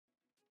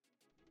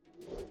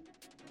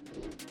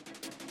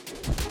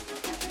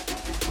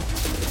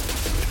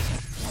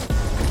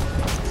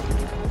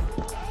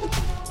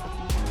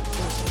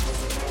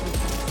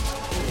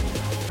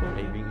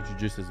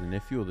introduced as the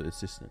nephew or the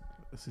assistant?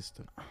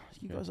 Assistant.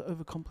 You guys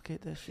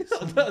overcomplicate that shit.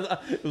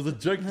 It was a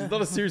joke. It's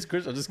not a serious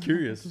question. I'm just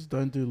curious. Just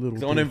don't do little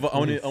D.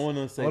 I want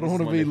to say. I don't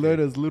want to be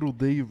learned as Little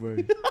D, bro.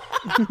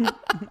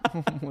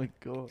 Oh my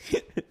god.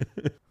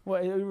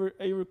 What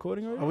are you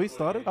recording already? Are we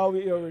started? Oh,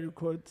 we already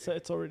recorded. So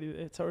it's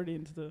already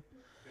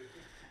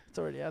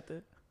out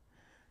there.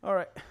 All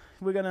right,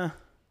 we're gonna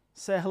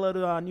say hello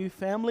to our new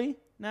family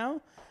now.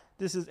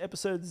 This is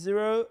episode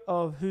 0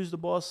 of Who's the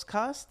Boss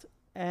cast,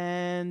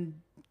 and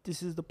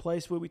this is the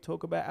place where we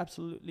talk about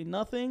absolutely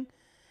nothing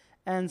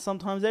and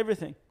sometimes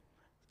everything.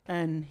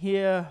 And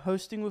here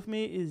hosting with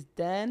me is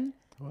Dan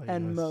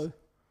and Mo.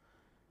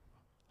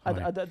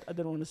 I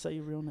don't want to say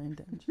your real name,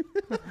 Dan.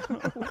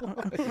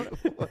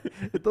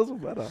 It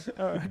doesn't matter.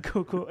 All right,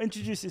 cool.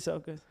 Introduce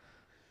yourself, guys.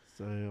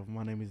 So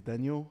my name is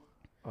Daniel.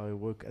 I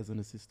work as an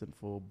assistant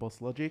for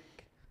Bosslogic.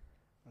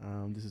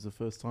 This is the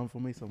first time for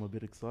me, so I'm a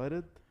bit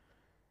excited.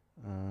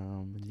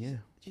 And yeah.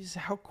 Jesus,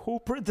 how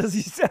corporate does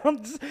he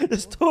sound?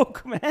 Just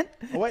talk, man.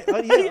 Oh, wait,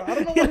 yeah, I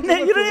don't know.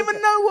 You don't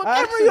even know what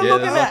camera you're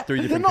looking at.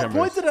 They're not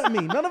pointed at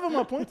me. None of them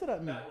are pointed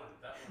at me.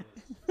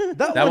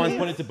 That one's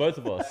pointed to both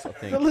of us, I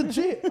think. They're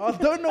legit. I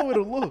don't know where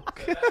to look.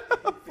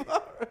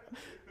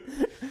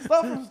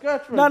 Start from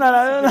scratch, bro.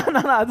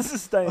 No. This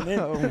is staying in.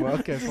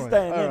 Okay, fine.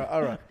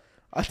 All right.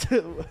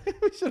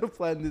 We should have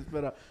planned this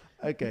better.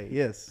 Okay,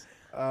 yes.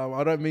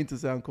 I don't mean to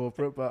sound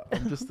corporate, but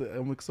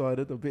I'm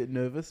excited, a bit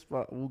nervous,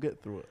 but we'll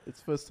get through it. It's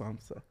first time,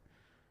 so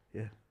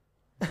yeah.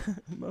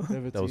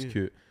 That was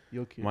cute.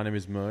 You're cute. My name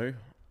is Mo.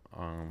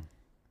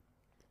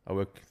 I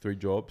work 3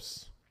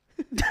 jobs.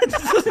 This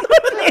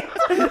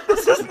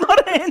is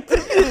not an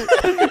interview.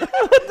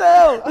 What the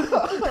hell?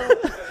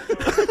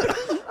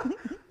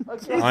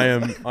 Okay.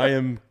 I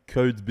am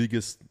Code's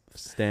biggest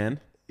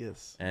stan.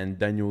 Yes. And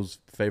Daniel's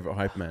favorite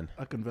hype man.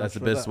 I can vouch That's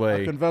the for best that.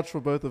 way. I can vouch for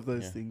both of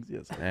those things.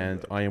 Yes.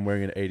 And I am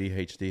wearing an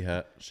ADHD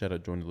hat. Shout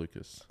out Johnny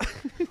Lucas.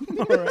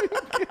 All right.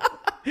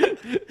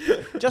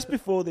 Just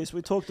before this,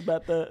 we talked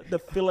about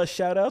the filler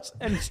shout-outs,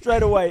 and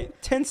straight away,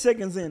 10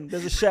 seconds in,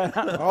 there's a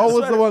shout-out. I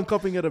was the one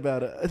copying it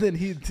about it, and then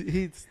he's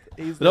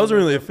That wasn't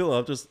really a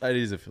filler. It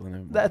is a filler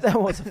name. That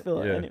was a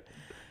filler. Yeah.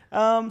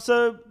 Anyway.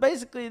 So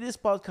basically, this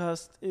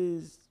podcast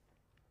is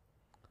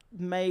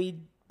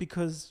made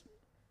because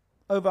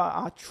over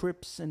our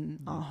trips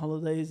and our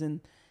holidays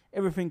and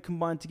everything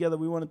combined together,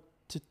 we wanted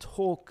to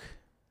talk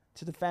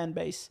to the fan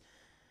base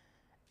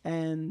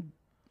and,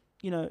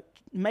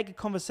 make a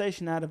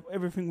conversation out of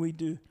everything we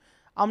do.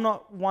 I'm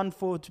not one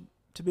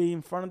to be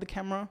in front of the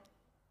camera,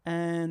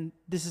 and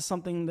this is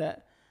something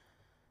that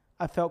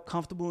I felt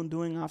comfortable in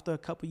doing after a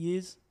couple of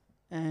years,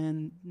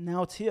 and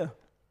now it's here.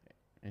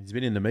 And it's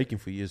been in the making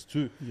for years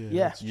too.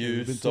 Yeah.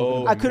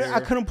 I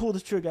couldn't pull the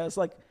trigger. It's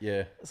like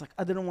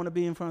I didn't want to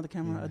be in front of the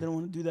camera. I didn't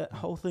want to do that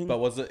whole thing. But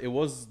was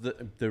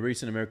the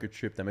recent America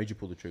trip that made you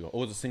pull the trigger,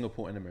 or was it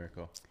Singapore and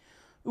America?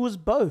 It was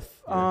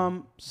both. Yeah.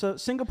 So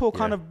Singapore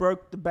kind of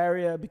broke the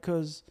barrier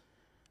because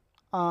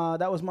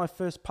that was my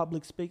first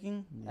public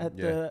speaking at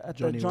the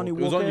Johnny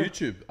Walker. It was on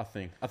YouTube, I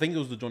think. I think it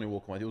was the Johnny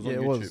Walker one. It was on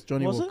YouTube. It was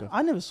Johnny Walker. It?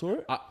 I never saw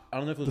it. I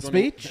don't know if it was the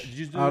Johnny speech. Did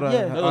you do I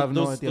have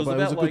no idea, but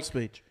it was a good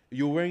speech.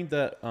 You were wearing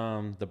that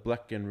the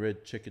black and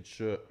red checkered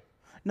shirt.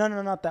 No,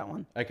 not that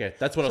one. Okay,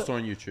 that's what I saw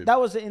on YouTube. That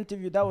was the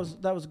interview. That was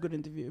a good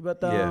interview. But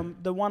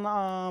the one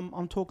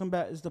I'm talking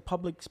about is the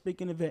public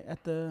speaking event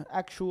at the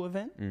actual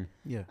event.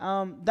 Yeah.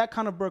 That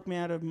kind of broke me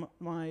out of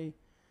my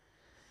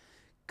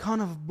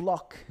kind of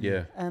block.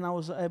 Yeah. And I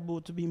was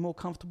able to be more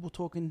comfortable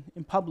talking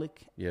in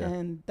public. Yeah.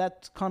 And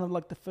that's kind of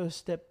like the first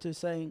step to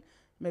saying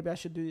maybe I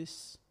should do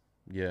this.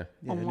 Yeah.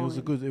 Yeah, and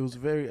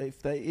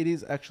it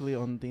is actually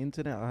on the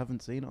internet. I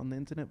haven't seen it on the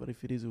internet, but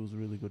if it is, it was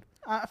really good.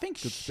 I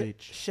think good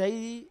speech.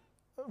 Shady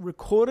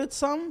recorded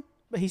some,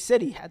 but he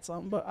said he had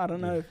some, but I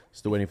don't know.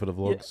 Still waiting for the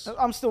vlogs. Yeah,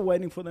 I'm still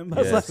waiting for them.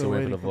 Still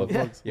waiting for the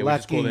vlogs. Yeah, we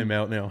just call them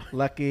out now.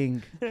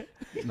 Lacking.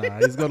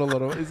 He's doing a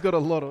lot.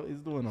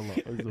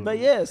 But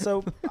yeah,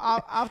 so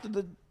after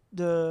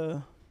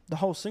the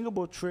whole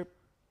Singapore trip,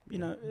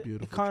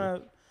 it kind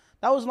of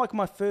that was like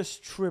my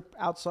first trip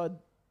outside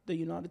the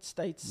United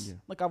States. Yeah.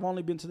 Like I've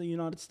only been to the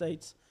United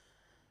States,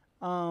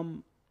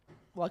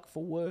 like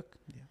for work.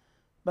 Yeah.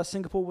 But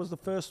Singapore was the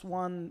first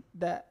one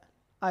that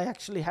I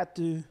actually had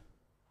to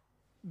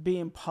be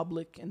in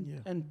public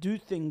and do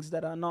things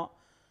that are not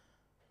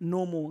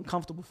normal and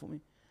comfortable for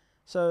me.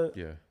 So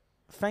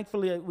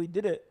thankfully we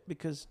did it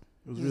because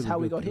this is how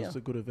we got here. It was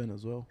a good event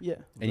as well. Yeah.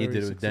 And you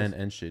did it with Dan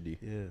and Shady.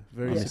 Yeah.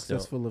 Very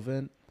successful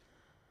event.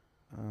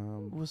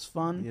 It was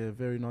fun. Yeah,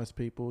 very nice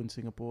people in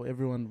Singapore.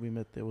 Everyone we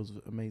met there was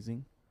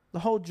amazing. The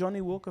whole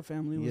Johnny Walker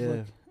family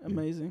was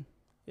amazing.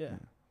 Yeah.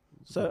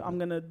 So I'm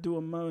going to do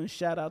a Mo and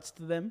shout outs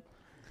to them.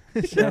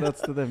 Shout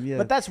outs to them, yeah.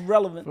 But that's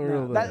relevant.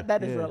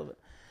 That is yeah. relevant.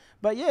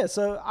 But yeah,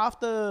 so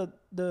after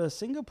the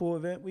Singapore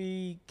event,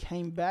 we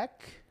came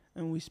back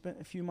and we spent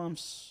a few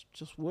months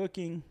just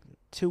working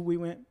till we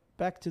went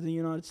back to the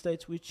United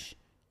States, which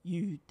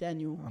you,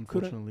 Daniel,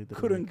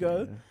 couldn't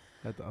go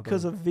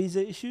because of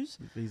visa issues.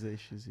 Visa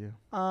issues, yeah.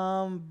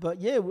 But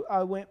yeah,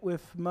 I went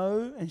with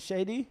Mo and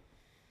Shady,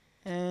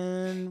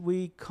 and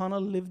we kind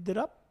of lived it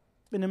up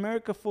in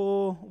America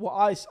for. Well,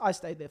 I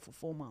stayed there for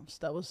 4 months.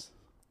 That was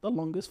the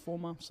longest 4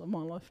 months of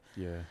my life.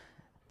 Yeah.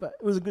 But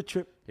it was a good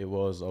trip. It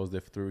was. I was there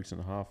for 3 weeks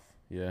and a half.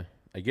 Yeah.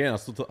 Again, I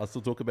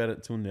still talk about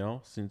it till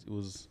now, since it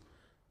was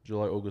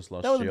July, August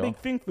last year. That was a big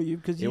thing for you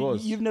because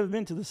you've never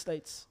been to the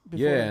States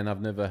before. Yeah, and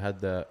I've never had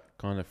that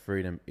kind of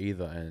freedom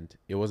either. And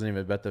it wasn't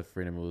even about the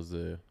freedom; it was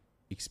the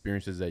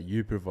experiences that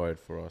you provide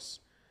for us.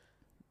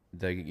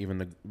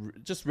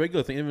 Just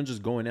regular things, even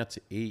just going out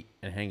to eat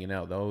and hanging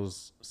out.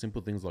 Those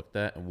simple things like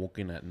that, and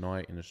walking at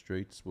night in the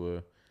streets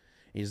were.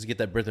 You just get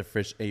that breath of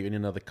fresh air in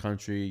another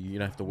country. You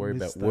don't have to worry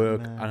about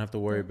work. Man. I don't have to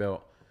worry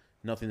about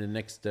nothing the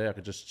next day. I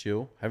could just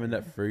chill. Having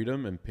that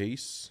freedom and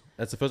peace.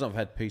 That's the first time I've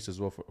had peace as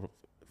well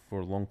for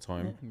a long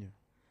time. Yeah.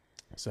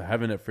 So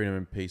having that freedom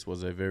and peace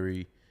was a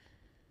very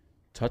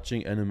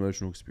touching and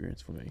emotional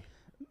experience for me.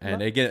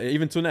 And again,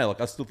 even till now,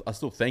 like I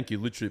still thank you.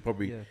 Literally,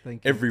 probably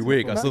every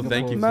week. I still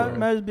thank you for it.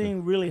 Mo's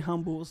being really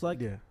humble. It's like,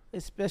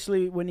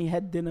 especially when he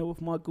had dinner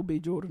with Michael B.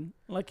 Jordan.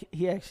 Like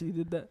he actually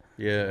did that.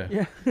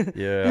 Yeah.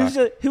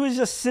 He was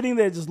just sitting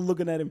there, just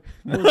looking at him.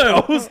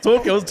 I was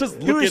talking. I was just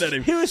looking at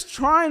him. He was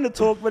trying to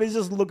talk, but he's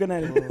just looking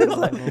at him.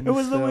 It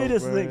was the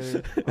weirdest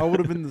thing. I would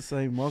have been the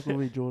same. Michael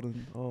B.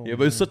 Jordan. Oh, yeah,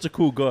 but he's such a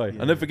cool guy.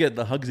 Yeah. I never forget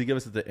the hugs he gave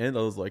us at the end.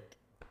 I was like,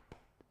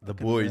 the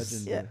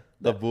boys.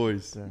 The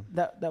boys.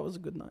 That was a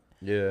good night.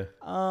 Yeah.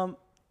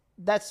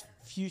 That's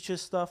future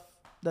stuff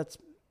that's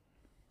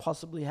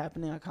possibly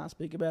happening. I can't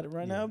speak about it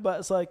right now, but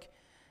it's like,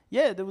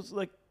 there was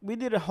like, we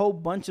did a whole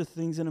bunch of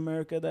things in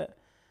America that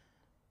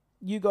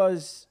you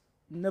guys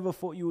never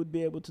thought you would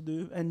be able to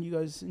do, and you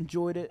guys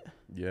enjoyed it.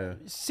 Yeah.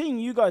 Seeing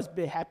you guys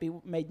be happy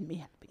made me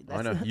happy.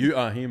 I know. You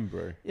are him,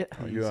 bro. Yeah.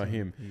 You are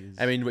him.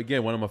 I mean,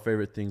 again, one of my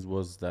favorite things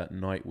was that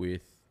night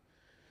with,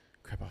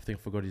 I think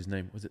I forgot his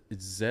name. Was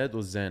it's Zed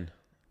or Zen?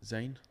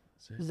 Zane?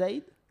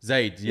 Zaid?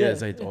 Zaid,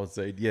 Zaid. Oh,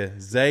 Zaid,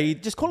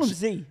 Zaid. Just call him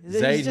Z.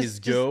 Zaid, his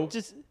girl.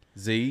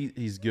 Z,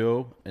 his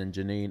girl, and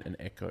Janine and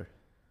Echo.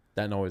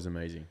 That night was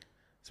amazing.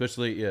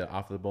 Especially,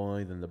 after the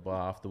bowling, then the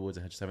bar afterwards,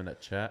 and just having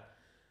that chat.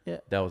 Yeah.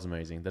 That was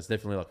amazing. That's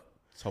definitely like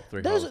top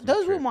 3 highlights.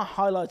 Those were my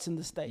highlights in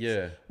the States.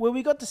 Yeah. Where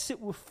we got to sit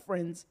with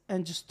friends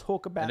and just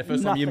talk about nothing. And the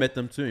first time you met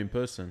them too in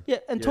person. Yeah,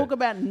 and talk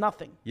about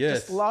nothing.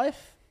 Yes. Just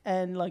life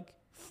and like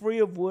free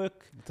of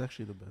work. It's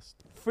actually the best.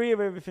 Free of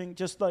everything.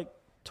 Just like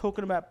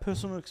talking about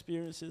personal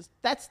experiences.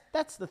 That's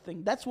the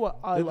thing. That's what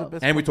I love.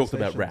 And we talked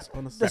about rap.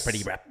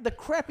 Rappity rap. The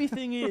crappy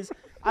thing is,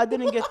 I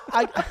didn't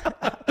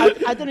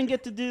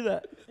get to do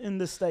that in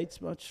the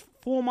States much.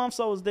 4 months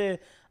I was there,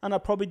 and I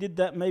probably did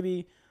that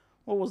maybe,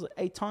 what was it,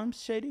 8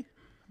 times, Shady?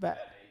 About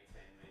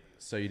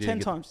so you did 10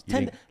 times.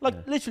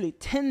 Literally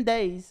 10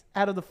 days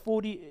out of the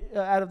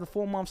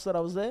 4 months that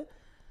I was there.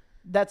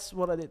 That's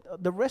what I did.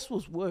 The rest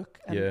was work,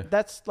 and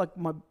that's like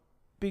my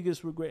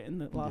biggest regret in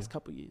the last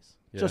couple of years.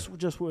 Yeah.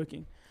 Just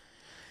working.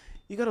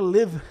 You got to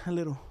live a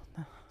little.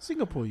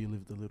 Singapore, you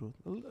lived a little.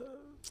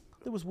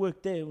 There was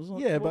work there. It was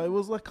but it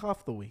was like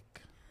half the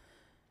week.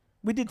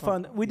 We did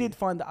find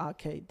the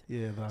arcade.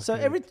 Yeah, the arcade. So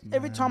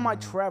every time I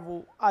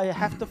travel, I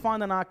have to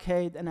find an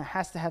arcade, and it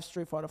has to have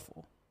Street Fighter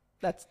 4.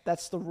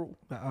 That's the rule.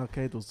 The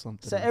arcade was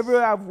something. So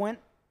everywhere I've went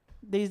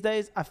these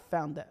days, I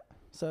found that.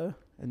 So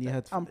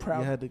I'm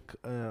proud.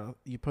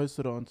 You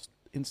posted it on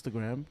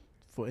Instagram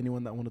for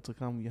anyone that wanted to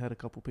come. You had a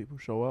couple people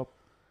show up.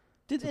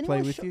 Did anyone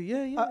play with you?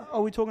 Yeah.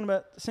 Are we talking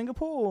about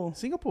Singapore? Or?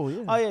 Singapore,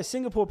 yeah. Oh yeah,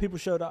 Singapore people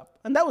showed up,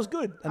 and that was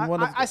good.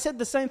 And I said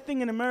the same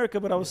thing in America,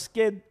 but I was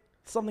scared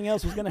something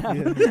else was going to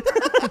happen.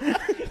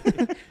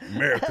 Yeah.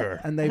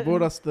 America. And they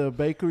brought us the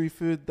bakery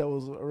food that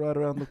was right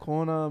around the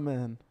corner,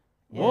 man.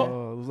 What?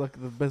 Oh, it was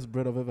like the best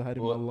bread I've ever had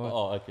in my life.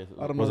 Oh, okay.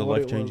 I don't know. Was it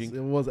life changing?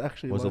 It was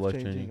actually life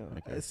changing.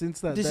 Okay.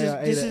 Since that day,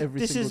 I ate it every single day.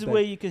 This is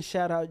where you can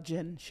shout out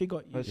Jen. She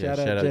got you. Shout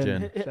out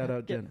Jen. Shout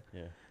out Jen.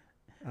 Yeah.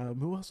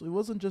 Who else? It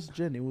wasn't just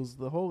Jen. It was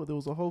there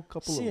was a whole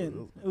couple Cian.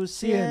 of. It was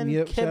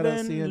Cian,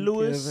 Kevin,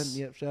 Lewis. Kevin,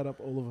 yep, shout out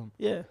all of them.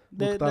 Yeah,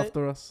 looked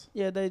after us.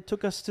 Yeah, they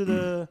took us to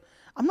the.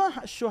 I'm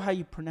not sure how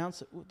you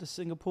pronounce it. The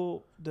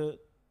Singapore, the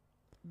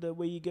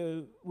where you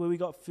go, where we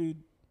got food.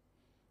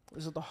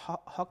 Is it the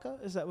hawker?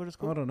 Is that what it's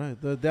called? I don't know.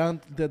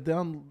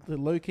 The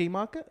low key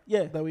market.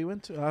 Yeah, that we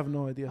went to. I have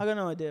no idea. I got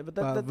no idea, but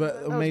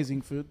that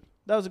amazing food.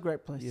 That was a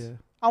great place. Yeah,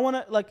 I want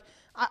to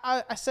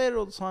I say it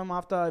all the time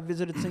after I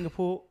visited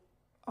Singapore.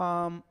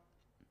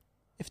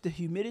 If the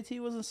humidity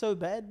wasn't so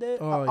bad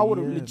there, I would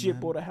have legit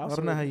bought a house. I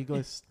don't know how you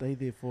guys stay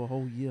there for a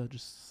whole year,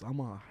 just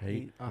summer. I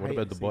hate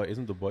about Dubai?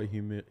 Isn't Dubai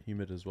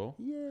humid as well?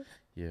 Yeah.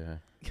 Yeah.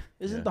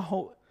 Isn't the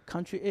whole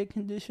country air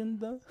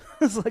conditioned though?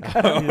 It's like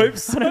I hope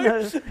so.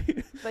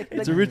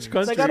 It's a rich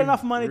country. They got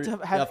enough money to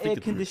have air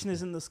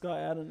conditioners in the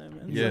sky. I don't know,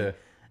 man. Yeah.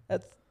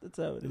 That's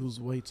how it is. It was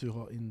way too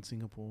hot in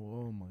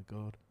Singapore. Oh my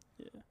god.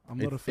 Yeah. I'm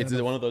not a fan. It's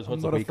one of those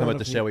hots where you come out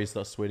the shower, you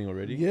start sweating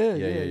already. Yeah.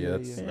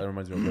 That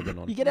reminds me of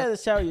Lebanon. You get out of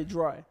the shower, you're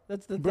dry.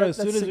 Bro, as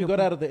soon as we got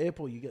out of the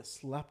airport, you get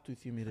slapped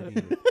with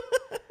humidity.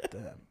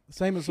 Damn.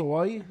 Same as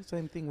Hawaii.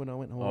 Same thing when I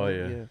went to Hawaii.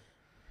 Oh, yeah.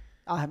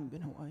 I haven't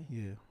been to Hawaii.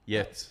 Yeah.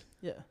 Yet.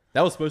 Yeah.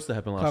 That was supposed to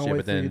happen last Can't year, wait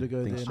but for you then to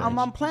go things there, changed.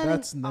 I'm planning.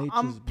 That's nature's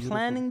I'm beautiful.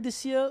 planning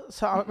this year,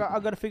 so I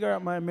got to figure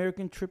out my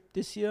American trip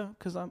this year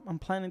because I'm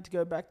planning to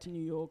go back to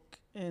New York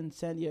and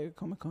San Diego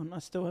Comic Con. I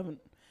still haven't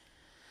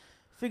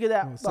figured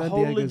out the San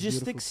whole Diego's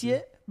logistics beautiful too.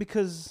 yet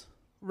because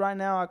right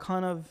now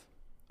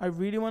I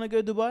really want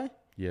to go Dubai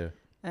Yeah.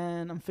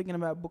 and I'm thinking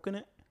about booking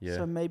it. Yeah.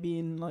 So maybe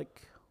in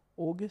like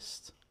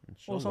August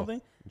Inshallah. or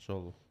something.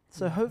 Inshallah.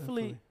 So Yeah,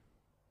 hopefully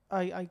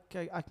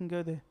I can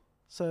go there.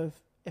 So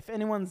if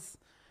anyone's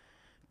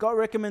got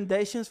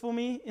recommendations for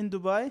me in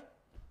Dubai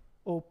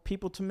or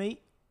people to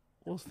meet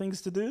or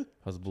things to do,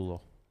 Hasbullah.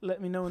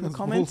 let me know in the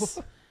comments.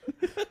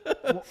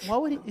 Why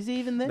would he? Is he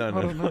even there? No,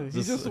 I don't know. He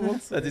Just- just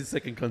wants That's his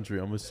second country.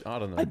 I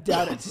don't know. I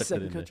doubt it's his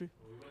Stuck it second in there. country.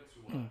 We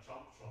went to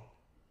Trump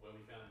where we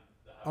found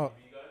the Oh.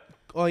 Habibi guy.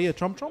 Oh yeah,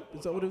 Trump.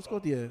 Is that what it was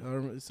called? Yeah, I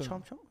remember. So,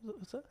 Chomp chomp?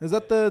 What's that? is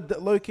that the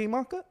low key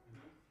market?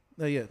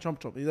 Oh yeah, Trump.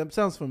 That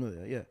sounds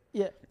familiar. Yeah,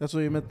 Yeah, that's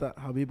where you met that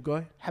Habib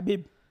guy.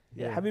 Habib.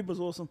 Yeah, Yeah. Habib was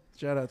awesome.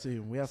 Shout out to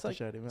him. We have It's to like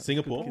shout him out.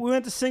 Singapore? We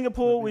went to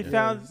Singapore. We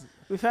Yeah.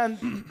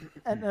 found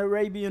an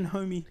Arabian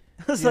homie.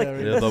 It's Yeah, like,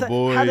 really. Yeah, it's the like,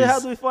 boys. how the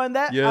hell do we find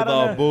that? Yeah, I don't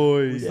the know.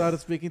 We boys. started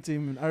speaking to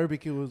him in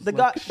Arabic. He was The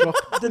like guy-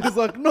 shocked. He was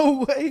like,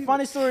 "No way!"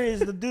 Funny story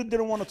is the dude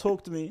didn't want to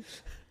talk to me,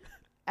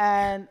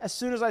 and as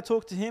soon as I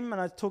talked to him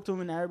and I talked to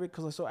him in Arabic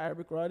because I saw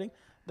Arabic writing,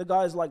 the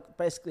guy's like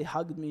basically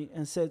hugged me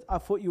and said, "I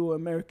thought you were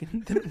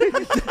American."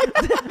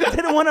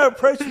 Didn't want to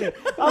approach me.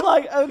 I'm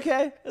like,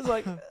 okay. It's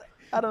like,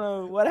 I don't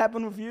know what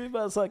happened with you,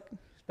 but it's like,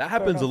 That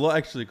happens a enough. lot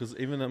actually, because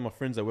even my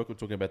friends I work with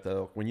talking about that.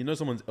 Like, when you know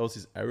someone else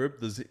is Arab,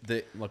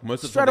 like most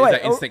of the Straight time away,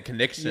 there's that instant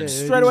connection. Yeah,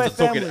 Straight it away is. Just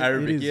talking family.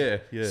 Arabic. It is. Yeah,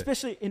 yeah,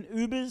 especially in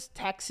Ubers,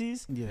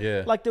 taxis. Yeah.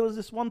 yeah. Like there was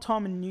this one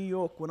time in New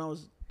York when I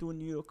was doing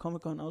New York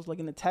Comic Con, I was like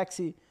in a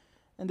taxi,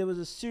 and there was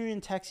a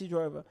Syrian taxi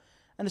driver,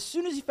 and as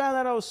soon as he found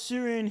out I was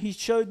Syrian, he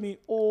showed me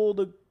all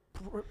the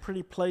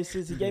pretty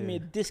places. He gave me a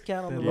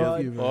discount on They the love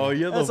ride. you, man. Oh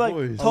yeah, the It's like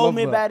boys. I told love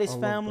me that. about his I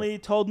love family,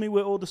 told me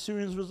where all the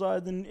Syrians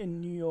reside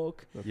in New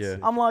York. That's Yeah. it.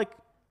 I'm like,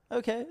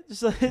 okay,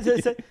 just like,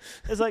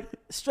 it's like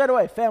straight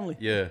away family.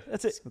 Yeah,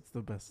 That's it. That's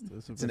the best.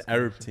 That's the it's an best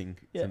Arab connection.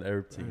 thing. Yeah. It's an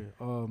Arab thing.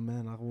 Oh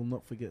man, I will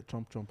not forget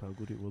Trump. How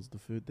good it was. The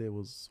food there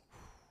was.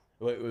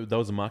 Wait, that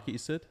was a market you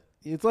said?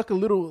 It's like a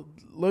little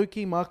low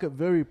key market,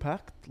 very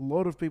packed. A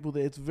lot of people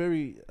there.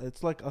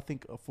 It's like I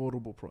think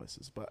affordable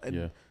prices, but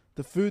Yeah.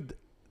 the food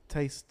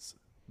tastes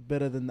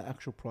better than the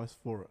actual price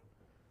for it.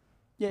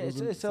 Yeah,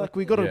 Wasn't- it's like like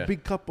we got Yeah. a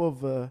big cup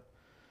of.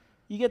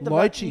 you get the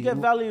lychee. you get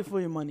value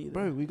for your money. Though.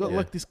 Bro, we got Yeah.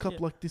 like this cup Yeah.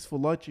 like this for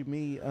lychee.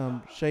 Me,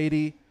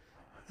 Shady,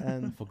 I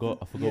and forgot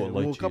yeah, what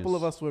well, lychee a couple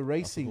is. of us were I forgot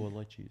racing. what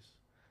lychee is.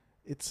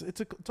 It's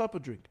a type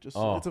of drink. Just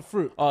Oh. it's a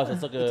fruit. Oh, so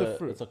it's like It's a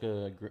fruit. it's like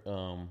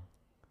a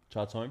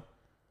chai time.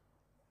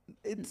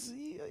 It's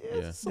Yeah.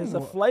 There's a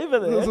somewhat- flavor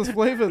there. There's a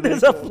flavor there.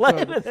 There's a so-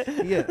 flavor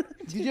there. Yeah.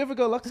 Did you ever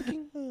go Luxor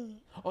King?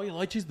 Oh yeah,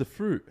 lychee's the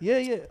fruit. Yeah.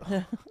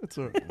 It's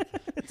alright.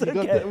 It's We got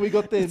okay. there, we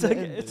got there It's in the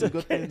okay. end. It's We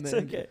got there okay. in the It's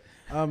end. okay.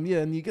 Yeah,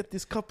 and you get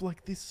this cup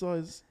like this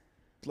size,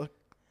 like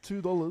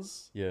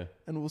 $2, Yeah.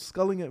 and was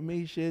sculling at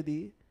me,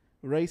 Shady,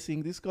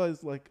 racing. This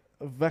guy's like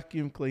a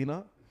vacuum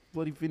cleaner.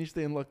 Bloody finished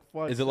there in like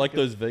 5 Is it like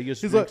seconds. those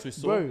Vegas He's drinks like, we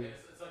saw? bro,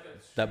 It's like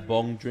a That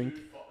bong drink.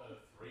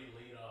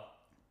 3-liter.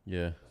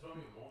 Yeah. It's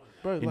probably more than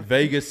that. bro, In like,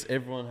 Vegas,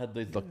 everyone had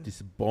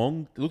this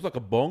bong. It looked like a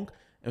bong.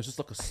 It was just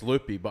like a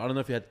Slurpee, but I don't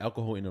know if it had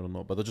alcohol in it or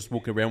not. But they're just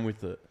walking around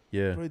with it.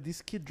 Yeah. bro,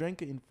 this kid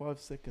drank it in 5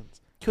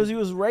 seconds. Because he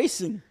was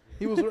racing.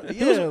 He was,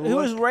 He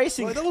was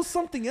racing. Like, that was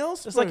something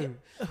else, It's bro.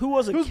 like, who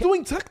was it? He was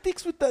doing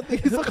tactics with that thing.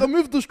 He's like, I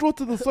moved the straw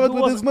to the side Who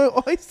where was there's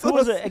no ice. Who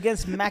was it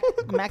against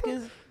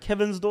Macca's?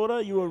 Kevin's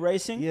daughter. You were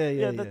racing. Yeah.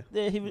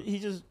 He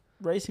just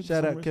racing.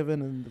 Shout for out some reason.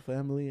 Kevin and the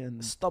family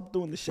and. Stop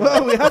doing the show.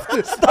 Well, we have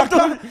to.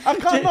 I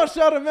can't not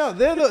shout them out.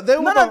 They were the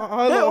no,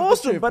 highlight they're of the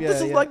awesome. trip. But this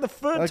Yeah, is yeah. like the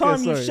third Okay, time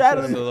you sorry,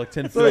 shouted sorry. them. So like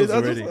 10 Sorry, fills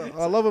already.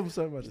 I love them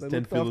so much. They 10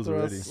 looked fillers after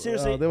already. us.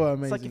 Seriously, They were It's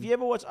amazing. like if you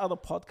ever watch other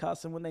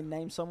podcasts and when they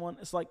name someone,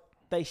 it's like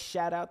they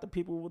shout out the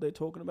people they're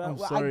talking about. I'm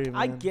Well, sorry,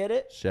 I man. get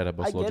it. Shout out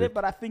I get Bosslogic. it,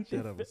 but I think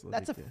Shout out Bosslogic,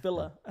 that's a yeah.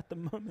 filler at the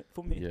moment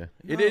for me. Yeah.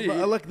 No, It is.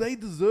 but, like they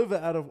deserve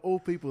it out of all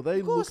people.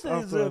 They Of course looked they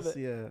after deserve us. it.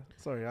 Yeah.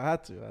 Sorry, I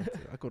had to.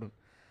 I couldn't.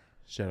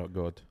 Shout out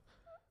God.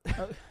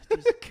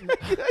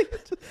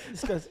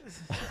 This guy's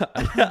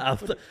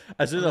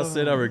As soon as I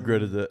said, I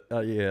regretted it.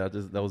 Yeah,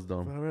 that was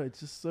dumb. But, it's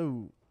just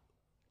so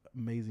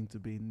amazing to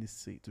be in this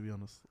seat. To be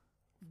honest,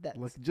 that's,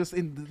 like just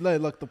in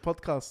like the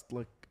podcast,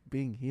 like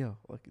being here,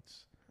 like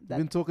it's. We've that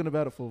been talking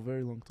about it for a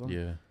very long time. Yeah.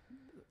 And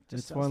just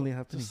it's sounds finally like,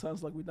 happening. just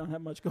sounds like we don't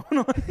have much going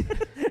on.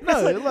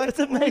 No, It's like it's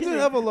we do amazing.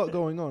 have a lot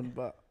going on,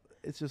 but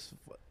it's just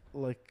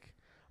like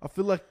I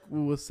feel like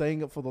we were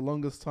saying it for the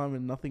longest time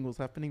and nothing was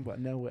happening, but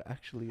now we're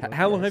actually. Like,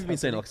 How long it's have you been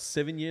saying? happening. Like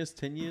 7 years,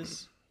 10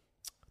 years?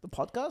 The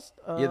podcast?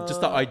 Yeah,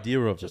 just the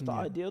idea of Just it. the Yeah.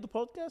 idea of the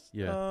podcast?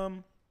 Yeah.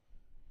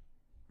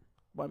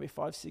 Maybe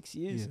 5-6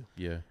 years.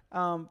 Yeah.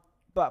 Yeah.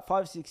 But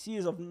 5-6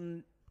 years of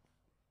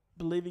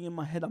believing in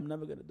my head I'm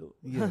never gonna do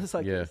it. Yeah. It's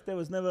like Yeah. there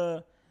was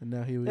never And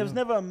now here we there are. was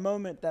never a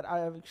moment that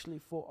I actually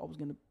thought I was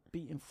gonna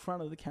be in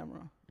front of the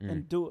camera Mm.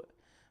 and do it.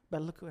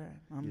 But look where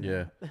I am.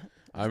 Yeah.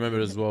 I remember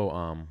as well.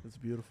 It's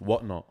beautiful.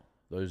 Whatnot.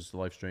 those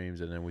live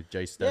streams, and then with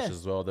Jay Stash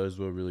as well. Those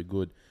were really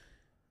good.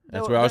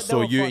 That's They where were- I they saw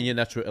were you fun. in your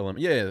natural element.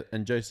 Yeah,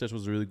 and Jay Stash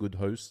was a really good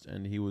host,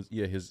 and he was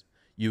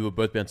you were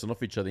both bouncing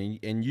off each other,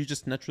 and you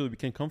just naturally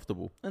became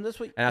comfortable. And that's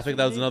what. And I that's think what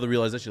that was you need. another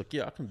realization. Like,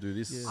 yeah, I can do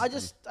this. Yeah. I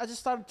just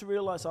started to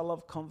realize I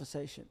love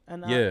conversation,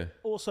 and Yeah.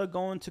 also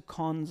going to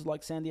cons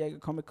like San Diego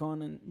Comic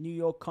Con and New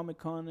York Comic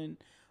Con and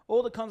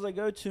all the cons I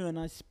go to, and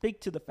I speak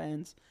to the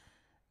fans.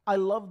 I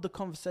love the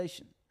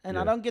conversation, and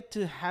I Yeah. don't get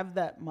to have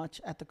that much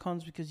at the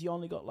cons because you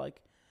only got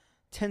like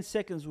 10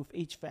 seconds with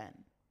each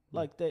fan.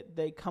 Like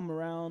they come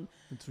around,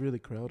 It's really they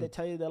crowded.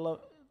 tell you they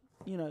love,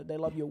 they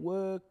love your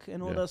work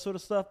and all Yeah. that sort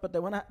of stuff. But they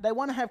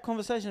want to have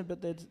conversations,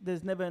 but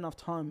there's never enough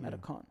time at a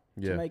con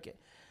to Yeah. make it.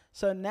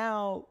 So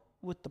now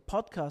with the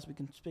podcast, we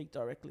can speak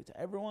directly to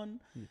everyone.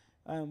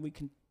 Yeah. We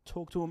can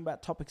talk to them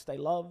about topics they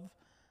love,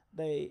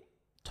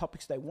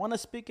 topics they want to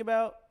speak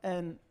about.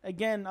 And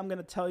again, I'm going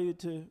to tell you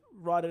to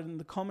write it in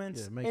the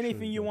comments. Yeah, make sure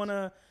Anything you guys- want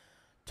to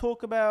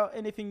talk about,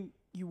 anything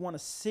you want to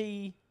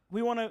see.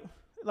 We want to,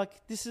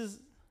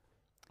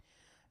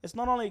 it's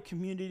not only a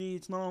community,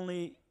 it's not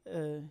only,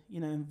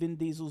 in Vin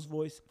Diesel's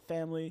voice,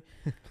 family.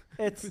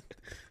 It's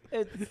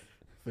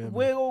Family.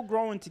 we're all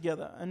growing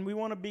together, and we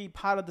want to be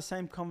part of the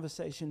same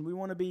conversation. We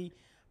want to be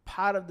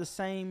part of the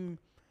same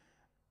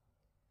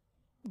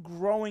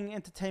growing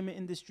entertainment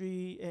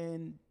industry,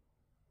 and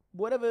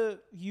whatever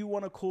you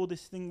want to call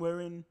this thing we're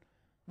in,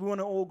 we want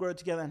to all grow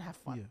together and have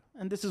fun. Yeah.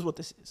 And this is what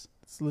this is.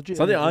 It's legit.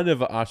 Something I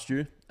never asked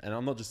you, and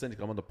I'm not just saying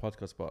I'm on the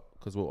podcast, but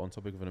because we're on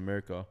topic of in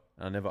America,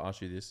 and I never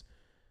asked you this.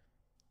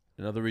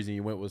 Another reason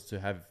you went was to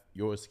have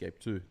your escape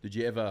too. Did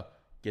you ever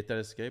get that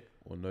escape,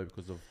 or no,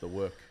 because of the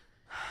work?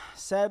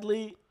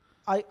 Sadly,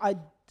 I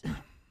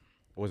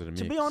Or was it a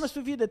mix? to be honest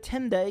with you, the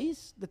 10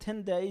 days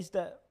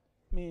that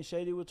me and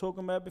Shady were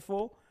talking about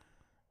before,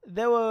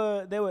 they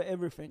were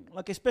everything.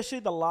 Like especially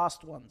the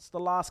last ones, the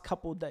last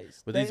couple of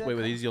days. Were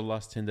these your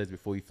last 10 days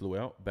before you flew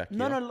out back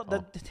No, here? no,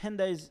 the 10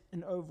 days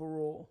in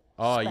overall.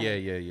 Oh,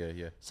 span.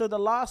 yeah. So the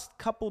last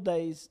couple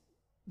days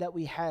that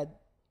we had,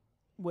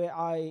 where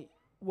I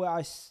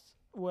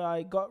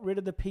got rid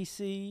of the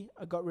PC,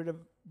 I got rid of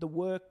the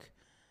work,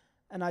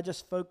 and I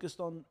just focused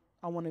on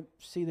I want to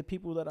see the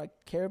people that I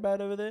care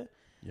about over there,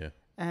 Yeah.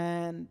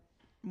 and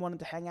wanted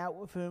to hang out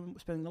with him,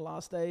 spending the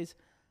last days.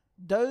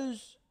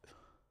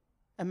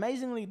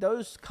 Amazingly,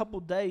 those couple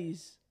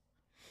days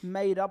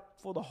made up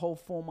for the whole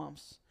 4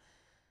 months.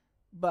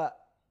 But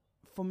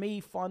for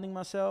me, finding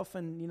myself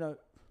and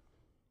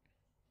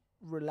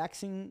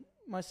relaxing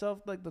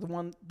myself, like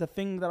the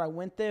thing that I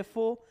went there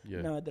for,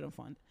 Yeah. no, I didn't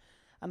find it.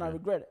 And I Yeah.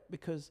 regret it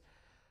because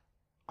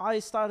I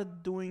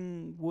started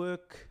doing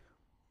work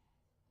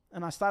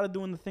and I started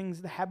doing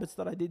the habits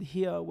that I did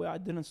here where I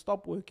didn't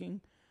stop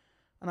working,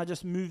 and I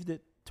just moved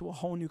it to a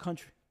whole new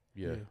country.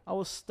 Yeah. I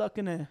was stuck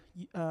in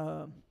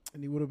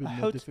And it would have been a more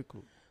hot-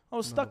 difficult. I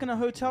was No, stuck in a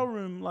definitely. hotel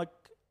room, like,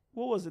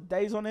 what was it,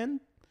 days on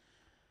end?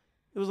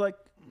 It was like,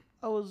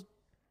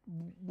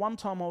 one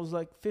time I was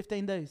like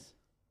 15 days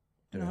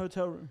in a Yeah.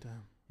 hotel room.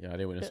 Damn. Yeah, I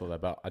didn't witness all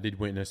that, but I did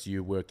witness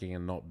you working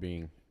and not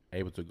being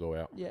able to go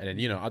out. Yeah. And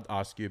then, I'd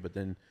ask you, but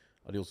then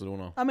I'd also don't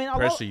want to I mean,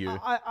 pressure you.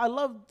 I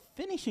loved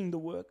finishing the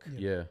work.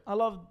 Yeah. I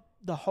loved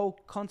the whole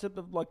concept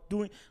of like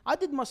I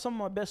did some of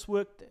my best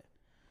work there.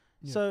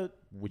 Yeah. So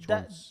Which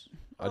that- ones?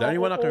 The only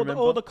one I can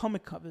remember. all the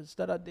comic covers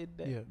that I did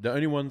there. Yeah. The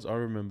only ones I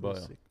remember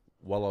That's sick.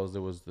 while I was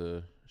there was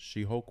the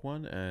She-Hulk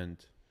one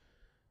and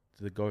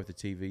the guy with the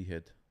TV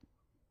head.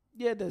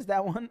 Yeah, there's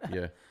that one.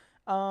 Yeah.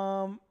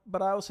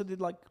 But I also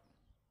did like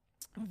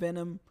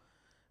Venom.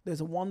 There's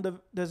a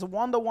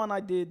Wonder one I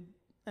did,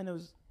 and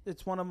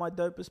it's one of my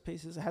dopest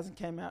pieces. It hasn't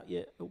came out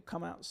yet. It will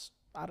come out.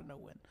 I don't know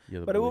when,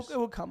 Yeah. The but it boys.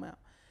 will come out.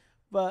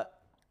 But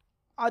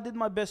I did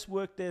my best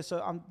work there,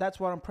 so that's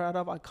what I'm proud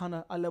of.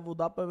 I leveled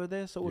up over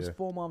there, so it was Yeah.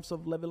 4 months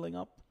of leveling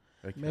up.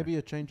 Okay. Maybe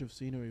a change of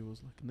scenery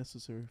was like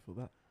necessary for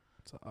that.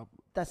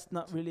 That's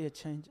not really a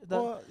change.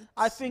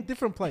 I think- think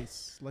different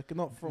place, like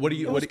not from. What do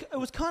you- It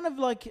was kind of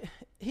like,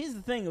 here's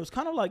the thing. It was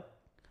kind of like,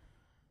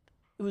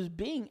 it was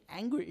being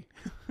angry.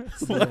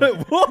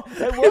 What?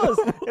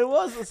 It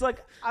was. It's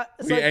like,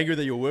 Were you angry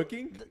that you're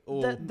working?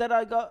 Or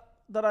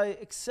that I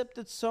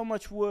accepted so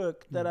much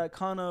work that I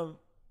kind of,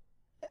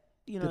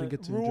 Didn't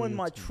get to enjoy ruined your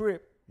my time.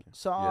 trip.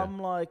 So Yeah. I'm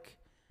like,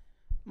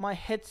 my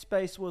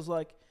headspace was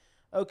like,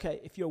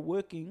 okay, if you're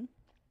working,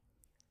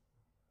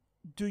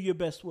 do your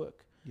best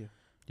work. yeah.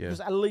 Because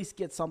at least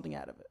get something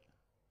out of it.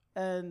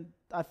 And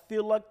I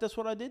feel like that's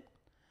what I did.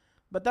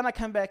 But then I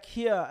came back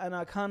here and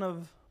I kind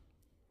of,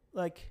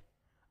 like,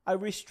 I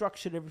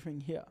restructured everything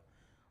here.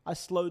 I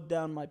slowed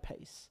down my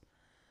pace.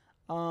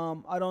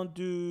 I don't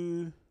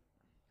do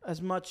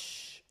as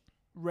much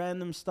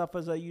random stuff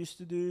as I used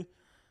to do.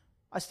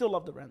 I still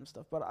love the random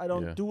stuff, but I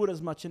don't Yeah. do it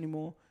as much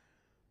anymore.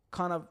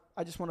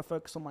 I just want to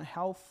focus on my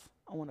health.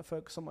 I want to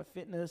focus on my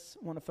fitness.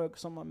 I want to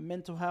focus on my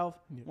mental health.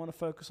 Yeah. I want to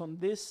focus on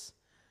this.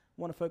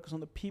 I want to focus on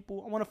the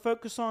people. I want to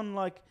focus on,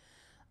 like,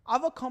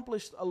 I've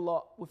accomplished a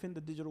lot within the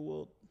digital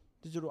world,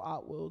 digital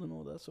art world and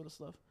all that sort of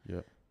stuff.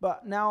 Yeah.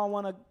 But now I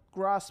want to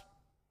grasp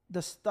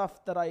the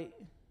stuff that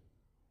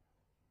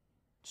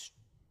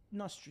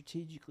not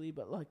strategically,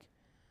 but like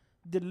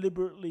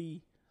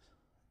deliberately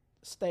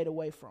stayed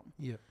away from.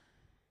 Yeah.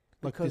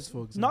 Like Because this,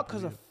 for example. not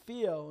because of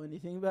fear or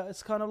anything, but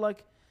it's kind of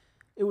like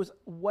it was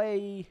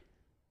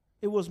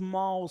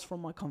miles from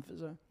my comfort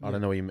zone. I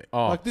don't know what you mean.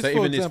 Oh, Like this, so for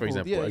even this, for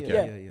example. example.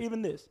 Yeah, Okay. yeah.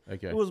 Even this.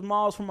 Okay. It was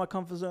miles from my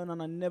comfort zone,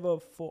 and I never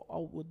thought I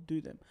would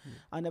do them. Yeah.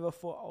 I never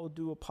thought I would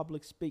do a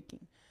public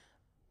speaking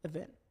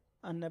event.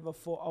 I never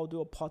thought I would do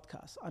a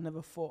podcast. I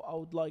never thought I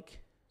would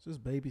It's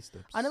just baby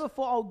steps. I never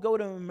thought I would go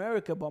to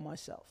America by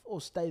myself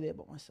or stay there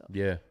by myself.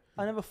 Yeah.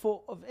 I never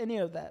thought of any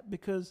of that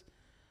because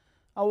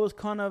I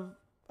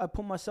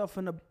put myself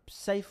in a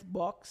safe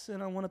box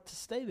and I wanted to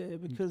stay there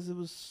because it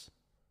was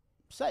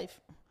safe.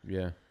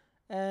 Yeah.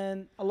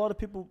 And a lot of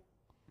people,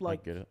 I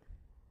get it.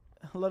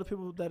 a lot of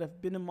people that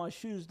have been in my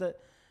shoes that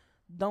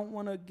don't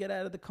want to get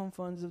out of the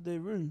confines of their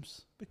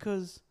rooms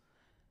because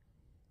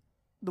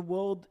the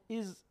world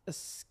is a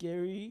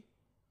scary,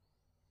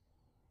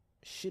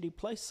 shitty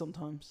place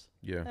sometimes.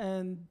 Yeah.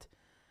 And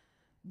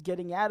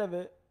getting out of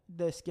it,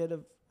 they're scared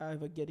of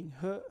either getting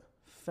hurt,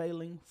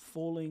 failing,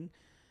 falling,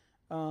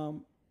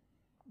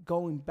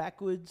 going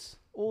backwards,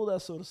 all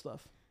that sort of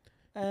stuff.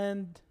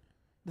 And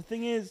the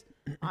thing is,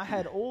 I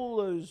had all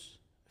those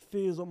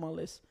fears on my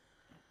list,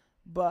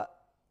 but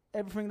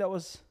everything that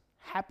was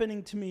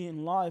happening to me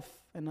in life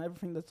and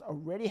everything that's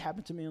already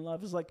happened to me in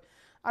life is like,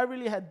 I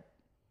really had,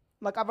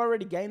 like, I've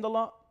already gained a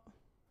lot.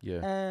 Yeah.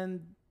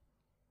 And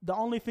the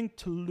only thing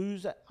to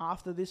lose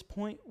after this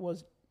point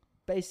was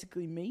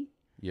basically me.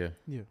 Yeah.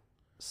 Yeah.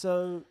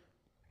 So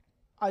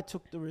I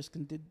took the risk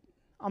and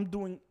I'm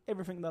doing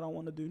everything that I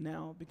want to do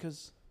now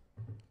because,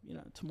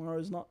 tomorrow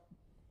is not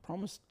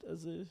promised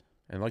as a...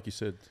 And like you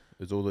said,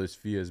 there's all those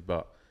fears,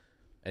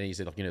 and you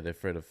said, like, they're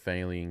afraid of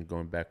failing,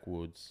 going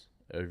backwards,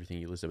 everything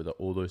you listed about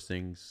all those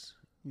things.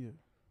 Yeah.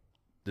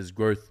 There's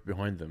growth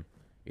behind them,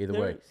 either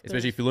There way, is,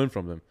 especially if you learn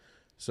from them.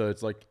 So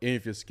it's like, even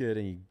if you're scared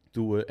and you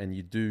do it and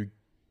you do,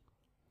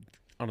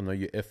 I don't know,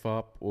 you F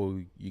up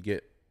or you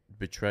get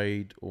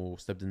betrayed or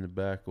stabbed in the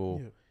back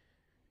or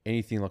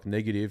anything like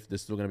negative,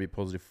 there's still going to be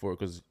positive for it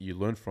because you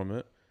learn from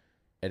it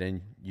and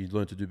then you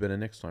learn to do better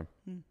next time.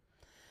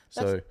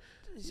 So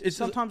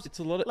sometimes it's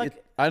a lot of,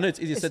 like, I know it's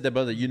easy to say that,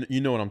 but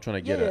you know what I'm trying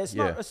to get at.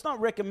 It's not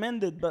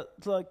recommended, but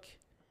it's like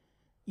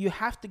you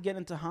have to get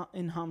into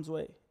in harm's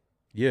way.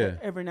 Yeah.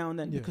 Every now and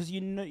then because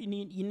you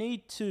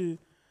need to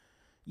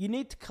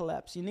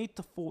collapse, you need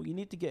to fall, you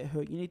need to get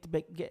hurt, you need to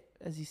get,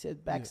 as he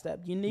said,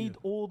 backstabbed. You need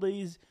all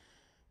these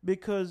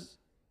because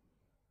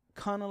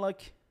kind of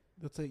like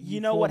That's it. you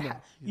know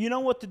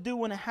what to do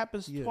when it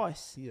happens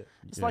twice. Yeah.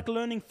 It's like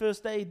learning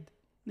first aid.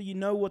 You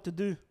know what to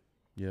do.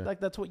 Yeah. Like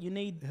that's what you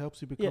need. It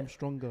helps you become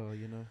stronger,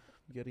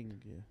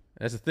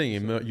 That's the thing.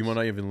 You might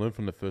not even learn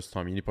from the first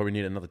time. You probably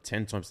need another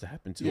 10 times to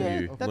happen to you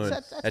learn.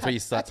 That's why you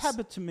start. That's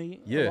happened to me.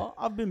 A lot.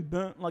 I've been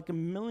burnt like a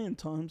million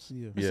times.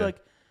 Yeah. It's like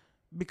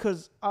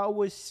because I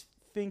always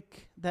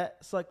think that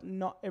it's like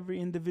not every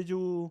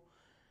individual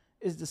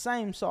is the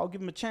same, so I'll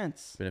give them a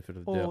chance. Benefit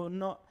of the or doubt.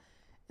 not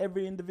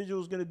every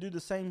individual is going to do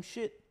the same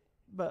shit,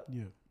 but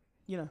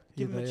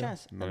give them a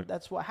chance. No. And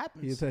that's what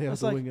happens. Yeah, they are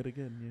doing it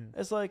again. Yeah.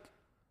 It's like,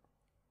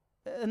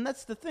 and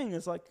that's the thing.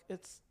 It's like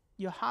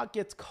your heart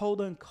gets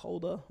colder and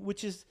colder,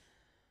 which is,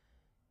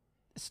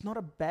 it's not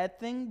a bad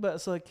thing, but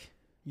it's like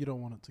you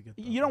don't want it to get.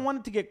 You don't want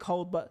it to get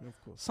cold, but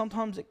of course.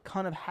 sometimes it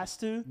kind of has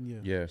to.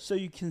 Yeah. So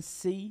you can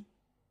see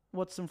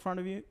what's in front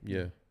of you.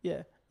 Yeah.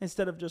 Yeah.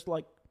 Instead of just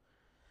like,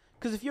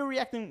 because if you're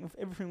reacting with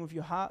everything with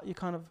your heart, you're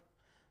kind of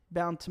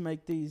bound to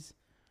make these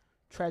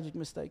tragic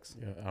mistakes.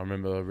 Yeah. I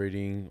remember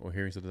reading or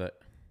hearing something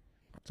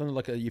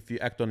like if you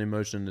act on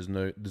emotion, there's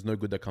no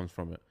good that comes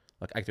from it.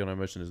 Like acting on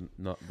emotion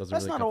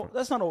That's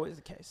not always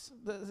the case.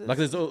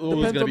 There's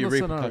always going to be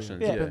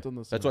repercussions. Yeah.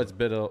 That's why it's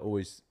better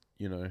always,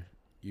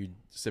 you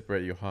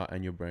separate your heart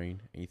and your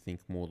brain and you think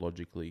more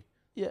logically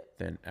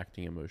than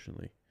acting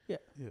emotionally. Yeah.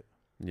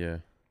 Yeah.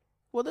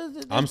 Well,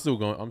 there's I'm still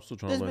trying to learn that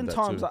too. There's been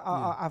times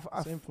I've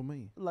same for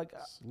me. Like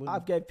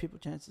I've gave people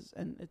chances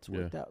and it's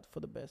worked out for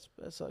the best.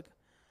 But it's like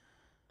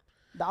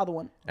the other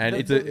one, and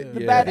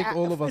the bad. I think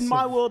all of us in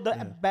my world,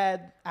 the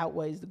bad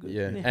outweighs the good.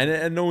 Yeah,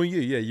 and knowing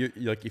you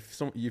like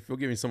if you're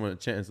giving someone a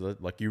chance,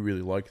 like you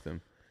really like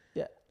them.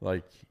 Yeah.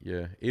 Like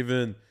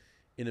even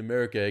in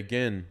America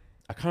again,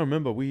 I can't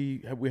remember. We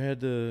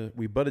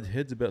butted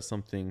heads about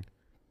something.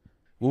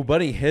 I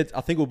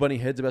think we were butting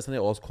heads about something.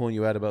 Or I was calling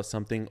you out about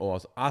something, or I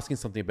was asking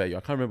something about you.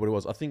 I can't remember what it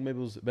was. I think maybe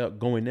it was about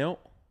going out.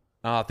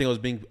 I think I was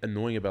being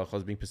annoying about it 'cause I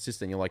was being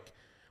persistent. You're like,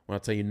 when I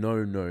tell you no,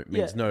 it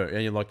means no.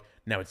 And you're like,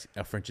 now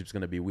our friendship's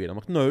going to be weird. I'm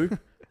like, no,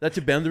 that's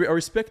your boundary. I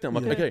respect it. I'm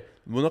like, okay,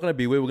 we're not going to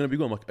be weird. We're going to be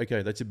good. I'm like,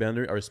 okay, that's your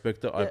boundary. I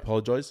respect it. I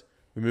apologize.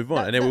 We move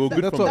on. And then we were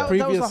good from that.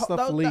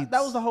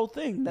 That was the whole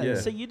thing.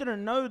 So you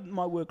didn't know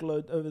my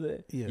workload over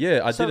there.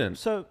 Yeah, I didn't.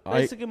 So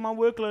basically my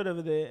workload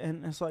over there,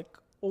 and it's like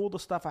all the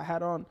stuff I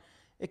had on,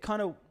 it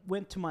kind of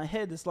went to my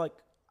head. It's like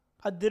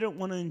I didn't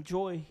want to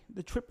enjoy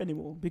the trip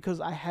anymore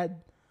because I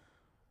had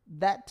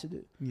that to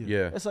do.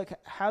 Yeah. It's like,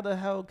 how the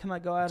hell can I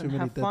go out and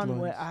have fun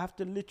where I have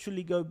to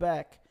literally go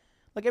back?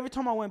 Like every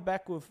time I went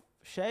back with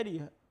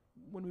Shady,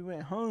 when we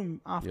went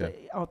home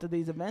after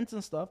these events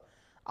and stuff,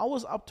 I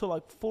was up to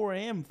like 4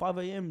 a.m., 5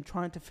 a.m.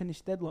 trying to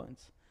finish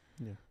deadlines.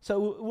 Yeah.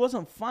 So it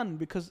wasn't fun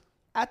because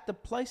at the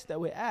place that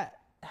we're at,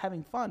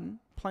 having fun,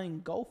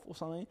 playing golf or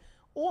something,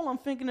 all I'm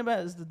thinking about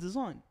is the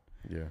design.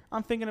 Yeah.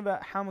 I'm thinking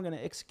about how I'm going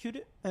to execute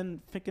it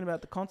and thinking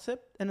about the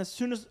concept. And as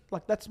soon as,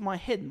 like, that's my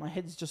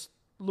head's just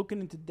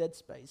looking into dead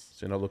space.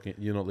 So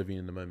you're not living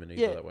in the moment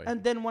either that way.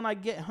 And then when I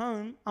get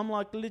home, I'm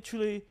like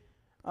literally,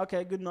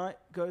 okay, good night,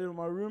 go to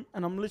my room,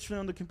 and I'm literally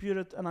on the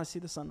computer and I see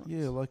the sunrise.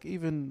 Yeah, like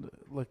even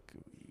like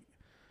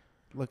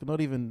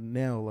not even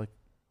now, like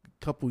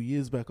a couple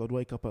years back, I'd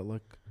wake up at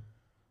like,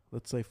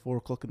 let's say 4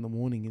 o'clock in the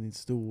morning and it's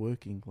still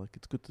working. Like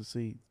it's good to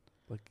see.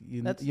 Like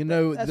That's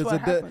there's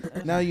what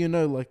happened. now you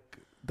know, like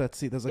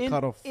that's it. There's a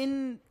cutoff.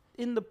 In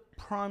the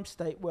prime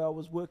state where I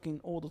was working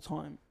all the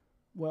time,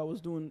 where I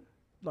was doing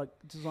like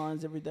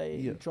designs every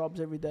day, jobs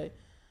every day,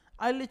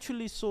 I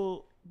literally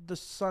saw the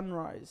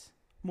sunrise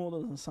more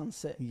than the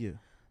sunset. Yeah,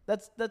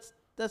 that's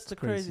the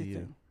crazy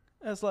thing.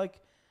 It's like,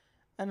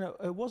 and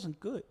it wasn't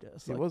good.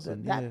 It's it like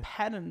wasn't. That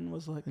pattern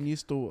was like. And I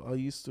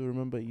used to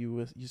remember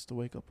used to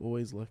wake up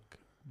always like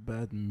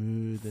bad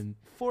mood and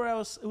 4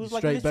 hours. It was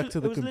like straight back to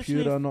the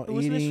computer, not eating. It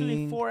was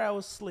literally 4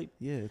 hours sleep.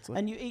 Yeah, it's like,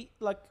 and you eat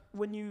like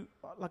when you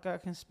like I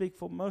can speak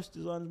for most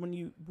designers, when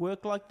you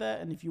work like that,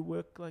 and if you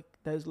work like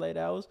those late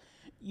hours,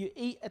 you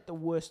eat at the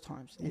worst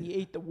times and you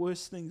eat the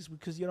worst things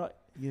because you're not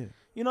doing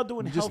you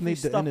healthy just need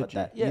the stuff energy.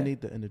 at that. Yeah, you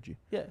need the energy.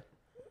 Yeah,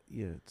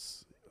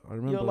 it's. I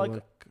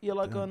remember you're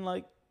like on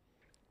like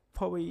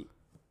probably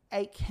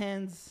 8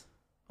 cans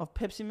of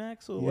Pepsi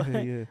Max or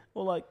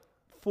or like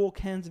 4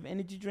 cans of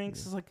energy drinks.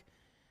 Yeah. It's like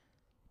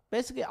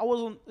basically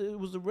it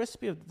was the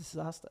recipe of the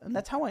disaster, and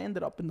that's how I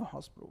ended up in the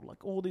hospital.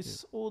 Like all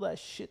that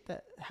shit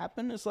that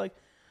happened. It's like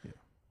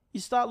you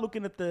start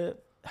looking at the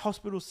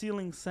hospital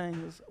ceiling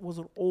saying, was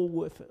it all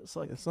worth it? It's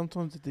like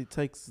sometimes it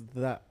takes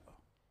that,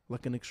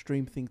 like an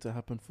extreme thing to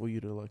happen for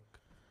you to like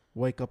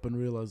wake up and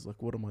realize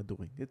like, what am I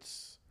doing? It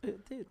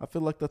did. I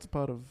feel like that's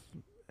part of,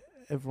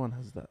 everyone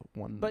has that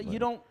one. But you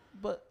don't,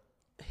 but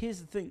here's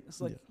the thing. It's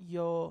like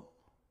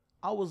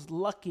I was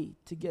lucky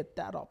to get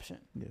that option.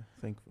 Yeah,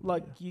 thankfully.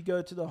 Like you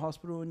go to the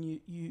hospital and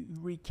you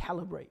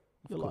recalibrate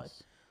your life.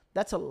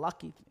 That's a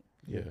lucky thing.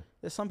 Yeah.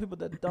 There's some people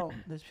that don't.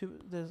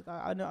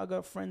 I know I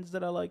got friends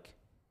that are like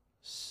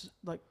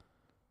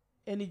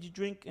energy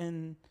drink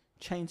and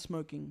chain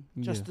smoking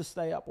just to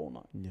stay up all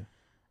night. Yeah.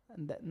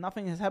 And that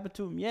nothing has happened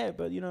to them yet,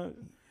 but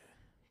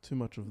too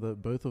much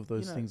of both of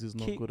those things is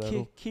not good at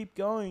all. Keep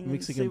going, mixing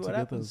and see them what together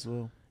happens. as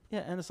well.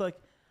 Yeah, and it's like,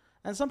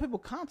 and some people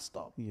can't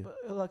stop. Yeah.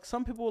 But like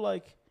some people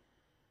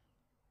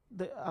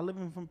they are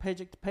living from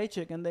paycheck to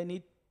paycheck, and they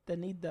need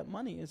that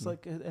money. It's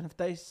like, and if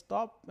they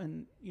stop,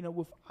 and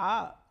with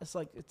art, it's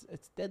like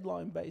it's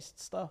deadline based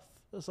stuff.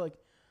 It's like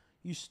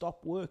you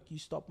stop work, you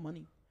stop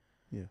money.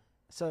 Yeah.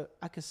 So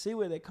I can see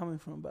where they're coming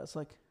from, but it's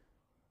like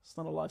it's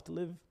not a life to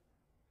live.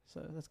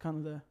 So that's kind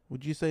of the.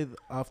 Would you say that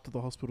after the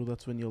hospital,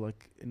 that's when you're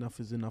like, enough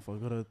is enough? I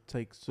gotta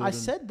take certain. I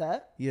said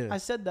that. Yeah. I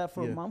said that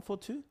for a month or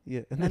two.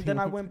 Yeah. And then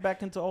I went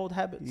back into old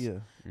habits. Yeah.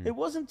 It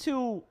wasn't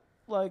till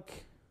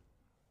like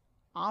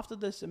after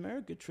this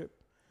America trip.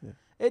 Yeah.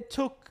 It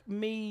took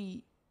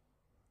me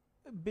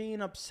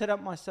being upset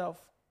at myself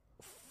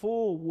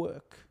for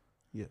work.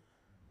 Yeah.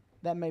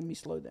 That made me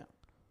slow down.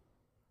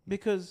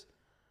 Because,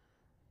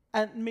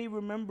 and me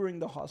remembering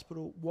the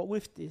hospital, what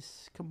with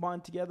this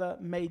combined together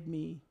made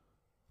me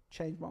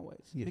change my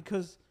ways. Yeah.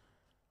 Because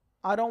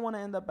I don't want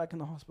to end up back in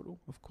the hospital.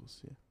 Of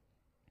course, yeah.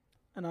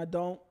 And I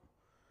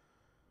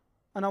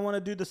want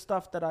to do the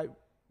stuff that I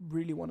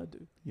really want to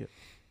do. Yeah.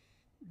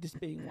 This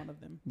being one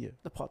of them. Yeah.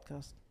 The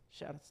podcast.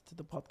 Shout outs to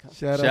the podcast.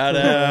 Shout out.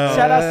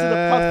 Shout outs to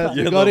the podcast.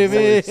 You got him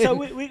in. So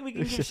we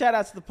can give shout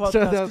outs to the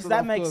podcast because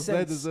that makes sense.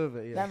 They deserve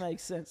it, yeah. That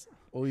makes sense.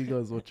 All you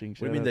guys watching, What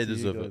do you mean they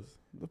deserve it?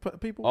 The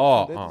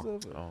people, they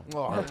deserve it.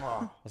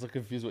 I was like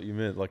confused what you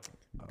meant. Like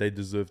they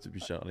deserve to be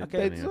shouted.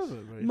 Okay. They deserve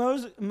it,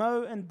 right?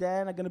 Mo and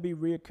Dan are going to be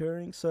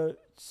reoccurring.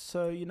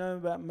 So you know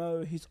about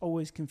Mo, he's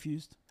always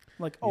confused.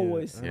 Like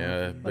always.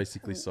 Yeah,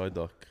 basically side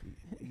duck.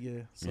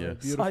 Yeah. Yeah.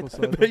 Beautiful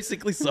side duck.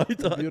 Basically side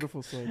duck.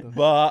 Beautiful side duck.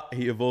 But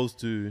he evolves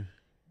to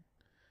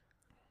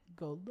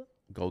Gold duck?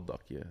 gold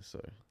duck. Yeah,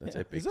 so that's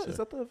epic. Is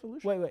that the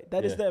evolution? Wait.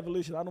 That is the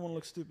evolution. I don't want to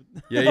look stupid.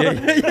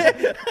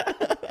 Yeah.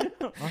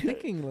 I'm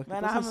thinking like.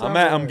 Man,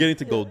 I'm getting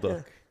to gold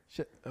duck.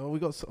 I was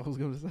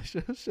going to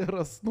say, shout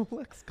out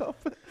Snorlax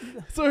carpet.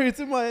 Sorry, it's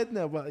in my head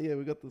now, but yeah,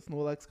 we got the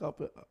Snorlax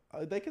carpet.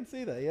 They can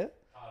see that, yeah?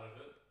 Part of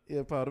it.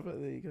 Yeah, part of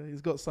it. There you go.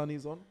 He's got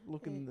sunnies on,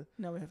 looking.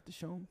 Now we have to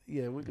show him.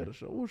 Yeah, we got to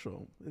show. We'll show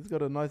him. He's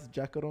got a nice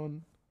jacket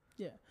on.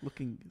 Yeah.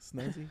 Looking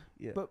snazzy.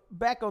 Yeah. But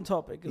back on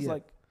topic, it's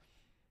like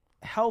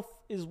health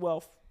is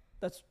wealth.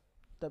 That's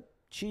the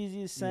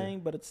cheesiest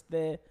saying, but it's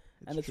there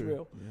and it's true.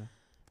 real.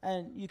 Yeah.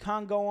 And you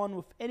can't go on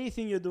with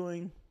anything you're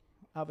doing,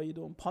 either you're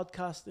doing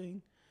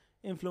podcasting,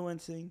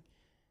 influencing,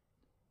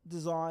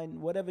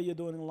 design, whatever you're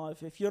doing in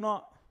life. If you're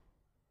not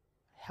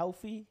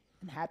healthy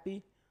and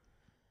happy,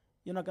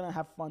 you're not going to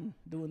have fun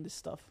doing this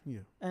stuff. Yeah.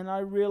 And I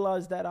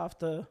realized that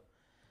after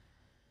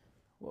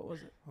what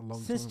was it? A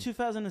long Since time.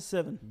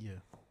 2007 Yeah,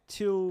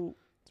 till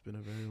it's been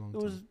a very long it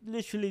time. was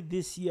literally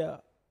this year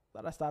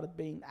that I started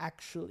being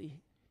actually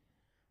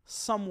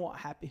somewhat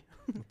happy.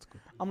 That's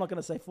good. I'm not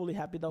gonna say fully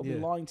happy. They'll be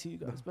Yeah. lying to you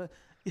guys, but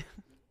Would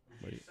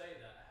you say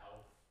that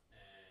health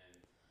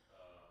and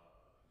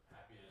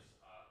happiness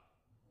are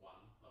one,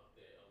 like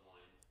they're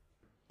aligned?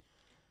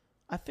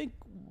 I think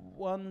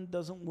one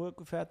doesn't work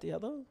without the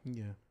other.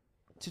 Yeah,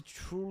 To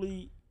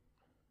truly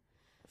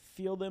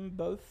feel them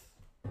both.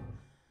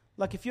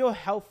 Like if you're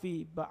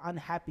healthy but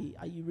unhappy,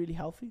 are you really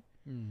healthy?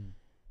 mm.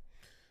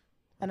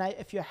 And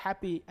if you're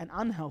happy and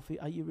unhealthy,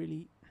 are you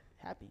really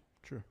happy?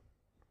 True.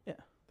 Yeah.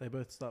 They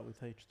both start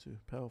with H too.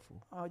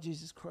 Powerful. Oh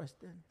Jesus Christ!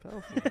 Then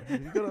Powerful.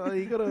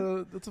 You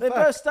gotta. That's a they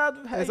fact. both start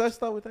with As H. I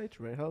start with H,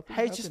 right? Healthy,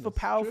 H is for happiness.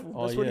 powerful.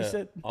 True. That's what he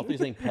said. After you're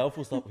saying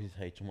powerful stuff with his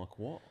H, I'm like,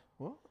 what?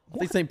 What? I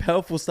think saying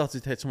powerful starts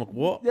with H. I'm like,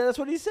 what? Yeah, that's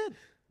what he said.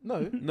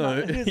 No. No.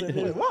 it isn't.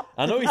 Wait, what?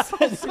 I know he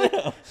said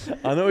now.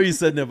 I know he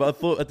said now, but I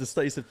thought at the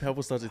start he said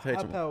powerful starts with H.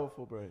 How I'm like,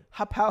 powerful, bro?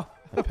 How power?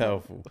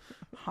 powerful.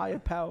 Higher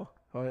power.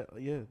 Higher,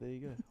 yeah, there you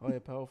go. Higher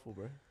powerful,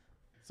 bro.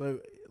 So,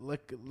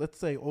 like, let's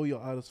say all your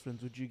artist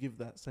friends, would you give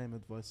that same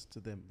advice to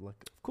them? Like,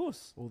 Of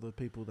course. all the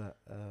people that,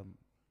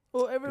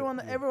 Well,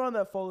 everyone, yeah. everyone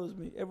that follows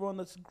me, everyone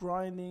that's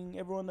grinding,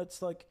 everyone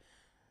that's like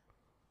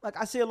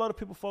I see a lot of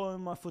people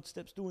following my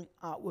footsteps, doing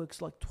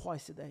artworks like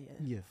twice a day,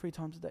 Yeah. 3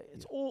 times a day.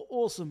 It's all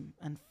awesome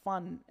and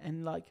fun,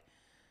 and like,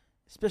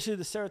 especially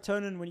the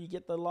serotonin when you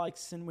get the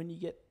likes and when you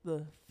get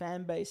the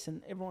fan base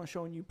and everyone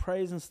showing you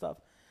praise and stuff.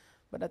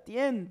 But at the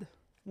end,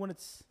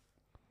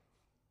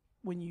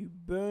 when you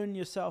burn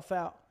yourself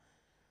out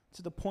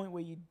to the point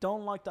where you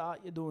don't like the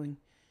art you're doing,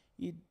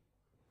 you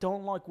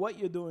don't like what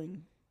you're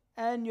doing,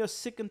 and you're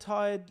sick and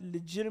tired,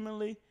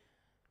 legitimately,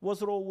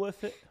 was it all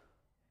worth it?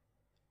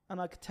 And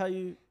I could tell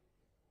you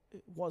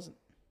it wasn't.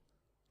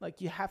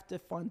 Like, you have to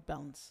find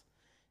balance.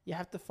 You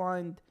have to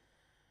find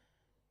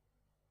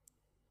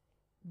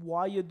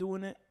why you're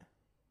doing it.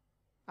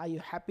 Are you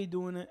happy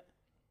doing it?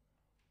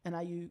 And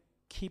are you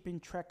keeping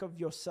track of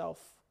yourself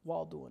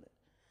while doing it?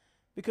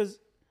 Because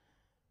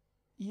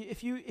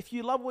if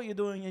you love what you're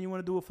doing and you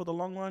want to do it for the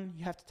long run,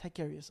 you have to take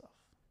care of yourself.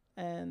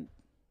 And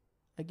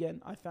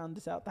again, I found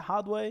this out the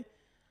hard way,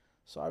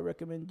 so I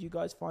recommend you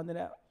guys find it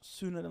out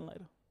sooner than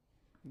later.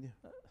 yeah.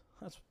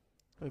 That's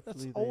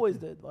Hopefully they always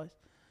do. the advice.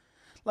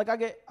 Like I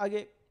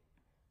get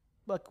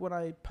like when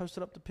I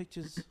posted up the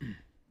pictures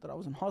that I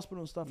was in hospital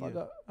and stuff,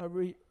 Yeah.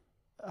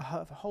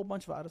 a whole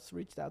bunch of artists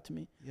reached out to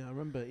me. Yeah, I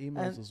remember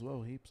emails And- as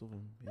well, heaps of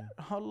them. Yeah.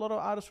 A lot of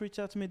artists reached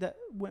out to me that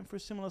went through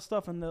similar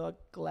stuff, and they're like,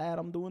 glad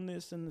I'm doing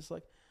this. And it's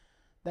like,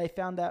 they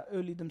found out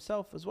early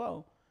themselves as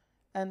well.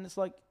 And it's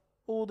like,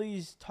 all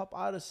these top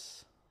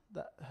artists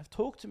that have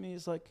talked to me,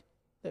 is like,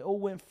 they all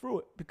went through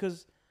it,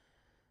 because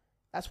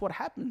that's what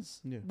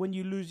happens Yeah. when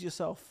you lose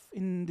yourself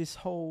in this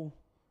whole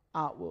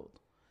art world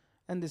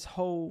and this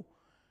whole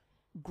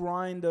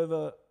grind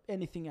over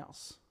anything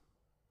else.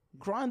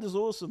 Grind is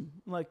awesome.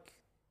 Like,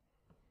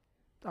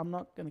 I'm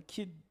not gonna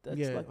kid. That's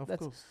yeah, like of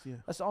that's course. Yeah.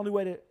 that's the only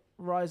way to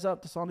rise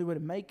up. That's the only way to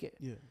make it.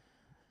 Yeah.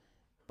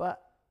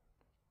 But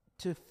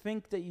to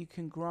think that you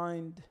can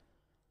grind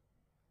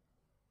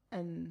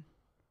and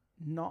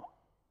not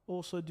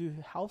also do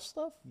health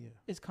stuff Yeah.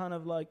 is kind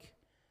of like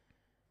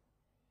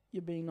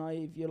you're being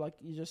naive. You're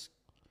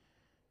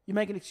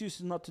making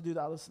excuses not to do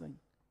the other thing.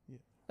 Yeah.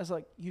 It's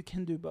like, you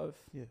can do both.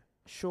 Yeah.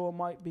 Sure, it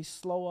might be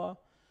slower.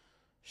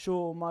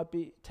 Sure, it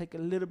might take a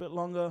little bit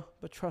longer,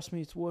 but trust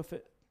me, it's worth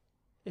it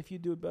if you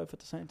do both at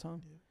the same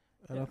time.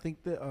 And Yeah. I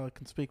think that I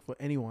can speak for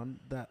anyone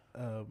that,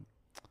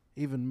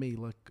 even me,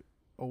 like,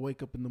 I'll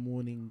wake up in the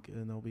morning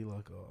and I'll be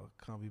like, oh,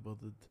 I can't be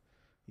bothered,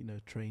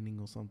 training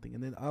or something.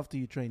 And then after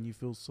you train, you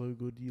feel so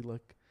good. You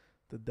like,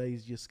 the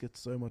days just get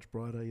so much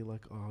brighter. You're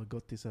like, oh, I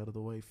got this out of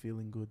the way,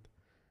 feeling good.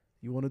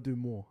 You want to do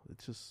more.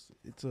 It's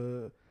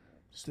like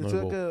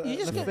Snowball. You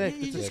just an got effect.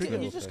 you It's a just trigger.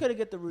 got you just got to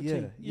get the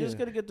routine. Yeah, You just yeah.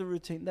 got to get the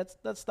routine.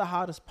 That's the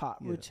hardest part,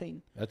 Yeah.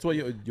 routine. That's why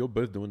you're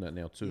both doing that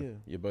now too. Yeah.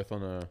 You're both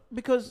on a.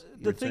 Because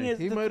the Routine. thing is,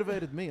 He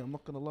motivated me. I'm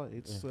not gonna lie.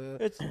 It's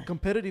it's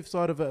competitive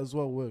side of it as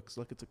well works.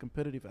 Like, it's a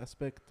competitive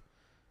aspect.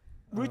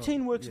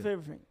 routine works yeah. for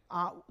everything.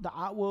 The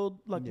art world,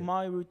 like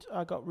Yeah.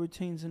 I got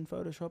routines in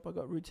Photoshop. I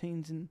got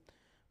routines in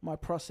my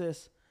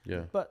process.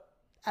 Yeah. But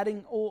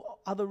adding all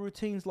other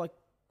routines like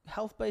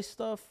health-based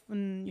stuff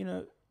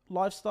and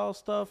lifestyle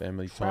stuff,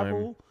 Family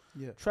travel,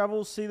 Yeah.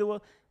 travel, see the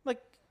world.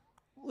 Like,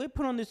 we're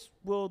put on this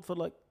world for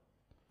like,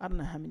 I don't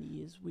know how many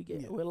years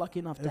Yeah. we're lucky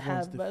enough to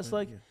Everyone's have. But it's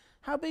different, like,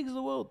 how big is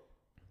the world?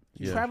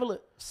 Yeah. Travel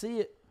it, see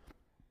it,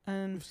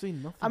 and we've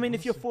seen nothing. I mean,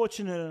 if you're honestly.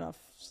 fortunate enough,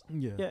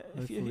 yeah, yeah, if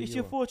hopefully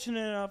you're are.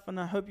 fortunate enough, and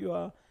I hope you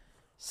are,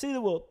 see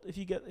the world if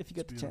you get It's the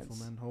beautiful, chance.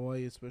 man.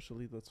 Hawaii,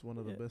 especially, that's one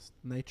of the Yeah. best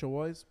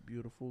nature-wise.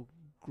 Beautiful,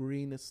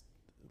 greenest,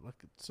 like,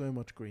 it's so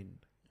much green,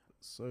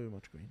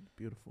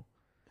 beautiful.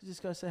 Did this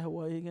guy say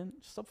Hawaii again?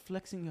 Stop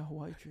flexing your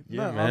Hawaii trip.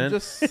 Yeah, no, man. I'm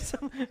just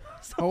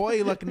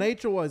Hawaii, like,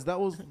 nature-wise, that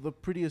was the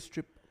prettiest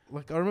trip.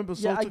 Like, I remember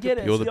Sol Yeah, I took get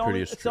a it. You're It's the the only,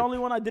 prettiest it's the trip. only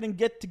one I didn't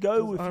get to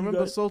go with. I you remember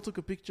guys. Sol took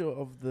a picture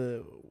of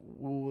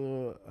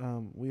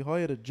we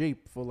hired a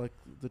Jeep for, like,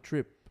 the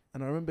trip,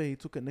 And I remember he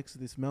took it next to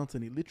this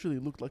mountain. It literally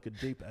looked like a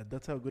Jeep ad.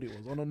 That's how good it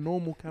was. On a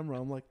normal camera,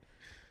 I'm like,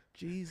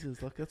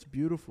 Jesus, like that's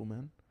beautiful,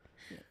 man.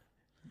 Yeah.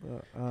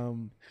 But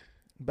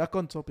back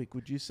on topic,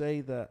 would you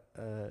say that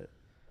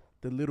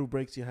the little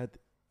breaks you had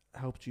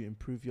helped you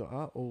improve your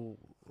art, or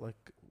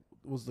like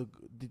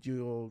did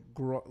you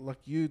grow like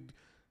you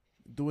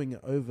doing it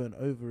over and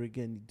over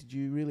again? Did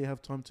you really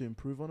have time to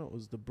improve on it, or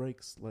was the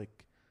breaks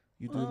like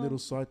you do little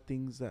side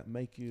things that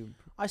make you?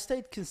 I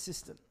stayed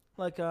consistent.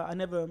 Like I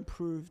never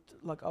improved.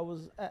 Like I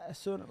was at a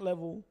certain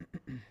level,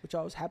 which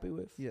I was happy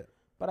with. Yeah.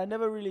 But I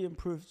never really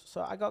improved.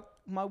 So I got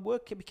my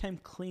work. It became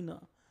cleaner.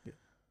 Yeah.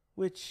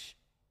 Which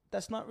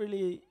that's not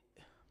really.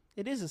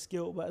 It is a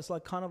skill, but it's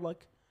like kind of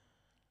like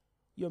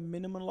you're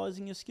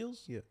minimalizing your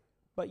skills. Yeah.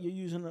 But you're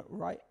using it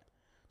right.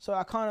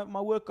 So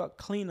my work got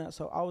cleaner.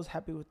 So I was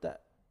happy with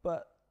that.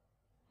 But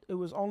it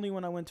was only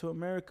when I went to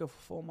America for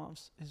 4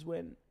 months is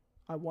when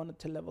I wanted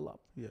to level up.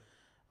 Yeah.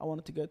 I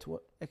wanted to go to an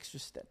extra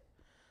step.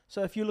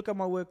 So if you look at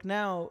my work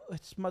now,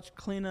 it's much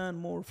cleaner and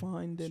more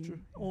refined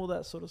and all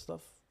that sort of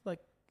stuff.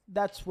 Like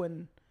that's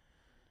when,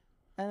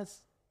 and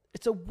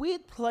it's a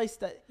weird place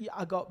that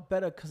I got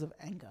better because of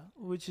anger,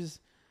 which is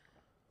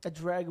a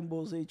Dragon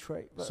Ball Z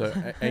trait. But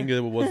So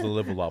anger was the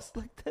level up.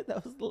 like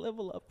that was the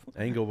level up.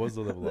 Anger was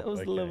the level up. That was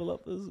the level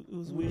up. It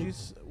was weird.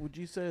 Would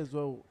you say as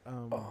well?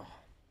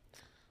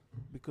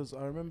 Because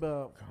I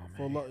remember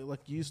for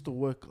like you used to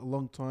work a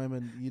long time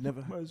and you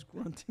never. I was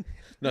grunting.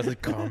 No, it's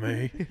like, call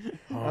me.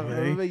 I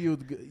remember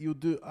you'd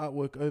do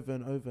artwork over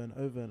and over and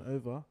over and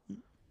over,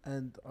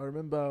 and I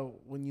remember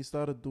when you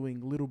started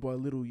doing little by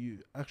little, you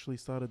actually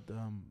started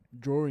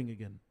drawing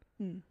again.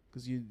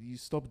 Because you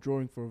stopped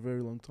drawing for a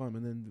very long time,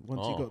 and then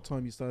once you got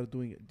time, you started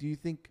doing it. Do you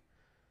think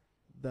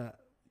that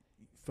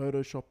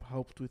Photoshop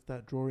helped with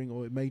that drawing,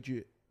 or it made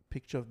you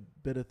picture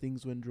better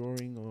things when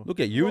drawing? Or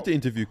Look at you with the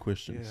interview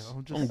questions.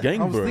 Yeah, I'm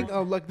gang, bro.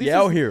 I'm like, this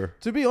out here.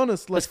 To be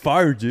honest, like That's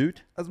fire,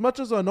 dude. as much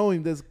as I know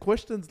him, there's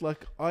questions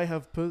like I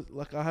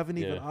haven't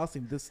even asked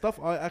him. There's stuff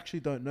I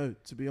actually don't know.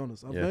 To be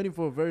honest, I've known him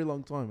for a very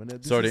long time, and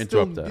this Sorry to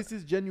interrupt that. This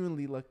is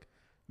genuinely like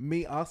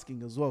me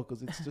asking as well,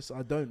 because it's just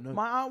I don't know.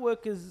 My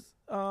artwork is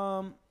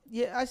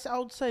I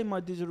would say my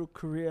digital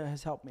career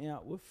has helped me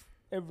out with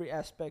every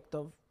aspect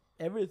of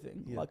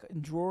everything, like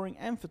in drawing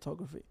and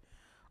photography.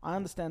 I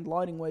understand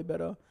lighting way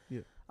better.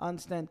 Yeah. I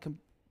understand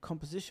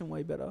composition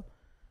way better,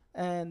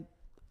 and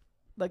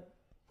like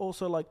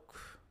also like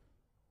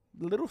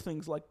little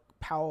things like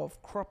power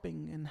of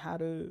cropping and how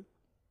to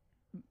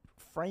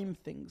frame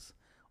things.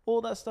 All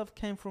that stuff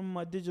came from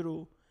my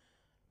digital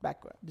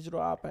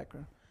art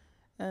background.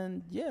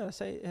 And yeah, I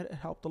say it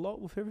helped a lot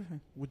with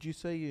everything. Would you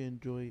say you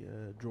enjoy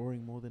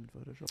drawing more than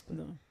Photoshop?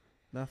 No.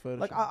 Nah, Photoshop.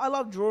 Like I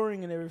love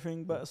drawing and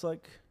everything, but it's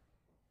like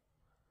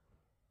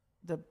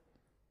the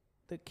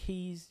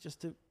keys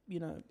just to,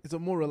 is it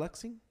more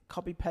relaxing?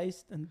 copy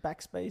paste and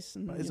backspace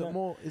and Is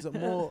it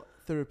more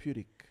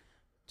therapeutic?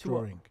 to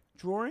Drawing.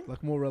 Drawing?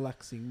 Like more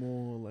relaxing,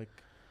 more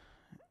like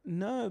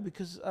No,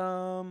 because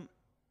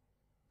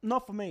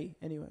not for me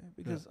anyway,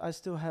 because I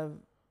still have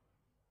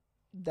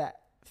that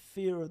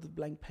fear of the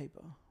blank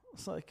paper.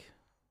 It's like,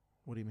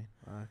 what do you mean?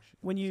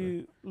 when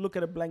you look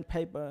at a blank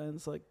paper and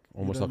it's like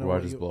Almost don't like know what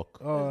writer's block.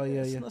 Oh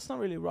yeah, it's, yeah. it's not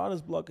really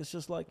writer's block. It's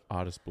just like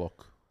Artist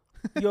block.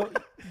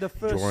 the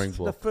Drawing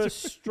first block.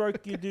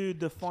 stroke you do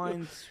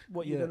defines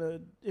what you're gonna.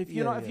 If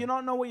you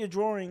don't know what you're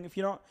drawing, if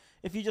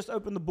you just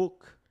open the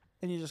book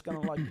and you're just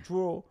gonna like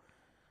draw,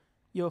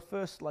 your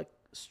first like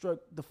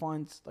stroke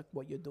defines like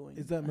what you're doing.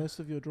 Is that most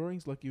of your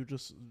drawings? Like you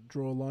just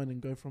draw a line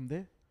and go from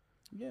there?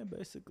 Yeah,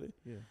 basically.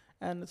 Yeah.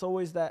 And it's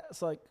always that.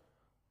 It's like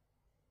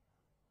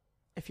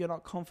if you're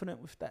not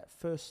confident with that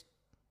first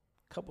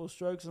couple of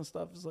strokes and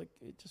stuff, it's like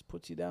it just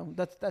puts you down.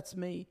 That's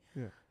me.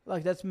 Yeah.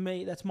 Like that's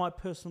me. That's my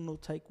personal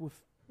take with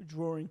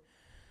drawing,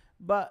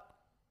 but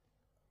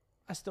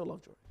I still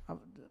love drawing.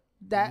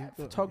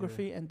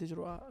 Photography and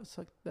digital art. It's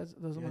like those are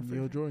my and favorite.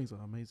 your drawings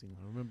are amazing.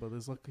 I remember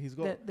there's like he's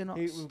got. They're not.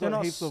 we've They're got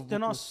not. heaps of They're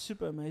not booklets.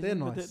 super amazing. They're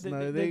but nice.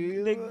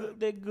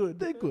 They're good.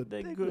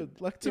 They're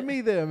good. Like to me,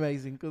 they're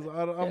amazing because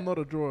I'm not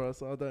a drawer,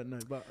 so I don't know.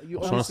 But you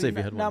I was trying to see if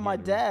you had now one. my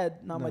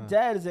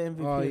dad is the MVP.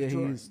 Oh yeah, of he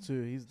drawing. is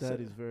too. His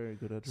dad is very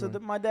good at So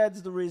drawing. my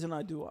dad's the reason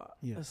I do art.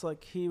 Yeah. It's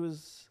like he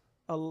was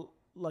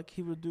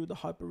he would do the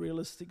hyper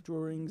realistic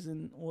drawings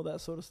and all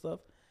that sort of stuff.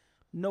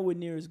 Nowhere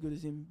near as good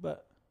as him,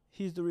 but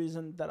he's the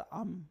reason that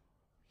I'm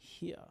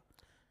here.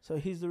 So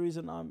he's the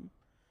reason I'm,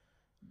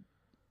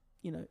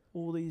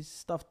 all these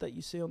stuff that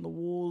you see on the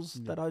walls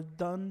that I've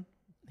done.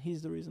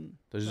 He's the reason.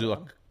 Does he do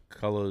like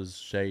colors,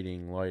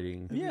 shading,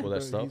 lighting, all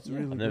that stuff?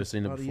 I've never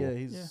seen it before.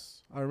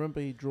 I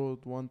remember he drew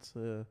once.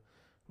 It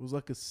was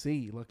like a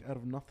C, like out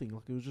of nothing.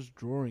 Like it was just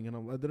drawing, and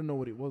I didn't know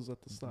what it was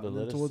at the start. The And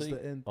then letter towards C?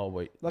 the end, Oh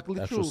wait, like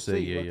literal actual C,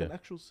 C, like yeah. an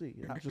actual C,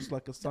 just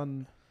like a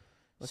sun.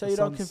 Like So a you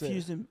don't sunset.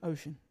 confuse him,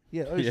 Ocean.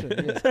 Yeah, ocean.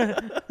 Yeah.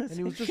 And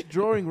he was just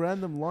drawing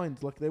random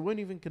lines, like they weren't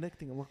even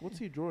connecting. I'm like, what's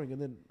he drawing?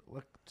 And then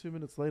like 2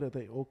 minutes later,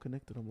 they all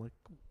connected. I'm like,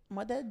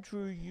 My dad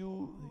drew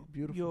you,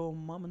 beautiful. your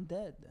mom and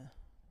dad.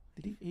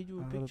 Did he? He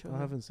drew a picture. I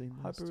haven't seen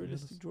hyper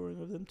realistic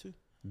drawing of them too.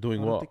 Doing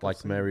I don't what? think I've Like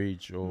seen it.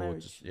 marriage or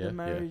marriage, just yeah, the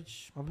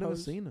marriage. I've never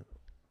pose. seen it.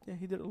 Yeah,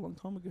 he did it a long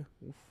time ago.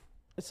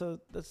 So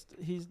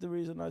he's the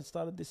reason I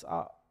started this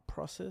art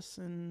process,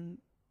 and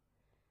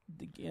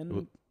again,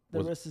 the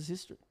was- rest is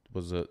history. yeah.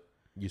 Was it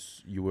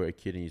you were a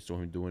kid and you saw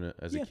him doing it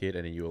as Yeah. a kid,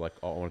 and then you were like,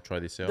 oh, I want to try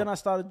this out. Then I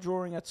started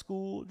drawing at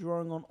school,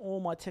 drawing on all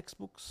my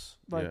textbooks.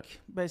 Like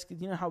basically,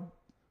 you know how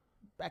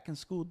back in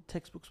school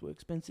textbooks were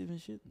expensive and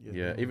shit.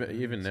 Yeah,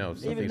 even now,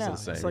 it's Even now, the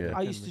same, it's like yeah.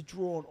 I used to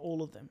draw on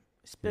all of them.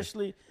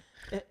 Especially,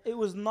 it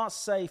was not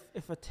safe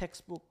if a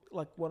textbook,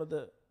 like one of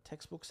the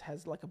textbooks,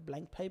 has like a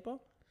blank paper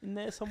in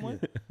there somewhere.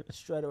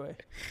 Straight away,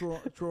 draw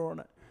on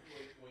it.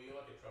 Were you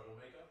like a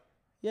troublemaker?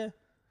 Yeah,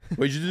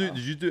 Wait, did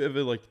you do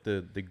ever like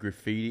the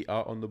graffiti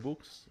art on the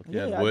books? Like,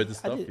 yeah. words and I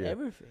stuff. did Yeah,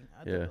 everything.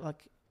 I Yeah. did,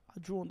 like I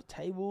drew on the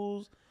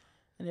tables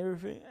and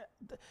everything.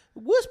 The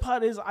worst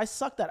part is I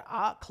sucked at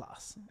art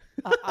class,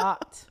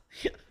 art,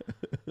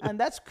 and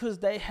that's because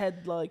they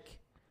had like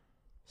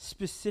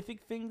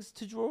specific things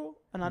to draw,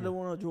 and I didn't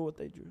want to draw what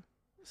they drew.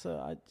 So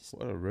I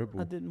what a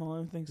rebel! I did my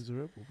own things. He's a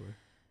rebel, bro.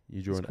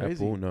 You draw It's an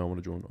crazy. apple? No, I want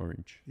to draw an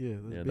orange. Yeah,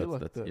 there's Yeah, a bit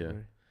like that's- that, yeah.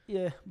 bro.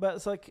 Yeah, but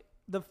it's like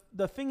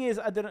the thing is,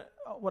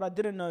 what I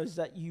didn't know is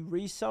that you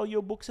resell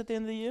your books at the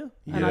end of the year,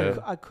 and Yeah.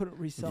 I couldn't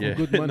resell. Yeah, them.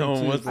 Good money no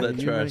one too, wants bro. that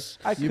You trash.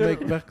 I You couldn't-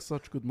 make back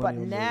such good money.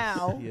 But on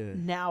now, those. yeah,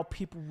 now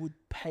people would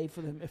pay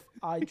for them if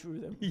I drew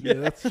them. yeah,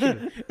 that's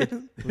true.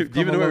 Do you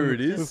even know where it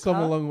is? We've come a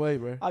Huh? long way,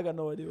 bro. I got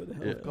no idea what the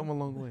hell. Yeah. We've come a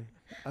long way.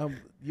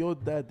 Your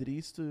dad, did you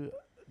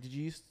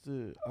used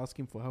to ask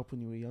him for help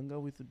when you were younger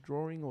with the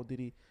drawing, or did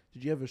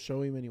you ever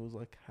show him and he was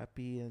like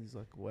happy and he's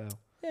like, wow?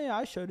 Yeah,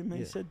 I showed him. And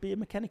He Yeah. said, "Be a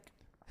mechanic."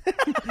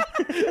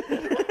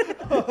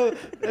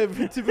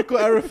 Every typical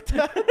Arab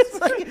dad. It's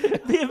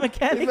like, be a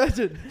mechanic.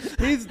 Imagine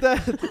his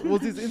dad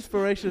was his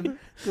inspiration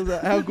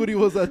because how good he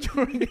was at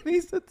drawing, and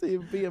he said to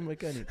him, "Be a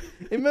mechanic."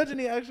 Imagine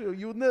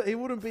he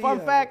wouldn't be. Fun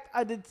fact: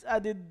 I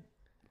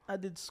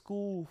did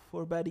school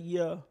for about a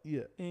year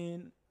Yeah.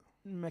 in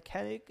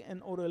mechanic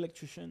and auto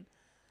electrician.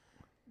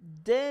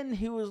 Then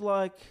he was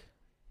like,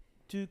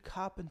 "Do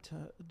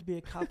carpenter, to be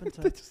a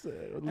carpenter."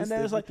 And then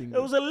it was like, it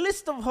was a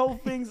list of whole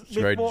things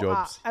Trade before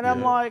art. jobs, And I'm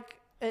yeah. like,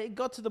 it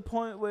got to the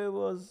point where it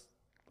was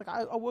like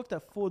I worked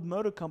at Ford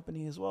Motor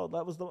Company as well.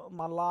 That was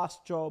my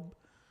last job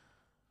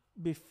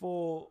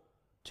before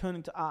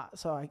turning to art.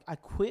 So I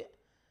quit,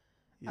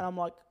 Yeah. and I'm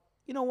like,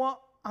 you know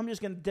what? I'm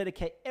just gonna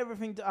dedicate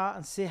everything to art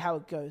and see how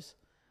it goes.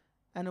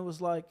 And it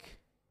was like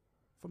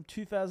from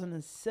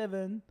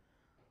 2007,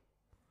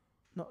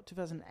 not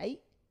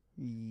 2008.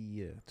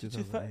 Yeah, To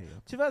 2008.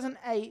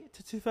 2008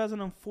 to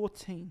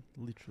 2014.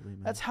 Literally,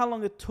 man. That's how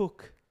long it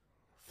took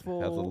Has a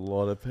for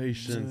lot of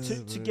patience. Yeah,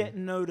 to bro. get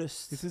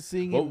noticed. This is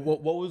seeing What him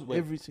was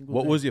every single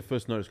what day. was your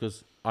first notice?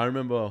 Because I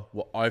remember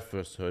what I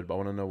first heard, but I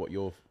want to know what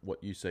your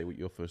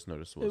first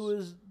notice was. It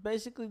was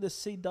basically the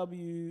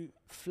CW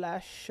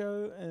Flash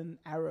show and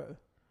Arrow.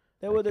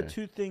 They were the Okay.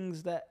 two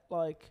things that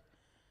like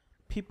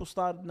people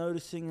started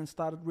noticing and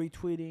started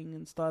retweeting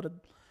and started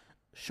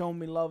showing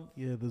me love.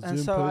 Yeah, the And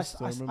Zoom so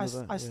posts. I remember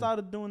that. I yeah.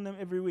 started doing them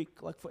every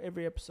week, like for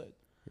every episode.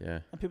 Yeah.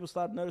 And people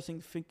started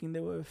noticing, thinking they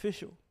were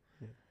official.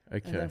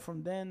 And Okay. then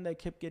from then they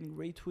kept getting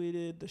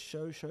retweeted. The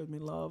show showed me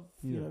love.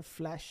 You Yeah. know,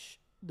 Flash,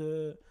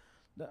 the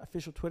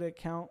official Twitter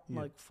account,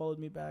 Yeah. like followed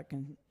me back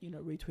and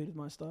retweeted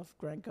my stuff.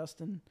 Grant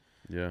Gustin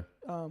Yeah.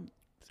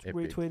 It's epic.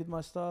 retweeted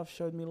my stuff,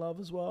 showed me love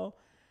as well.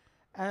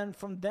 And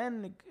from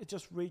then it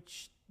just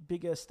reached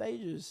bigger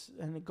stages,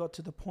 and it got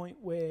to the point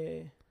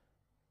where,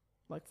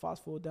 like,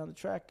 fast forward down the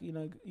track, you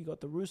got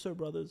the Russo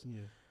brothers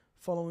Yeah.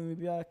 following me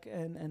back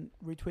and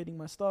retweeting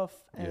my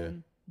stuff,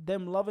 and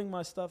them loving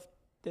my stuff,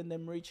 then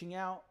them reaching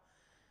out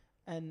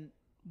and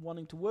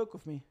wanting to work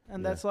with me.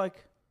 And Yeah. that's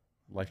like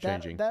Life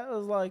changing. that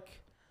was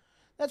like,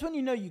 that's when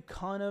you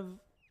kind of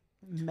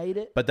made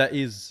it. But that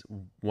is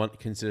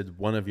considered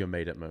one of your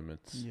made it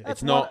moments. Yeah.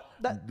 That's It's not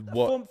that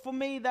for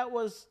me, that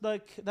was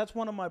like, that's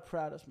one of my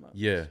proudest moments.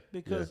 Yeah.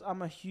 Because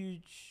I'm a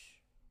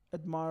huge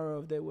admirer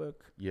of their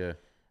work. Yeah.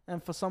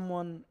 And for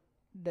someone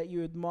that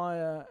you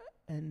admire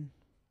and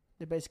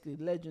they're basically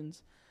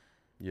legends,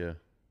 Yeah.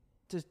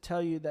 to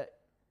tell you that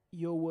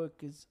your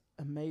work is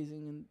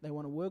amazing and they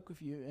want to work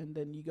with you, and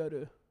then you go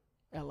to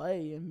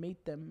LA and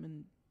meet them,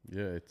 and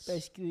Yeah. It's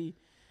basically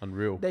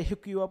unreal. they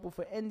hook you up with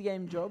an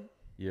endgame job.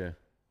 Yeah.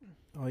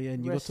 Oh yeah,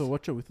 and you got Rest- to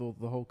watch it with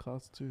the whole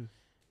cast too.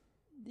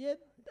 Yeah,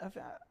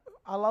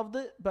 I loved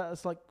it, but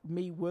it's like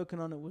me working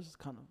on it was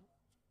kind of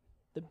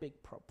the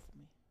big prop for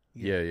me.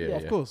 Yeah. Yeah. Yeah,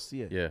 Of course,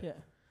 yeah. Yeah. Yeah.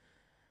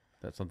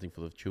 That's something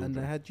for the children. And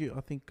they had you.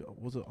 I think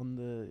was it on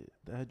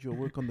they had your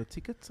work on the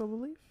tickets, I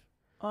believe.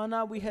 Oh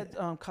no, we had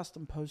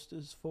custom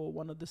posters for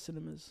one of the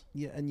cinemas.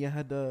 Yeah, and you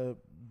had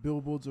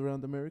billboards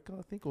around America,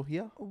 I think, or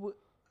here.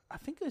 I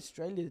think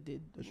Australia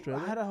did.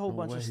 Australia? I had a whole No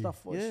bunch of way.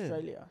 stuff for Yeah.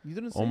 Australia. You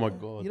didn't. Oh see my it?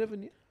 God. You never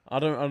knew. I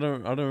don't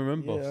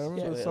remember. Yeah, I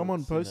remember Yeah. someone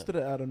Seen that. posted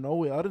it out of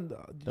nowhere. I didn't. Did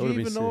That you would've been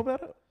even know sick.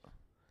 about it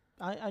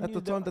I at knew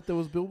the time that there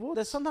was billboards?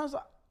 there's sometimes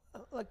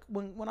like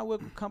when I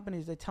work with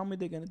companies, they tell me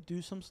they're gonna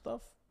do some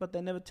stuff, but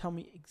they never tell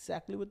me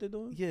exactly what they're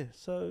doing. Yeah.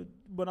 So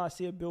when I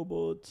see a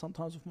billboard,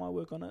 sometimes with my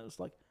work on it, it's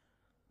like,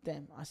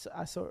 damn,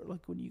 I saw it like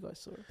when you guys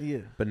saw it. Yeah.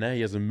 But now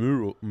he has a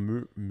mural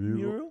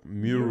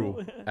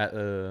Mural? at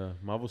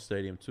Marvel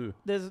Stadium too.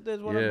 There's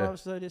one Yeah. at Marvel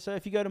Stadium. So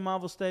if you go to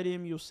Marvel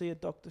Stadium, you'll see a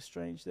Doctor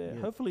Strange there.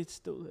 Yeah. Hopefully it's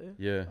still there.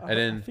 Yeah, I and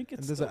then think And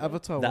it's there's still an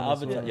Avatar the one. as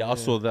Avatar. well, Yeah, I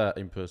saw that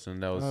in person.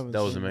 That was haven't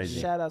that was seen it. there.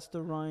 amazing. Shout outs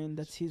to Ryan.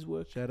 That's his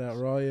work. Shout out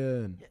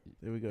Ryan. Yeah.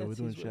 There we go. We're That's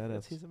doing his work. shout That's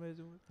outs. his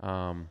amazing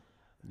work.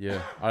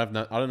 Yeah, I don't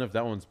know if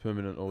that one's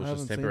permanent or I it's just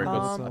haven't seen temporary. the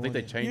 'cause Avatar I think they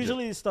one yet. changed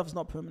Usually this stuff's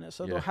not permanent,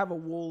 so Yeah. they'll have a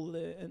wall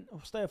there and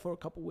I'll stay there for a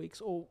couple of weeks,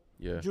 or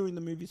it. Yeah. during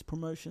the movie's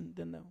promotion.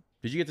 Then they'll.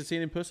 Did you get to see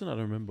it in person? I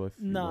don't remember. If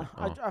you Nah,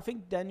 went. Oh. I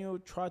think Daniel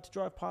tried to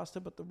drive past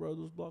it, but the road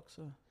was blocked.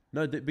 So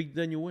No, Big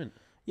Daniel went.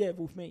 yeah,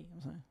 with me, I'm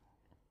saying.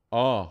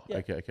 Oh, Yeah.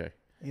 okay.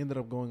 He ended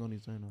up going on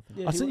his own, I think.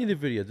 Yeah, I he sent you wa- the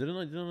video, didn't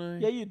I?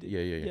 Yeah, you did.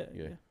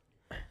 Yeah.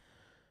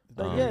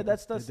 But Um, yeah,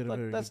 that's They did a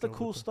very that's good the job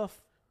cool with it.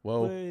 stuff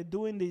Well, we're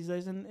doing these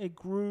days, and it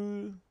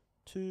grew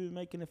to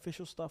making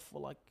official stuff for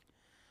like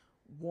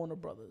Warner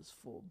Brothers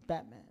for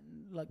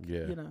Batman. Like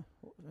Yeah. you know,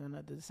 and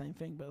I did the same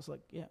thing, but it's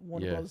like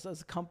Warner Yeah. Brothers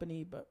as a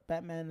company, but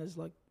Batman is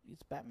like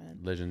it's Batman.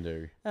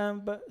 legendary.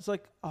 But it's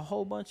like a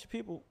whole bunch of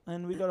people,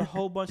 and we got a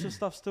whole bunch of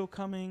stuff still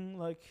coming.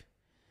 Like,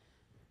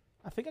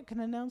 I think I can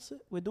announce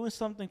it. We're doing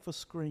something for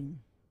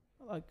Scream.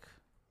 Like,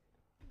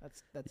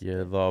 that's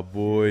Yeah, the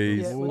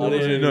boys. Yeah, I we're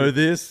didn't doing- know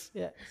this.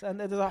 yeah. And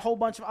there's a whole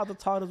bunch of other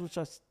titles which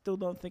I still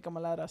don't think I'm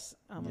allowed to say.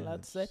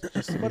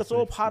 Just to be But it's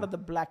all safe, part yeah. of the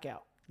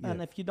blackout. Yeah.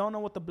 And if you don't know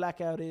what the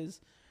blackout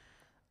is,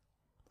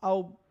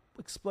 I'll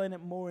explain it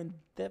more in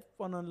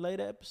depth on a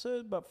later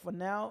episode. But for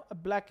now, a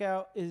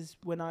blackout is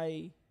when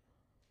I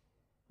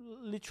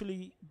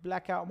literally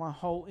black out my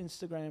whole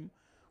Instagram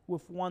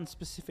with one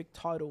specific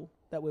title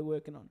that we're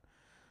working on.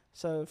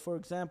 So, for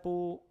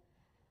example,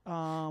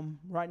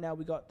 right now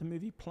we got the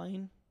movie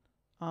Plane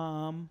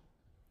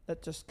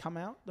that just come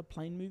out, the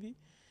Plane movie.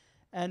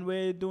 And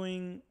we're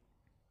doing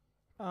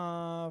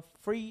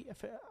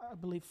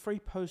free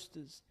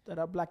posters that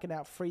are blacking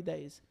out 3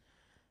 days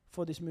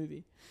for this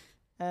movie.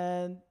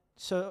 And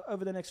so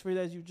over the next 3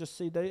 days, you just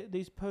see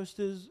these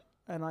posters,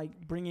 and I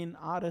bring in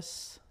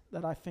artists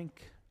that I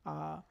think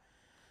are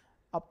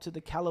up to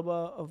the caliber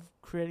of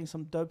creating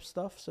some dope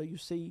stuff. So you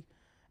see,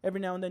 every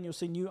now and then you'll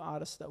see new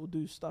artists that will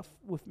do stuff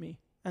with me,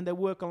 and they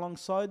work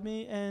alongside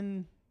me,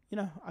 and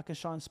I can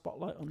shine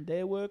spotlight on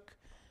their work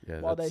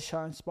Yeah, while they that's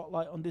shine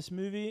spotlight on this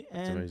movie.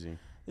 And amazing.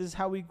 this is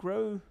how we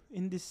grow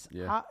in this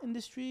Yeah. art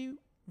industry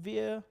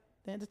via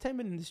the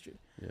entertainment industry.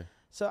 Yeah.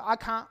 So I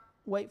can't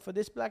wait for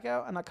this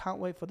blackout, and I can't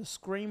wait for the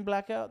Scream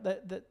blackout.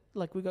 That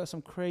like we got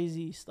some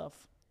crazy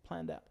stuff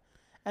planned out,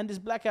 and this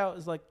blackout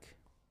is like,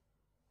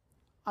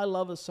 I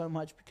love it so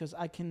much because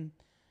I can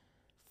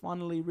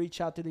finally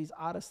reach out to these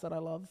artists that I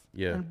love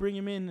Yeah. and bring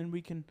them in, and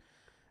we can.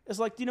 It's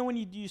like, when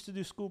you used to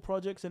do school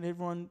projects and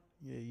everyone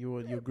Yeah,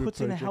 your group puts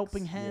in a projects.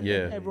 helping hand,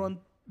 Yeah. and everyone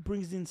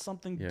brings in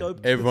something Yeah.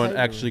 dope. Everyone to the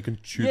table. actually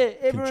contributes.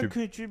 Yeah, everyone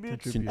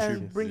contributes Contributes,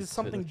 and yes. brings Yes,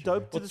 something yes,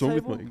 dope yes. to What's the wrong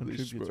with table. my English,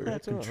 Contributes. bro?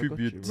 That's all right, I got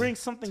Contribute. you, bro. Brings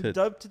something Ted.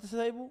 dope to the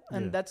table,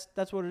 and Yeah.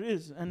 that's what it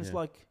is. And it's Yeah.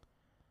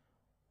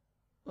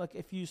 like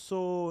if you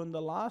saw in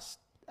the last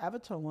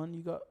Avatar one,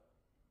 you got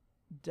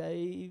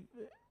Dave,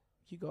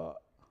 you got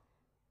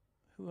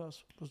who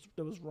else?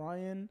 There was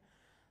Ryan,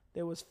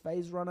 there was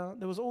Phase Runner,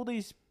 there was all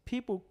these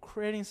people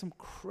creating some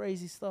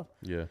crazy stuff.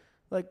 Yeah.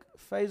 Like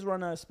Phase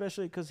Runner,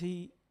 especially because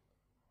his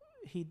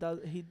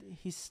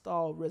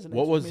style resonates.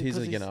 What was with me his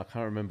 'cause again? he's- I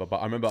can't remember, but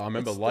I remember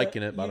it's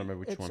liking the- it, but I don't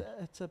remember which one.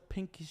 It's a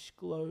pinkish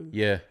glow.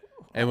 Yeah.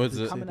 And was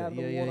it? coming out of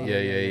the Yeah, water.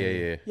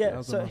 Yeah. Yeah, That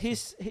was so awesome.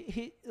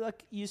 he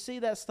like you see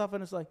that stuff,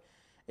 and it's like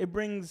it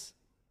brings.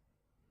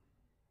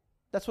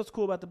 That's what's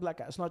cool about the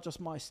blackout. It's not just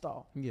my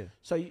style. Yeah.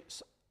 So,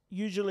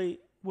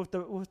 usually with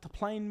the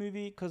Plane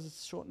movie, because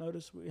it's short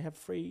notice, we have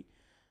free,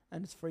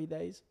 and it's 3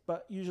 days.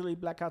 But usually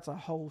blackouts are a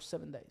whole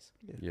 7 days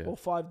Yeah. or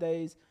 5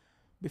 days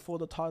before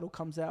the title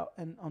comes out,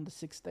 and on the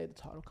 6th day the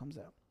title comes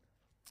out.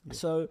 Yeah.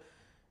 So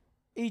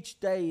each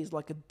day is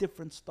like a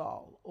different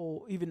style,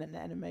 or even an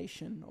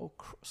animation, or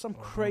some Oh,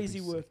 that'd crazy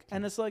be work, sick,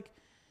 and too. it's like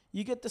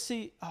you get to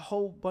see a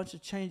whole bunch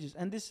of changes.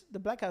 And the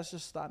blackout's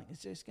just starting;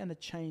 it's just going to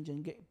change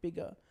and get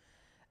bigger,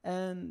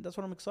 and that's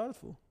what I'm excited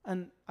for.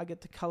 And I get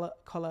to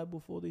collab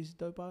with all these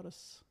dope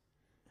artists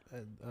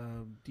And,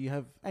 do you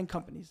have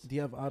companies.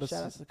 artists?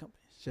 Shout out to the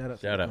companies. Shout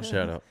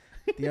out.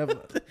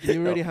 Do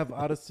you already have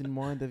artists in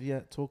mind? Have you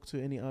talked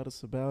to any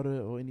artists about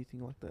it or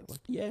anything like that? Like,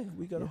 Yeah,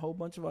 we got a Yeah. whole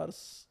bunch of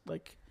artists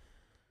like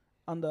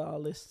under our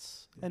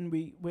lists, Yeah. and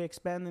we're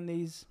expanding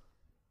these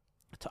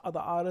to other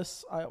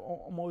artists.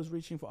 I'm always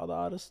reaching for other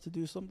artists to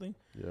do something.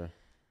 Yeah.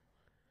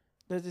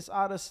 There's this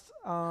artist,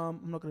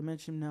 I'm not going to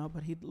mention him now,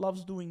 but he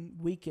loves doing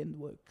weekend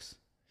works.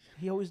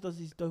 He always does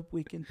these dope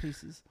weekend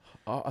pieces.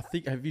 I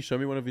think, have you shown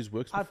me one of his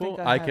works I before?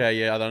 think I have. Okay,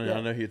 yeah, I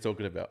Yeah. know who you're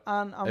talking about.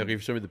 And If you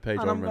show me the page,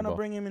 I I'm going remember. to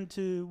bring him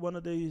into one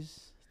of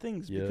these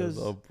things Yeah, because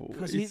the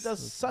he boys.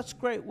 does such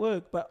great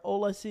work, but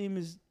all I see him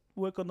is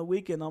work on the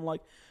weekend. I'm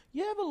like,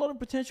 you have a lot of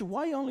potential.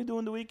 Why are you only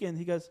doing the weekend?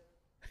 He goes,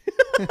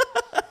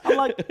 I'm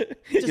like,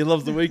 He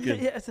loves the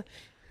weekend. Yeah,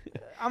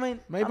 I mean,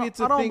 Maybe it's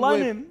a I don't thing blame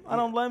where- him. I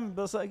don't blame him,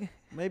 but it's like,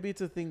 maybe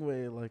it's a thing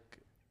where like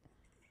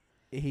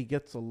he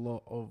gets a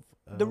lot of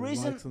The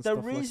reason, likes and the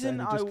stuff reason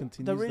like that, and he just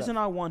continues the reason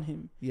that. I want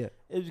him Yeah.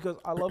 is because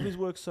I love his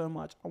work so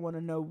much. I want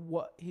to know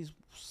what his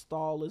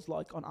style is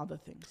like on other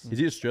things. Is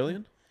he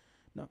Australian?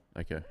 No.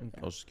 Okay. Okay.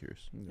 I was just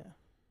curious. Yeah.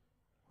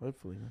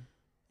 Hopefully, man.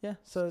 Yeah.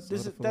 So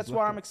Excited for the that's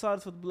why I'm Blackout.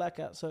 excited for the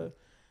Blackout. So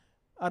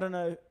I don't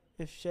know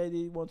if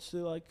Shady wants to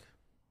like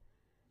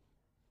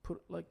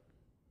put like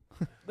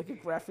like a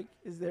graphic.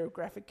 Is there a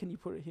graphic? Can you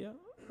put it here?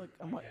 Like,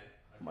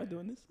 am I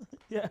doing this?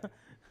 Yeah.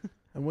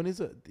 And when is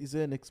it? Is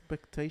there an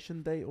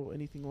expectation date or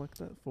anything like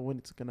that for when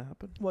it's gonna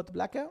happen? What, the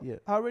Blackout? Yeah.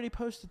 I already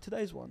posted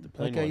today's one.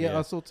 Plain Okay, one, yeah,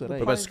 I saw today.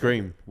 What about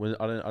Scream? When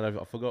I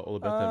forgot all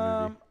about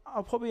that movie.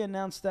 I'll probably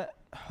announce that.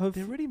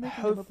 They're already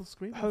making another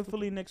Scream.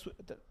 Hopefully next week.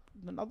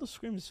 Another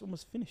Scream is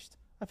almost finished.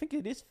 I think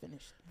it is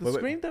finished. The Wait.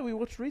 Scream that we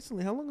watched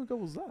recently. How long ago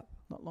was that?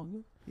 Not long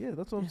ago. Yeah,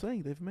 that's what I'm Yeah.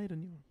 saying. They've made a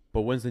new one.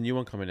 But when's the new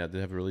one coming out? Do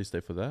they have a release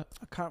date for that?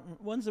 I can't.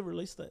 When's the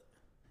release date?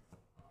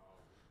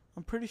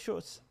 I'm pretty sure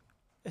it's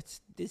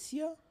this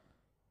year.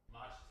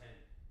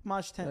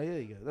 March 10th. Oh, yeah,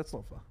 you go. That's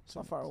not far. It's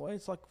not far away.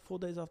 It's like 4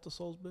 days after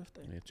Sol's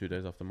birthday. Yeah, 2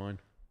 days after mine.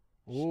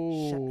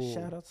 Oh,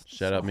 Shout out. To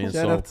Shout out me and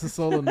shout Sol. out to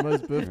Sol on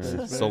Mo's birthday.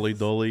 Yeah. Solly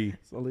Dolly.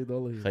 Solly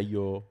Dolly. Hey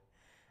yo.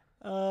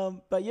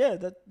 But yeah,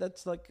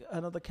 that's like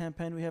another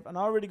campaign we have, and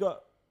I already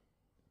got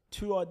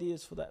 2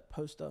 ideas for that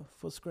poster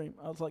for Scream.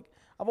 I was like,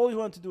 I've always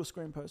wanted to do a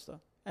Scream poster,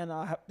 and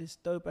I have this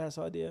dope ass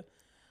idea.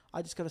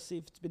 I just gotta see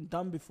if it's been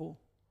done before.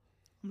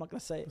 I'm not gonna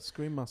say The it,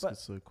 Scream mask But- is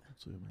so cool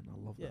too, man.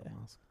 I love that Yeah.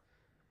 mask.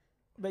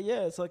 but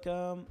yeah, it's like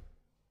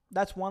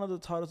that's one of the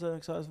titles that I'm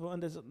excited for,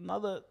 and there's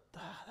another.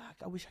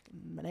 I wish I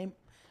could name.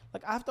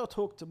 Like I have to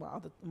talk to my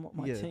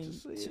Yeah, team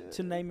just,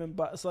 to name them,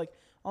 but it's like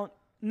on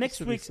next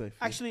to be week's safe,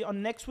 yeah. actually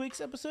on next week's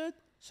episode.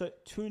 So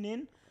tune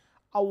in.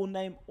 I will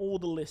name all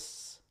the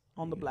lists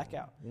on the Yeah.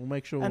 Blackout. We'll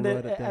make sure And we then,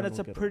 write it down. and it's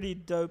a we'll get it. pretty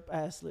dope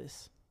ass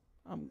list.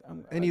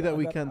 Any that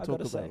we I can gotta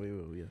talk say. about, we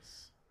will.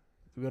 Yes.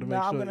 We gotta No,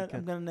 make I'm sure gonna you can.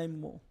 I'm gonna name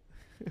them all.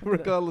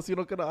 Regardless, you're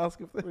not gonna ask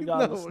if they.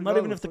 Regardless, No, not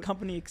even if regardless. the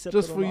company accepts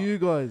Just it or for not. you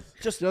guys.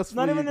 Just just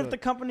not for even you if the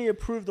guys. company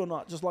approved or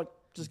not. Just gonna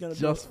do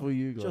Just it. for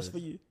you guys. Just for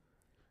you.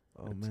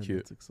 Oh That's man, cute.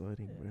 that's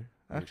exciting, Yeah. bro.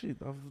 Actually,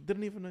 I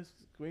didn't even know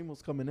Scream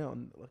was coming out,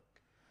 and like,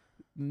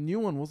 the new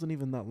one wasn't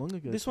even that long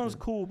ago. This to one's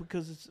be- cool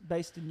because it's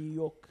based in New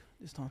York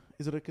this time.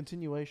 Is it a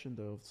continuation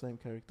though of the same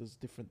characters,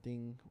 different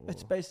thing? Or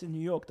It's based in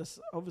New York. That's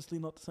obviously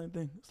not the same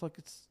thing. It's like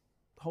it's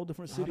a whole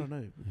different I city. don't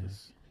know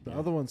because the Yeah.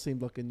 other one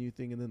seemed like a new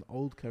thing, and then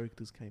old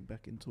characters came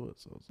back into it.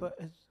 So I was But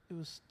it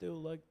was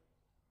still like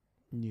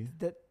like, new.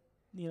 that.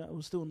 It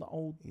was still in the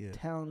old Yeah,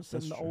 town, instead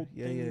that's of the true. old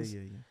Yeah, things.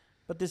 yeah.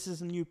 But this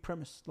is a new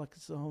premise. Like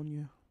it's a whole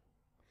new.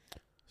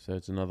 So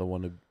it's another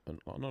one.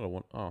 Another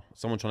one. Oh,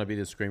 someone trying to be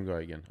the Scream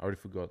guy again. I already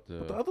forgot the.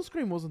 But the other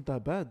Scream wasn't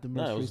that bad. The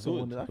No, most it was recent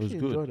one, good. I It was actually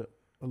good. enjoyed it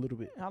a little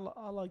bit. I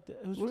liked it.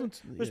 It was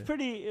Wasn't it was yeah.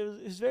 pretty.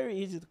 It was very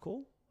easy to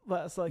call,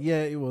 but it's like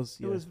Yeah, it was.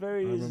 it Yeah. was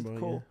very I easy remember, to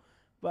call. yeah.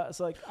 But it's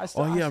like I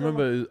still. Oh yeah, I still like-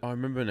 remember. I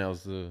remember now.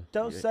 It's the.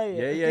 Don't yeah, say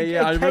it. Yeah, In- yeah.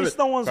 in I remember. case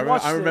no one's I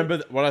watched remember.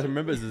 it. What I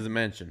remember is the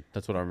mansion.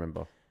 That's what I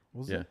remember.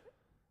 Was Yeah. it?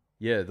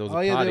 Yeah, there was a Oh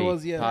party. yeah, there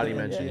was. Yeah, party yeah,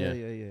 mansion. Yeah,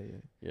 Yeah, yeah, yeah.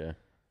 yeah.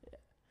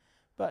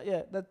 But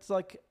yeah, that's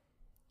like,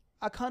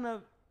 I kind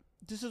of,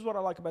 this is what I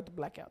like about the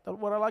Blackout.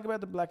 What I like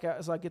about the Blackout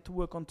is I get to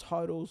work on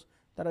titles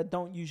that I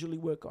don't usually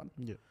work on.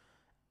 Yeah.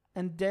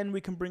 And then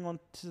we can bring on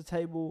to the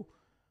table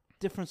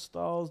different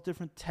styles,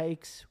 different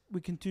takes.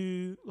 We can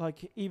do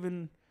like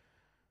even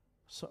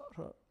sort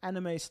of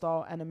anime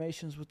style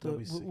animations with That'd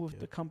be sick, with yeah.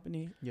 the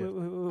company, Yeah.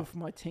 with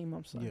my team.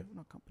 I'm sorry, Yeah.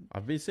 not company.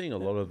 I've been seeing a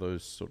lot of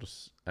those sort of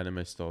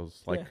anime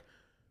styles. Like, Yeah.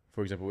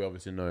 for example, we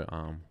obviously know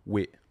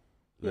Wit,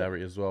 Yeah.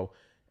 Larry as well,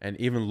 and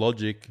even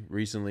Logic.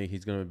 Recently,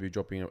 he's going to be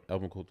dropping an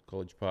album called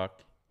College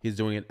Park. He's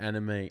doing an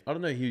anime. I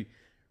don't know. He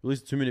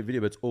released a 2-minute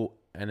video, but it's all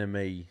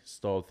anime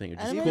style thing.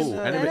 It's just Anime's, cool.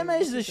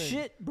 anime's the Interesting.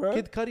 shit, bro.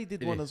 Kid Cudi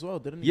did It one is. as well,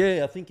 didn't he?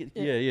 Yeah, I think it.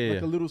 Yeah. Yeah, yeah,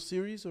 Like yeah. a little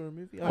series or a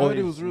movie. I Oh, heard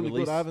it it's was really good.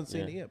 released, I haven't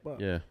seen yeah. it yet, but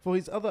Yeah, for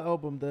his other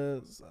album,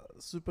 the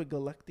Super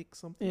Galactic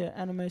something. Yeah,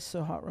 anime's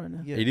so hot right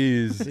now. Yeah. it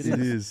is. It It is.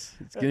 is.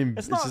 It's getting.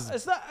 It's not. just-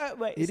 It's not.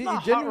 Wait. It's It not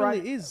hot genuinely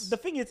right. is. The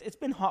thing is, it's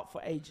been hot for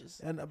ages.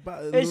 And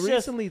but It's just-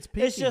 recently it's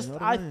peaking. It's just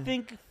I, I don't know.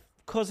 think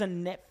because of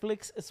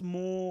Netflix, it's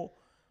more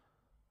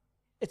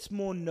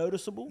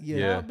noticeable. Yeah.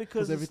 now Yeah. because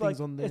 'Cause it's everything's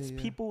like on there, it's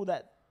yeah. people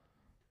that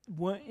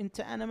weren't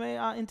into anime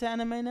are into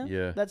anime now.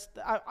 Yeah.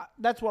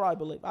 That's what I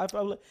believe. I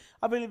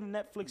believe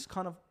Netflix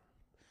kind of.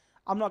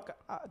 I'm not.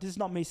 This is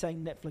not me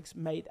saying Netflix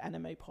made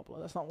anime popular.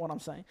 That's not what I'm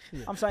saying.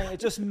 Yeah. I'm saying it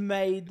just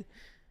made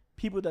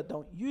people that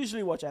don't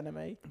usually watch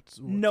anime It's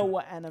know watching.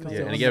 what anime Cause Yeah, is.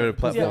 and they're he gave it a on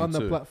the- 'cause they're platform on the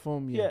too.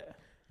 platform. Yeah.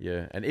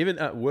 Yeah, and even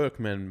at work,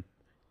 man,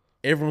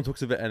 everyone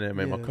talks about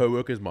anime. My Yeah.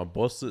 coworkers, my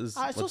bosses.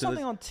 I saw what's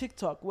something on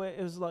TikTok where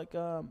it was like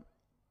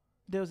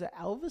there was an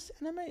Elvis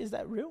anime. Is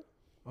that real?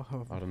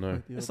 Oh, I don't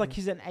know. It's like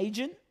he's an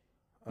agent,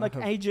 I like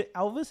have- Agent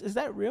Elvis. Is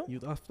that real?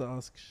 You'd have to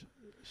ask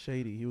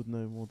Shady. He would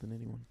know more than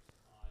anyone.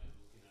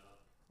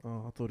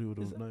 Oh, I thought he would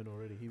Is have known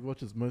already. He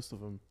watches most of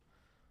them.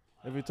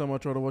 Every time I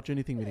try to watch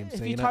anything with him, If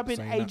saying you that, type in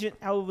saying that. Agent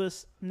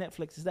Elvis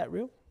Netflix, is that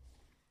real?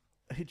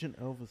 Agent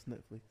Elvis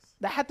Netflix.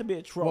 That had to be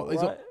a troll, What,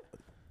 is it- right?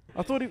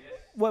 I thought he.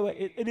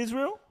 Wait, it is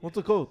real? What's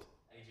it called?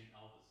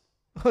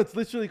 It's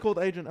literally called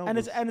Agent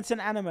Elvis. and it's an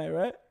anime,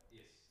 right?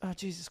 Yes. Oh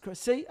Jesus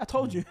Christ! See, I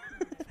told you.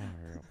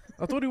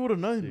 I thought he would have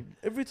known.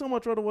 Every time I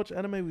try to watch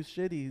anime with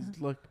Shady, he's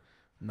like,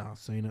 "Nah,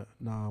 seen it.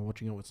 Nah,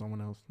 watching it with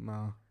someone else.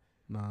 Nah,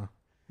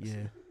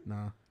 yeah,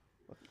 nah."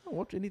 I don't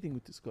watch anything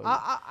with this guy.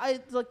 I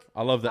like.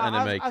 I love the anime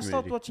I community.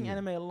 stopped watching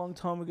anime a long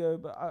time ago,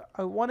 but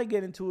I want to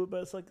get into it.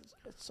 But it's like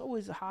it's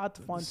always hard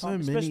to find There's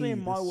time, so especially many,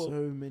 in my there's world.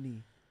 So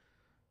many.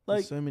 Like,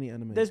 There's so many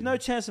anime. there's no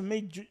chance of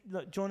me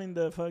joining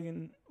the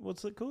fucking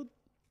what's it called,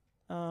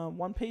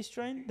 One Piece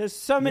train. There's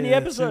so many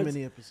episodes. So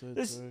many episodes.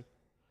 There's Bro.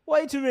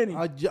 way too many.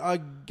 I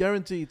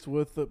guarantee it's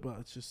worth it, but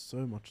it's just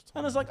so much time.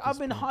 And it's like at I've this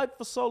been point. hyped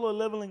for solo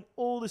leveling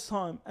all this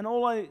time, and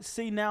all I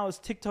see now is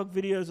TikTok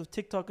videos of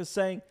TikTokers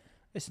saying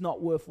it's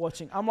not worth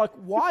watching. I'm like,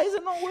 why is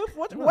it not worth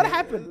watching? What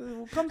happened? It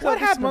will come What out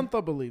this happened? month,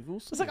 I believe. We'll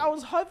see. It's like I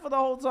was hyped for the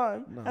whole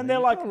time, No, and they're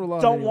you like, can't rely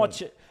on don't anyone.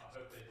 watch it.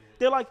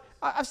 They're like,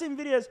 I've seen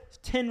videos,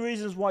 10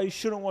 reasons why you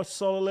shouldn't watch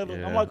solo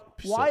leveling. I'm Yeah. like,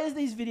 why is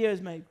these videos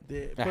made?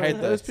 I Bro,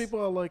 hate those that. people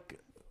are like,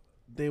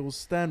 they will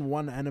stand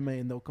one anime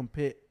and they'll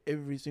compare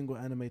every single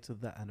anime to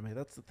that anime.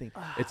 That's the thing.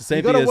 It's the same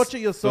You thing gotta as watch it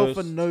yourself first-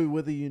 and know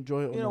whether you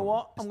enjoy it or You know not.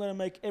 what? I'm gonna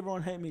make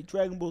everyone hate me.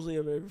 Dragon Ball Z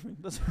over everything.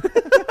 That's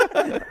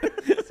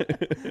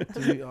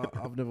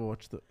I've never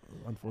watched it,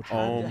 unfortunately.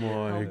 Oh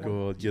How my the-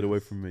 god, get away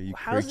from me, you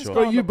How is this creature.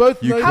 Bro, guy- you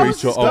both You know How is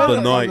this. this creature of guy-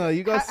 the No, night. no,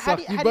 you guys how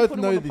suck. do You you both put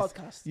him know on the this.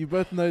 podcast? You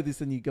both know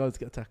this, and you guys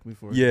get attacked me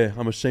for it. Yeah,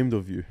 I'm ashamed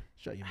of you.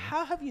 Shut your mouth.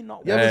 How have you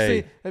not? You haven't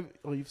Hey. seen?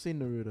 You've seen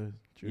Naruto.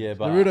 Yeah,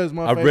 but Naruto's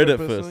my I favorite read it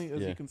personally, first,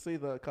 as yeah. you can see,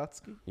 the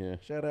Akatsuki. Yeah.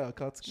 Shout out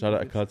Akatsuki. Shout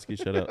out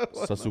Akatsuki, shout out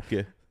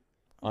Sasuke.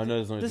 I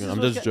know it's not This even, is I'm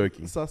what just get-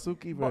 joking.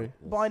 Sasuke, bro.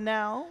 By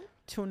now,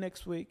 till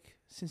next week,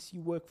 since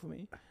you work for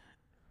me,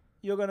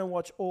 you're gonna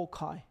watch all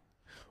Kai.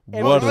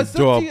 What I a said to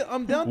job. you,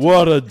 I'm down to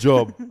What a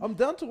job. I'm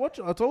down to watch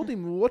it. I told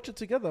him we'll watch it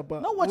together,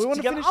 but Not watch we it wanna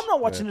together. finish. I'm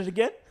not watching it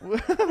again.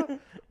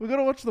 We're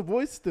gonna watch The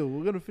Boys still.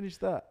 We're gonna finish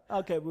that.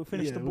 Okay, we'll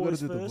finish Yeah, the we're gonna boys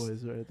do first. The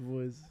Boys, right? The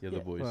Boys. Yeah, the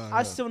Yeah. boys. Wow.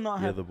 I still not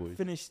Yeah, have the boys.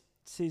 finished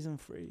season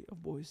 3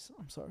 of Boys.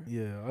 I'm sorry.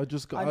 Yeah, I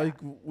just got. I-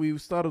 we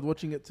started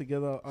watching it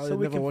together. I So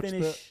we never can watched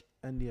finish. it,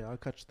 and yeah, I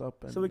catched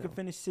up. And So we can now-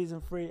 finish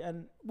season 3,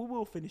 and we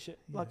will finish it.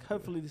 Yeah, Like yeah.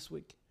 hopefully this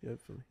week. Yeah,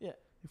 hopefully. Yeah.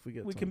 If we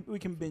get We time.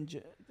 can binge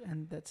it,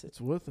 and that's it.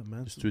 It's worth it,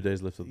 man. There's 2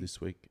 days left of this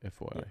week,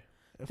 FYI.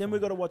 Then we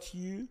got to watch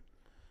You,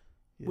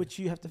 Yeah. which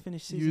you have to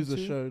finish season Use 2. a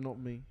show, not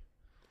me.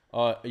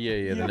 Oh, yeah,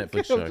 Yeah. the Netflix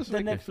I'm show. just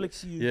The making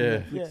Netflix You. Yeah.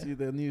 Netflix,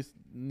 the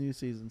new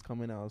season's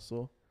coming out. I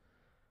saw.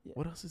 Yeah.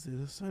 What else is there?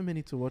 There's so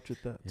many to watch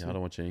with that. Yeah, too. I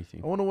don't watch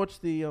anything. I want to watch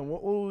the.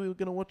 What were we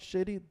gonna watch,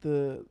 Shady?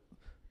 The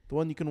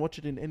one you can watch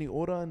it in any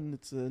order, and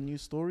it's a new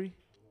story.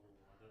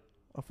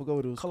 I forgot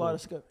what it was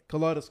Kaleidoscope.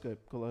 called.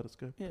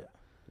 Kaleidoscope. Yeah.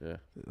 Yeah.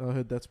 I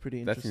heard that's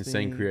pretty That's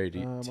interesting. insane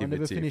creativity. I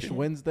never finished Yeah.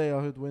 Wednesday. I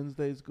heard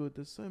Wednesday is good.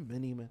 There's so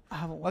many, man. I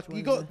haven't Like watched you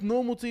Wednesday. got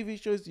normal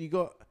TV shows. You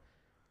got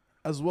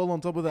as well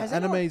on top of that Has animes.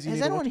 anyone, you has need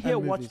to anyone watch here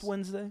and watched movies.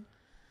 Wednesday?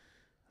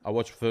 I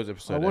watched first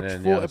episode. I watched and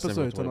then, 4 yeah, December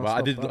episodes, 20, and but I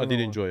stopped. did. don't I did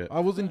know enjoy why. it. I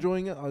was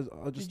enjoying it. I just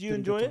Did you didn't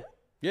enjoy get it?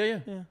 Yeah, yeah.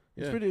 Yeah.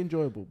 It's Yeah. pretty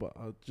enjoyable, but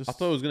I just. I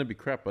thought it was gonna be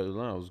crap, but no,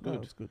 it was no,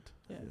 good. it's good.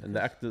 Yeah. And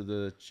the actor,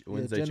 the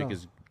Wednesday Jenna. chick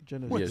is.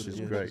 Jenna, Yeah, is she's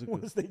good. great. she's good.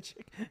 Wednesday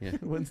chick. Yeah.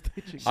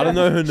 Wednesday chick. I don't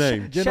know her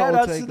name. Jenna Shout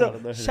out to Ortega. I don't know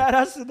the her shout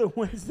out to the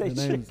Wednesday Her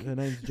chick.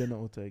 name's Jenna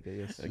Ortega.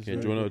 Yes. she's Okay,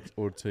 very Joanna good.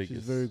 Ortega.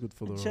 She's very good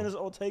for the role. Jenna's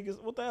Ortega's.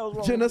 What the hell's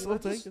wrong? Jenna's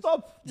with you? Ortega's.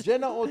 Stop.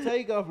 Jenna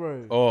Ortega,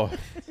 bro. Oh,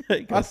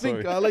 I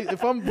think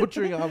if I'm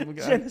butchering it, I'm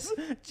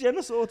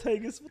Jenna's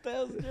Ortega's. What the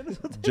hell's Jenna's?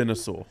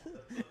 Genesaur.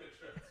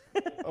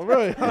 All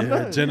right. I Yeah,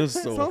 know.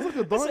 Genesaur. Sounds like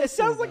a dinosaur. It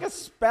sounds like a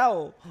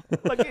spell.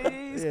 Like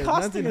he's Yeah, casting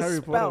man's in a Harry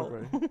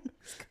spell. Potter,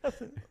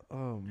 bro.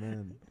 Oh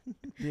man.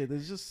 Yeah,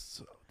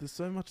 there's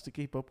so much to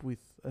keep up with.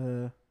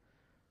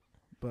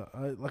 But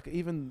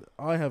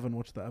I haven't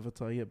watched the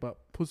Avatar yet. But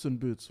Puss in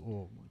Boots.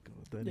 Oh my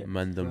god. Don't Yeah. even-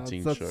 Mandem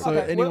teen that's show. so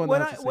Okay, anyone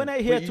when that I has when to I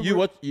see- hear But to you re-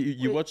 watch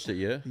you wait. watched it,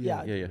 yeah?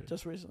 yeah, Yeah, yeah.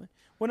 just recently.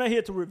 When I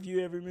hear to review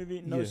every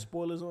movie, no Yeah.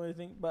 spoilers or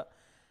anything. But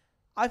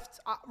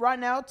right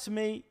now, to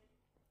me,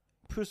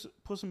 Puss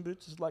in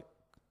Boots is like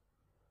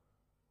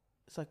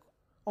it's like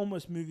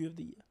almost movie of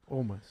the year.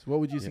 Almost. What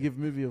would you Yeah. give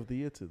movie of the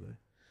year to though?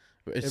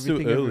 But it's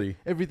Everything still early.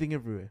 Everything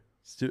everywhere.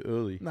 It's still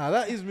early. Nah,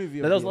 that is movie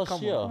of That the was year. last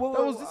Come year. on. Well,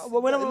 That was this.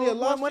 we're not,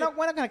 last we're year. not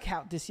going to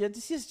count this year.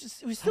 This year's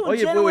just we're still Oh in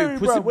yeah, January, wait,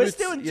 bro. Puss in We're Boots.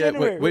 still in Yeah,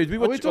 January. wait, we Are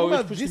we watched. talking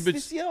about Puss in this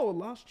Boots. year or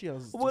last year?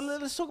 Well,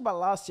 let's talk about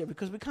last year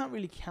because we can't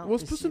really count. Was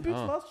this Puss in year. Boots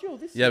Ah. last year or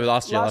this Yeah, year? but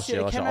last year. it I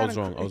came was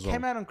out wrong. I was It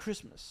came wrong. out on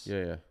Christmas. Yeah,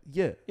 yeah.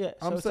 Yeah. Yeah,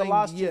 so I'm it's the saying,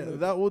 last yeah, year movie.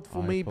 that would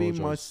for I me be my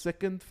apologize.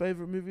 second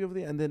favorite movie of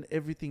the year, and then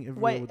Everything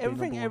Everywhere. Wait, would be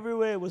Everything number one.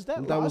 Everywhere was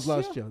that? That was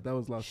last last year. That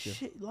was last year.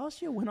 Shit,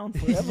 last year went on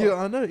forever. Yeah,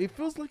 I know. It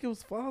feels like it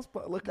was fast,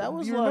 but like That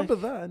was you remember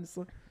like- that, and it's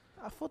like,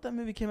 I thought that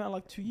movie came out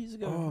like 2 years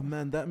ago. oh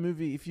man, that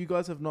movie. If you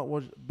guys have not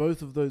watched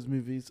both of those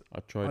movies, I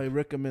I tried.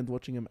 recommend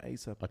watching them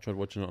ASAP. I tried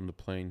watching it on the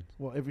plane.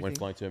 Well, Went everything,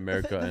 flying to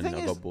America the and thing I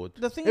is- got bored.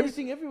 The thing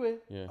everything everywhere.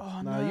 Yeah. is,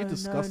 oh Nah, you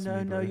disgust me,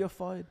 no, bro. you're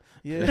fired.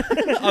 Yeah,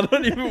 I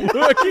don't even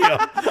work here.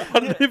 I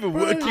don't even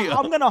work here.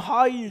 I'm gonna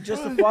hire you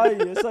just to fire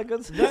you. It's like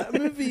it's that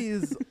movie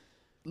is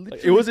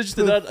Like, it was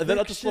interesting. Then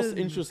I just lost perfection.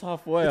 interest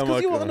halfway. It's I'm because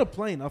like, you were on a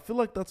plane. I feel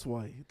like that's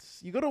why.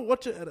 You gotta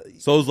watch it.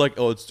 so I was like,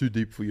 oh, it's too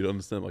deep for you to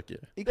understand. I'm like, yeah.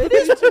 It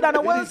is too.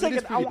 No, wait a It is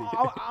second. pretty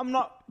deep. I'm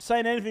not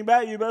saying anything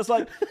about you, but it's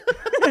like,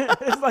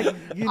 it's like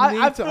You I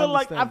need to feel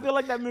like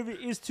understand that movie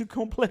is too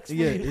complex for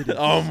Yeah, you. it is.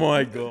 Oh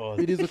my god.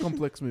 It is a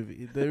complex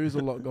movie. There is a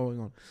lot going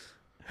on.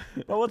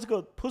 But what's it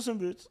called? Puss in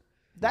Boots.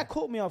 That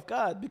caught me off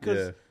guard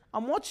because Yeah.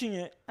 I'm watching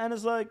it and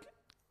it's like,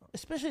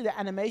 especially the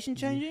animation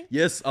changing.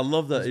 Yes, I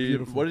love that. It's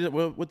beautiful.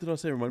 What did I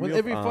say? Remind When me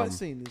every of fight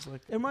scene is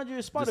like It reminds you of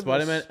the Spider-Man.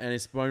 Spider-Man, and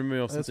it's reminding me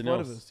of something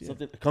else. Spider-Verse, yeah.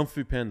 Something Kung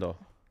Fu Panda.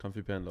 Kung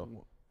Fu Panda.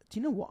 Do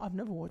you know what? I've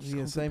never watched. yeah,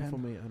 Kung Fu same Panda.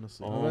 for me,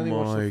 honestly. I've Oh only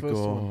watched my the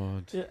first one.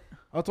 god. Yeah.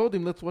 I told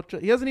him let's watch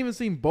it. He hasn't even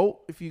seen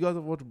Bolt. If you guys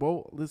have watched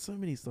Bolt, there's so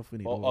many stuff we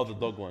need to Oh, watch. the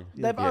dog one.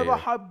 Yeah. They've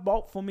overhyped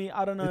Bolt for me.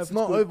 I don't know. It's if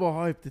not good.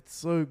 overhyped. It's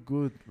so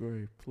good,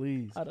 bro.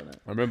 Please. I don't know.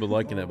 I remember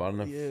liking it, but I don't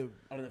know. Yeah.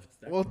 I don't know if it's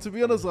that. Well, to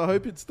be honest, I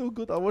hope it's still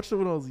good. I watched it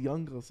when I was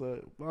younger,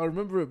 so I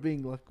remember it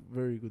being like a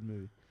very good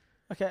movie.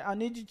 Okay, I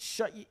need you to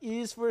shut your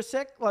ears for a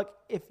sec. Like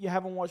if you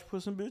haven't watched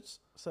Puss in Boots,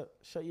 so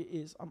shut your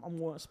ears. I'm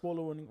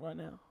spoiler warning right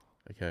now.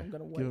 Okay. I'm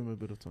gonna wait. Give him a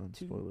bit of time.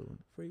 Two. Spoiler one.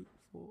 3,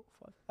 4,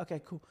 5.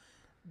 Okay, cool.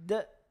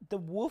 The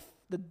wolf,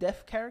 the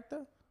deaf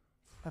character,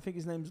 I think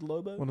his name's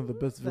Lobo. One of the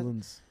best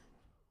villains.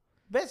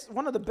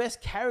 One of the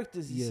best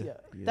characters this Yeah, year.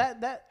 yeah.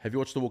 That Have you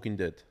watched The Walking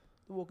Dead?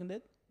 The Walking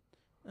Dead.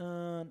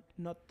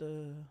 Not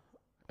the.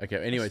 Okay.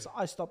 Anyways,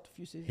 I stopped a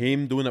few seasons.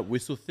 him doing that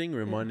whistle thing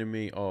reminded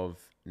me of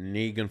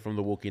Negan from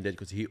The Walking Dead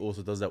because he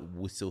also does that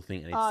whistle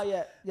thing, and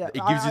it's Yeah. it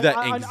gives you that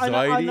I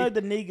anxiety. know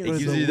the Negan. It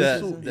gives the you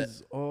that- whistle that-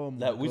 is- oh my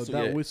that God, whistle,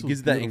 that yeah, whistle's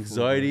gives that beautiful,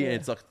 anxiety, bro. and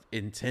it's like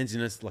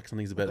intenseness, like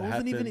something's about It to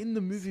wasn't happen. even in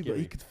the movie, but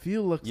Scary. you could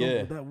feel like Yeah.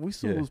 something. That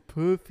whistle Yeah. was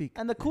perfect.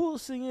 And the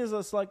coolest thing is,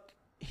 it's like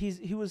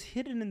he was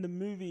hidden in the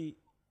movie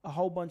a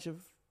whole bunch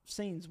of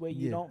scenes where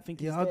you don't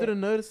think he's I there. didn't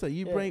notice that.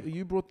 You Yeah.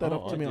 you brought that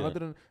Oh, up to I me. I didn't.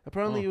 didn't.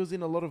 Apparently, Oh. he was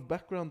in a lot of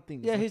background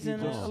things. Yeah, like he's you in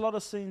just- a lot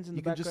of scenes in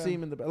You the can background. just see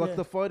him in the back, like Yeah.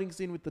 the fighting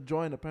scene with the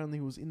giant. Apparently,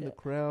 he was in Yeah. the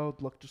crowd,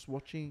 like just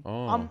watching.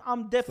 Oh,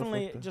 I'm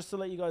definitely that. just to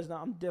let you guys know,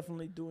 I'm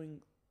definitely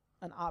doing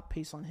an art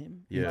piece on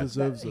him. Yeah. He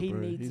deserves He it,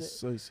 bro. needs He's it.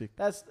 so sick.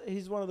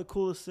 He's one of the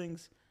coolest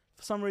things.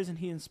 For some reason,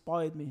 he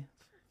inspired me.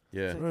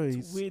 yeah. Bro, It's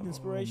he's- weird oh,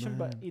 inspiration,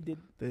 but man. he did.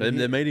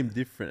 They made him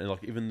different, and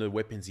like even the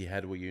weapons he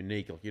had were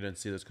unique. Like you don't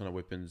see those kind of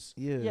weapons.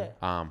 yeah. Yeah.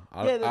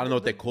 I Yeah, don't know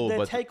what they're called, their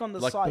but take on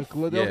the like scythe.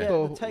 The, Yeah.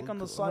 The take on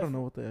the I scythe. don't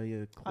know what they are.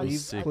 Yeah, I'm cleave,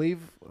 sick.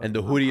 cleave, and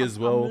the hoodie as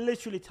well. I'm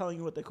literally telling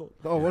you what they're called.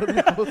 Oh, what are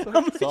they called?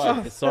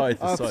 Scythe.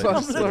 Oh,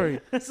 sorry.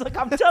 It's like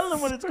I'm telling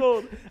them what it's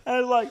called, and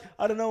it's like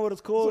I don't know what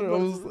it's called. Sorry, I but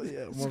was,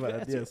 it's- yeah, my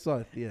bad. it's- Yeah,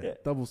 scythe. Yeah, Yeah.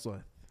 double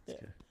scythe. Yeah.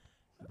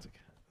 That's okay.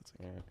 That's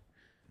okay.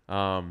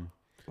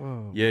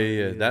 Oh, Yeah,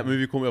 yeah. That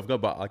movie caught me off guard,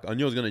 but like I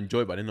knew I was gonna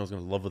enjoy it, but I didn't know I was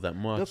gonna love it that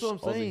much. That's what I I'm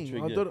was saying.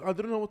 intrigued, I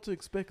don't know what to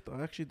expect.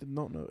 I actually did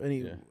not know any.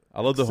 yeah.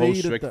 I love the whole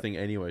exceeded Shrek that- thing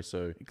anyway, so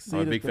I'm a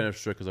exceeded big fan that. of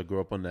Shrek because I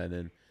grew up on that.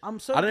 And I'm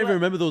so. I don't even glad-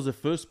 remember there was the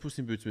first Puss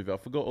in Boots movie. I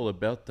forgot all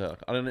about that.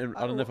 I don't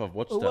know if I've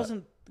watched It that.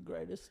 wasn't the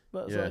greatest,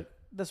 but it's Yeah. like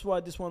that's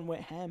why this one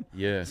went ham.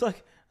 Yeah. It's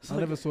like I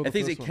never saw the I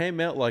think first it one. came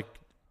out like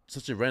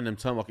such a random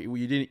time. Like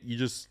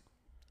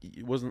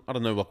it wasn't. I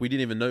don't know. Like we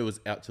didn't even know it was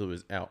out till it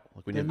was out.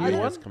 Like we The never new knew it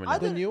one? was coming I out.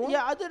 The didn't, new one?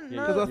 yeah, I didn't Yeah.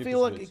 know. Because I New feel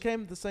like Puss in it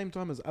came at the same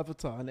time as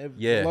Avatar, and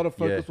Yeah, a lot of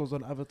focus yeah. was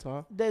on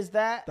Avatar. There's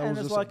that, That and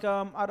was it's just like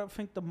I don't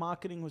think the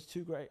marketing was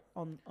too great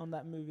on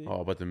that movie.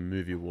 Oh, but the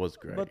movie was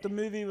great. But the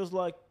movie was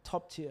like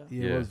top tier,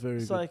 Yeah, Yeah. it was very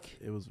It's good.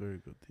 like- It was very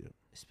good. Yeah.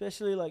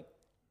 especially like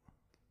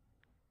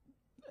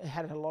it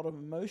had a lot of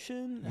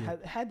emotion. Yeah.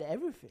 It had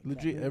everything. that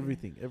Legit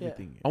movie.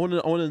 everything. I want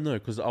to know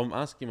because I'm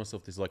asking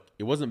myself this. Like,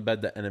 it wasn't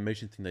bad that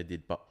animation thing they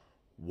did, but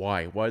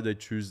why? Why did they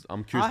choose? I'm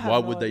I curious. have Why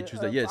no would they idea. choose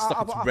that? Yeah, it's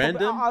like it's I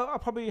random. I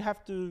probably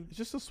have to. It's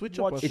just a switch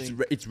up. I Watch- think.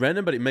 It's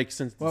random, but it makes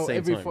sense at well, the same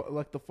every time.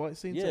 like the fight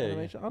scenes, Yeah, and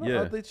animation. I don't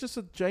yeah. know. It's just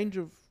a change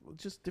of,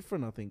 just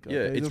different. I think.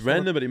 Yeah, They it's just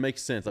random, but it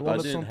makes sense. Like I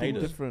wanted didn't something hate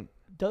it. different.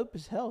 Dope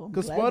as hell. I'm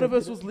Because glad they Spider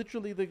Verse did was it.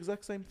 literally the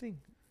exact same thing.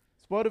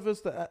 Spider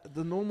Verse,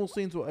 the normal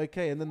scenes were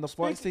okay, and then the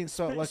fight scenes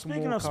felt like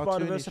Speaking more of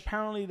Spider Verse, cartoonish.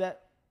 apparently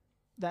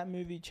that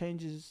movie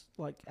changes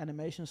like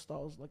animation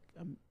styles like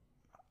a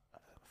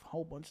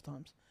whole bunch of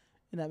times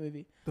in that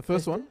movie. The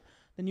first It's one?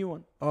 the new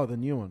one. Oh, the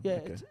new one. Yeah,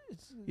 Okay.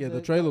 it's Yeah,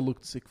 the trailer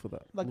looked sick for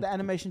that. like Looked the good.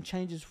 animation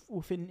changes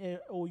within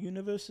all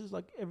universes.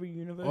 Like every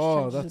universe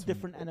Oh, changes a that's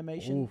different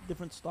animation, oof.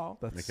 different style,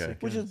 That's Okay.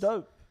 sick. which yes. is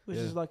dope. Which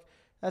Yeah. is like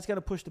that's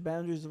gonna push the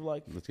boundaries of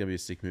like It's gonna be a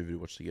sick movie to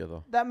watch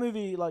together. that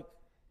movie. Like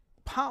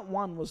part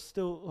one was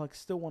still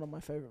one of my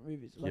favorite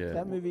movies. Like Yeah.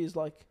 that movie is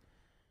like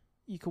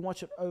you can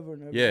watch it over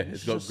and over. Yeah, again.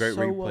 it's got just great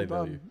so replay well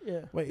value. done.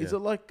 Yeah. Wait, is Yeah.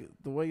 it like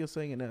the way you're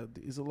saying it now?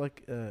 Is it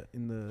like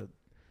in the,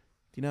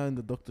 you know, in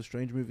the Doctor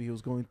Strange movie, he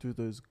was going through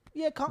those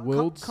Yeah, kind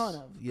worlds? of.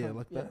 Yeah, kind of,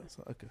 like that.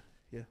 So, okay,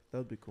 yeah, that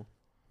would be cool.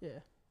 Yeah.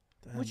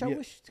 Damn, Which yeah. I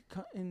wish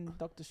in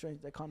Doctor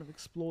Strange they kind of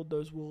explored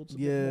those worlds. A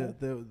bit Yeah,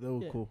 more. they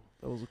were Yeah. cool.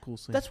 That was a cool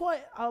scene. That's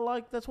why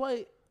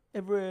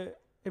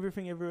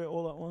everything everywhere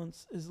all at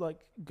once is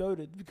like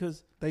goated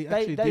because they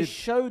actually they did.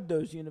 showed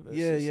those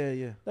universes.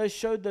 Yeah. They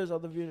showed those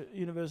other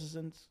universes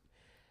and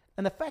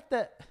the fact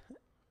that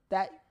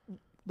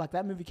like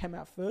that movie came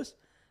out first.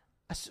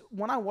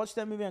 When I watched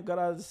that movie and got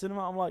out of the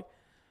cinema, I'm like,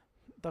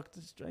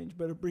 Doctor Strange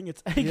better bring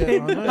its A Yeah,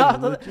 game I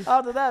know,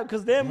 after that,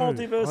 because their No,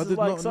 multiverse I is did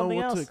like not know something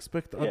what else. to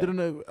expect. I Yeah. didn't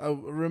know. I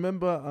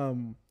remember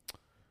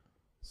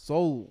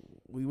Soul.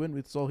 We went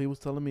with Soul. He was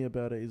telling me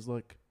about it. He's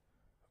like,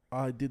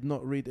 I did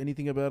not read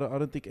anything about it. I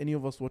don't think any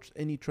of us watched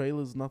any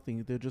trailers.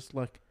 Nothing. They're just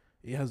like,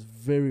 it has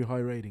very high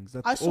ratings.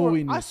 That's all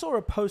we knew. I saw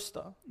a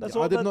poster. That's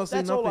all. I did not see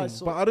that's all I nothing.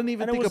 saw. But I don't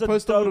even And it think was a a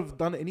poster would dope- have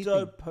done anything.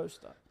 Dope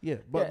poster. Yeah,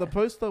 but Yeah. the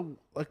poster,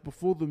 like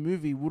before the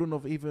movie, wouldn't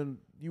have even.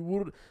 You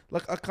would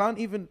like. I can't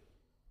even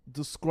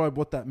describe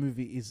what that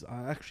movie is.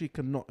 I actually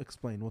cannot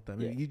explain what that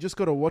movie. Yeah. You just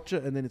gotta watch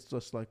it, and then it's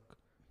just like,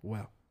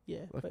 wow.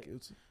 Yeah, Like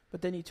it's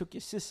but then you took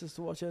your sisters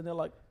to watch it, and they're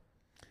like,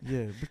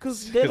 yeah,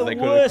 because they're the they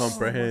couldn't worst.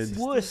 comprehend.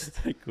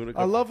 Worst. They couldn't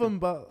I love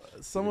comprehend. them,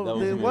 but some Yeah, that of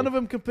was them, me. one of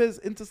them compares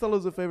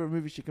Interstellar's her favorite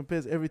movie. She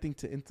compares everything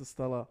to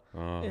Interstellar.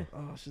 Oh. Yeah.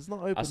 Oh, she's not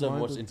open. I still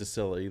haven't watched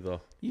Interstellar either.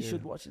 You Yeah.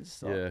 should watch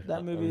Interstellar. Yeah.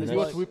 That movie Have is Have you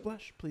like. watched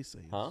Whiplash? Please say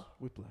yes. Huh?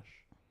 Whiplash.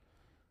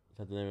 Is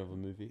that the name of a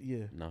movie?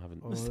 Yeah. No, I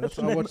haven't. Oh, Is that that's,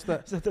 the I name- watched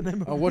that. Is that the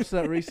name of I watched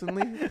that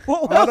recently.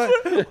 what,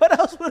 I what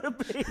else would it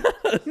be?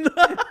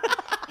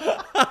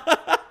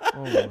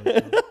 Oh my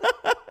God.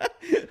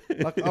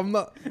 Like I'm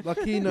not like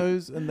he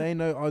knows and they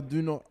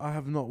know. I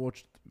have not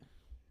watched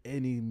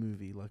any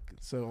movie. Like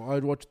so, I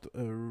watched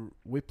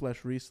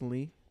Whiplash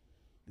recently.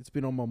 It's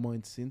been on my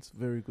mind since.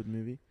 Very good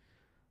movie.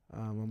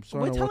 I'm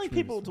trying We're to telling watch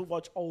people movies. to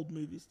watch old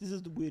movies. This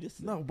is the weirdest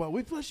thing. No, but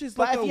Whiplash is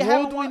But like if you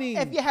haven't award-winning.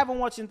 if you haven't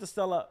watched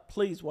Interstellar,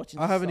 please watch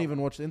Interstellar. I haven't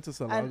even watched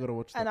Interstellar. I And- gotta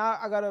watch that. And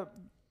I gotta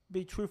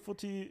be truthful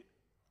to you.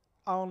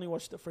 I only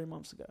watched it 3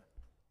 months ago,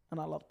 and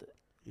I loved it.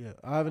 Yeah,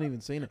 I haven't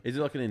even seen it. Is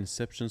it like an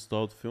Inception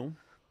styled film?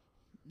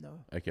 No.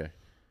 Okay.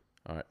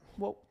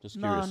 Well, Just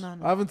no, curious. no,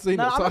 no. I haven't seen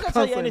No, it, I'm so I not gonna can't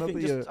tell you say anything.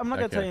 nothing. Just, I'm not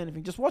gonna Okay. tell you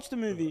anything. Just watch the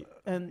movie,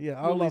 and Yeah,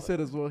 you'll Ali love said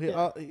it. as well. He,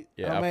 Yeah.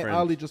 Yeah, I our mate friend.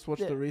 Ali just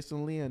watched Yeah. it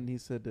recently, and he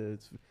said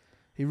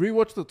he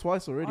rewatched it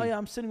twice already. Oh yeah,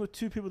 I'm sitting with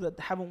 2 people that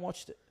haven't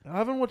watched it. I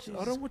haven't watched. I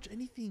Jesus. don't watch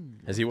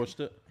anything. Has he watched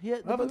it? Yeah,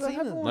 I haven't seen it.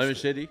 Not even watched it.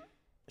 Shady?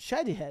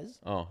 Shady has.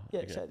 Oh.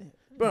 Yeah, okay. Shady.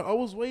 Bro, I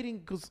was waiting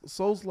because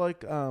Soul's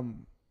like,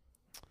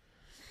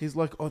 he's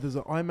like, oh, there's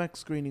an IMAX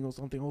screening or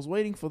something. I was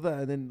waiting for that,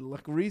 and then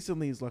like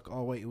recently, he's like,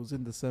 oh wait, it was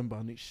in December,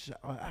 and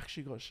I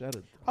actually got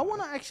shattered. I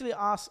want to actually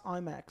ask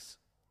IMAX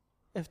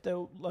if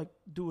they'll like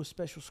do a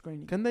special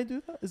screening. Can they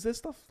do that? Is there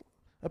stuff?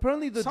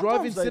 Apparently, the Sometimes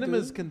drive-in they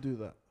cinemas do. can do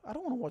that. I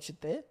don't want to watch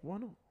it there. Why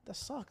not? That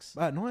sucks.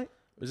 At night,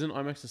 Isn't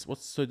IMAX?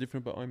 What's so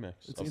different about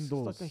IMAX? it's Oh,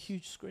 indoors. It's like a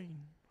huge screen.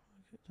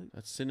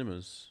 That's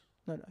cinemas.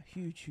 No,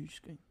 huge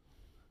screen.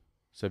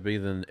 So be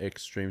than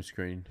extreme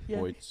screen. Yeah.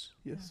 Voids.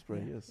 Yes, bro.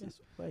 Yeah, Yes. it's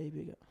way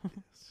bigger.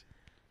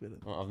 Better.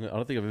 Oh, I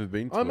don't think I've ever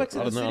been to IMAX it. in I the don't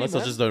know, city, unless I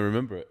man. just don't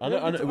remember it. I Yeah,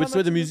 know, it's it's where IMAX the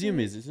in the museum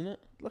city. is, isn't it?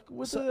 Like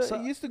with So-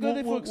 I used to go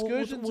there for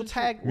excursions. We'll and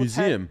tag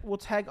Museum. We'll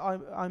tag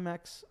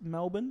IMAX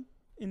Melbourn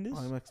in this,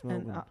 shit. IMAX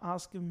and Melbourne.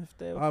 ask them if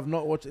they I've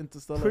not watched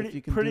Interstellar. pretty if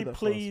you can pretty do that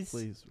please, for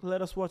us, please,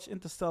 let us watch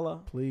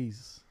Interstellar.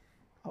 please.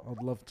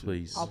 I'd love to.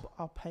 Please.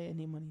 I'll pay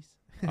any monies.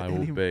 I will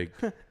Any- beg.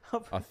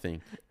 I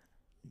think.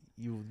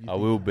 You I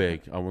will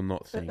beg. I will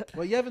not think.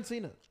 Well, you haven't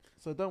seen it,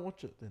 so don't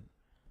watch it then.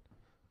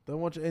 Don't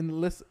watch it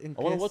unless in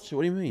I want case. to watch it.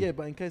 What do you mean? Yeah,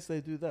 but in case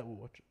they do that, we'll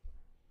watch it.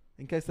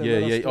 In case they Yeah,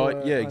 let us yeah, do oh, a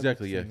yeah, IMAX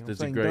exactly, yeah. thing. I'm There's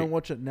a saying great- don't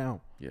watch it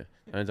now. I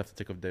just have to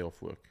take a day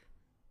off work.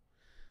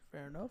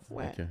 Fair enough.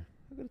 Okay.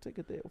 I'm gonna take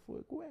a day off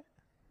work. Where?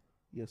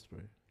 Yes, bro.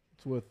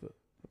 It's worth it.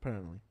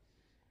 Apparently,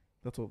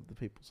 that's what the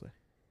people say.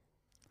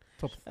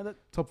 And that,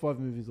 Top 5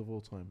 movies of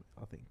all time,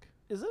 I think.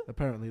 is it?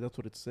 Apparently, that's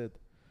what it said.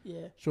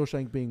 Yeah.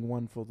 Shawshank being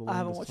one for the I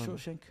haven't longest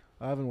watched time. Shawshank.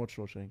 I haven't watched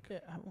Shawshank. Yeah,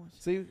 I haven't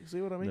watched. See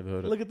what I mean? Never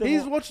heard it. Look at them.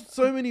 He's watched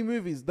so many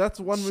movies. That's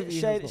one movie. he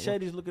has not watched.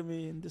 Shady's looking at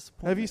me in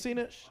disappointment. Have you seen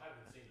it?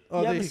 Oh,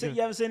 you there haven't you seen, go.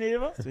 you haven't seen it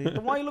either? See?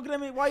 Then why are you looking at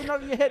me? Why are you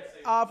nodding your head?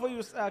 I thought you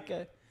was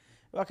okay.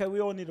 Okay, we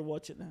all need to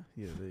watch it now.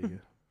 Yeah, there you go.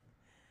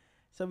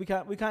 So we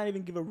can't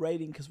even give a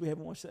rating because we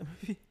haven't watched that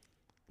movie.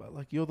 But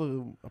like you're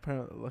the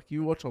apparently like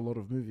you watch a lot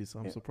of movies, so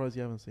I'm Yeah. surprised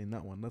you haven't seen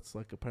that one. That's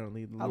like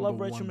apparently. I love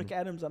number Rachel one.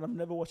 McAdams and I've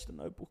never watched The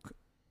Notebook.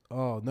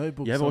 Oh,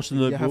 Notebook. You haven't watched The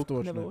You have Notebook? to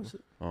watch Never Notebook. watched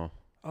it. Oh,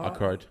 I Uh,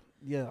 cried.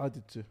 Yeah, I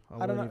did too.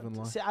 I, I don't won't even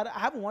know. lie. See, I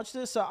haven't watched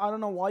it, so I don't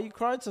know why you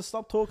cried. So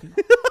stop talking.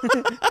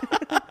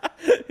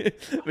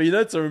 But you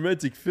know it's a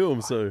romantic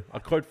film, so I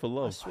cried for I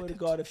love. swear to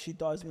God, if she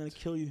dies, I'm gonna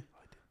kill you.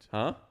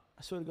 Huh?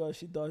 I swear to God, if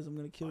she dies, I'm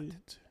gonna kill you.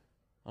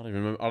 I don't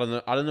even remember. I don't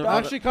know. I don't know. I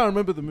actually can't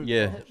remember the movie.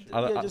 Yeah.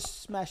 Yeah,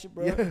 just smash it,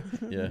 bro. Yeah.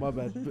 Yeah. My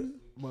bad.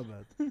 My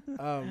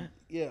bad.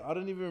 Yeah, I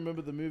don't even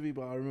remember the movie,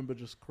 but I remember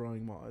just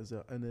crying my eyes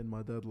out. And then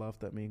my dad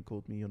laughed at me and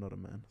called me, "You're not a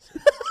man."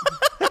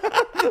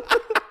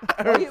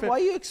 Why are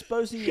you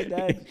exposing your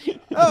dad?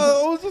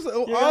 Oh, I was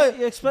just.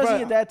 You're exposing bro,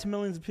 your dad to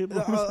millions of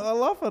people. I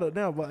laugh at it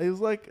now, but he was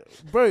like,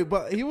 bro,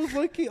 but he was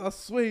like, I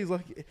swear, he's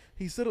like,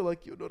 he said it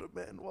like, "You're not a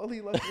man," while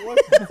he like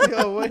wiped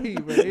the away,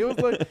 man. He was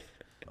like,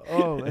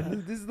 oh,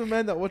 man, this is the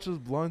man that watches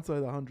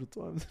Blindside 100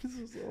 times. This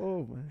is,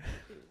 oh, man.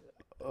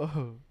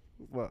 Oh,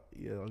 but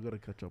yeah, I gotta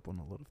catch up on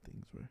a lot of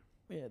things, bro.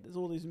 Yeah, there's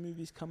all these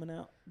movies coming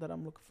out that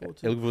I'm looking forward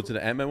to. You looking forward to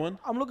the Ant-Man one?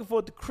 I'm looking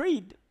forward to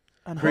Creed.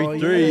 And Creed how-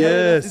 3, yeah.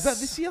 yes. Is that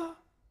this year?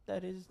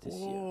 That is this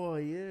year. Oh,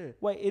 yeah.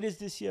 Wait, it is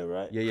this year,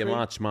 right? Yeah, Creed?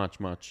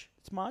 March.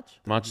 It's March.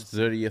 March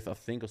 30th, I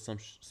think, or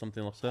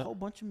something like A that. whole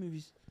bunch of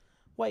movies.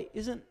 Wait,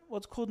 isn't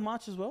what's called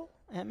March as well?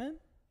 Ant-Man?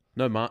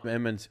 No,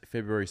 Ant-Man's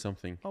February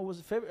something. Oh, was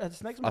it February?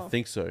 It's next I month.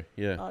 think so.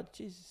 Yeah. Oh,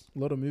 Jesus. A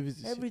lot of movies.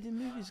 This year. Every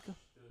movies go.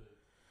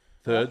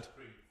 Third.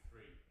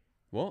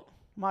 What?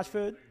 March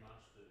 3rd.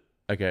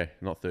 Okay,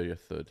 not 30th.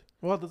 Third.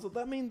 Well,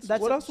 that means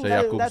That's what else? So was-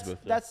 Jacob's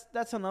birthday.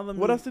 that's another movie.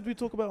 What else did we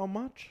talk about on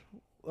March?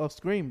 Oh,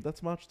 Scream.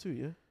 That's March too.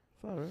 Yeah.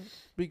 Far out.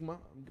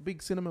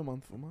 Big cinema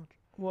month for March.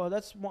 Well,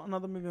 that's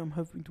another movie I'm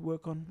hoping to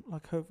work on.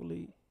 Like,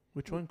 hopefully.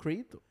 Which one?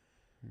 Creed.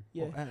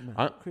 Yeah. Or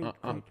Ant-Man? Creed.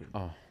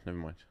 Oh, never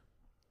mind.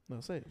 No,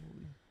 say it.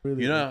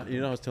 Really. You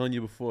know, I was telling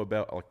you before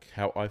about like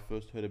how I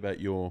first heard about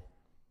your.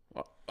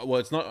 Well,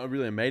 it's not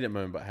really a made it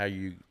moment, but how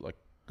you like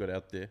got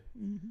out there.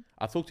 Mm-hmm.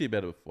 I talked to you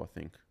about it before, I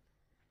think.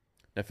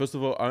 Now, first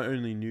of all, I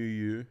only knew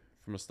you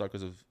from the start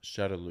because of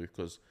Shadowloo,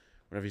 because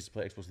whenever I used to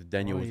play Xbox with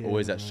Daniel, it was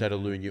always at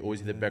Shadowloo, and you always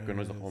hear the background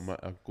noise like, oh, my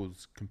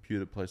uncle's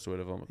computer place or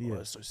whatever. I'm like, oh,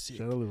 that's so sick.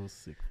 Shadowloo was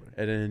sick, bro.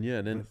 And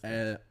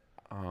then,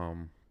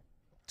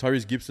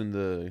 Tyrese Gibson,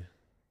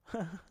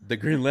 the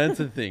Green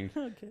Lantern thing.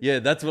 Okay. Yeah,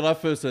 that's what I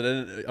first heard.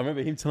 And I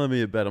remember him telling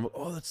me about it. I'm like,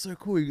 oh, that's so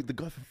cool. The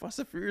guy from Fast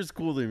and Furious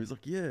called him. He's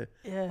like, yeah.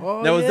 Yeah.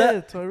 Oh, Now, was yeah,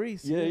 that-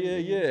 Tyrese?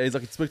 Yeah. He's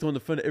like, expect on the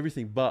phone and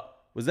everything. But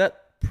was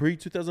that pre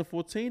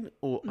 2014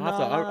 or No,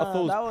 after? I thought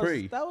it was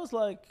pre.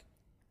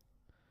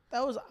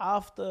 That was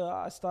after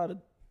I started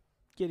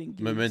getting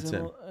gigs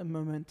Momentum. and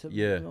momentum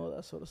Yeah. and all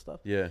that sort of stuff.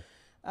 Yeah.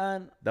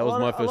 And That was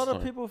my a first lot of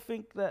time. people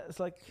think that it's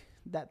like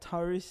that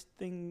Tyrese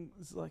thing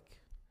is like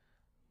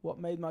what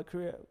made my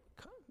career.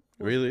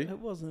 Really? It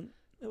wasn't.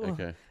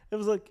 Okay. It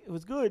was like it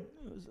was good.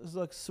 It was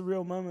like a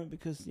surreal moment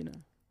because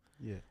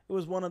Yeah. it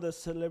was one of the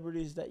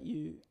celebrities that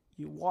you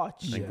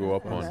watch And grew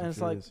up on. and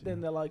it's like Furious,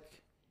 then they're like,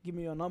 give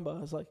me your number. I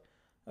was like,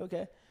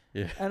 okay.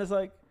 Yeah. And it's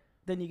like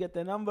then you get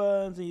their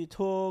numbers and you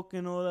talk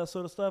and all that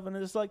sort of stuff, and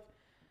it's like,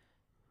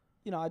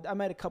 I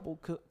made a couple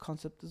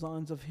concept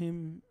designs of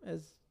him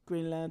as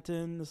Green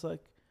Lantern. It's like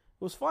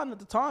it was fun at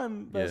the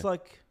time, but it's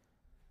like,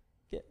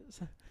 yeah,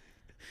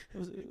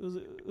 it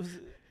was.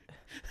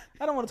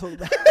 I don't want to talk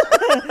about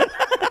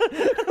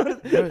it.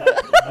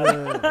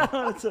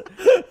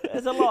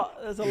 There's a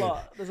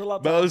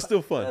lot. But it was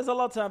still fun. There's a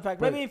lot to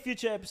unpack. Maybe in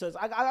future episodes.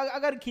 I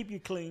got to keep you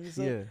clean.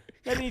 So Yeah.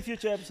 maybe in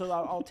future episodes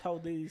I'll tell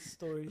these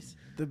stories.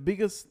 The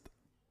biggest,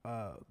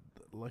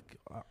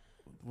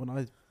 when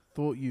I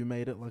thought you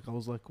made it, like I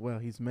was like, wow,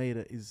 he's made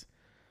it. Is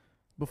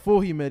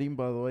before he met him,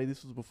 by the way.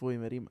 This was before he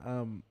met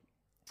him.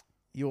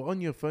 You're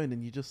on your phone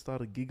and you just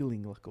started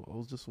giggling. Like I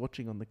was just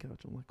watching on the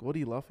couch. I'm like, what are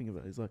you laughing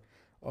about? He's like,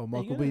 oh,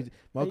 Michael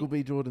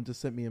B. Jordan just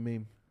sent me a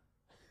meme.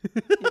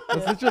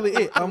 That's literally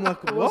it. I'm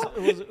like, what?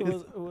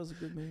 It was a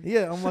good movie.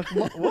 Yeah, I'm like,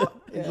 what?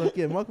 He's Yeah. like,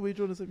 yeah, Michael B.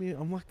 Jordan sent me.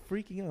 I'm like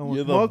freaking out. I'm You're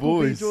like, the Michael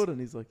boys. B. Jordan.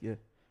 He's like, yeah. It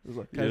was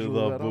like You're casual. the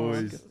about, oh,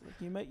 boys.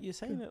 okay. You're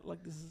saying it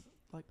like this is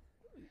like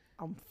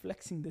I'm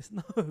flexing this.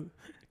 No.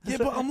 Yeah,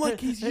 but I'm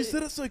like, you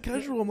said it so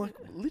casual. I'm like,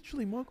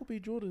 literally, Michael B.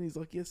 Jordan. He's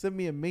like, yeah, send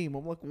me a meme.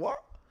 I'm like, what?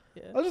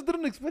 Yeah. I just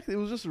didn't expect it. It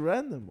was just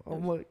random.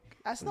 I'm like,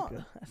 That's okay.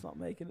 That's not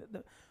making it.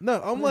 no,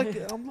 I'm like,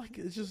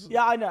 it's just.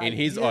 Yeah, I know. In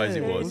his eyes,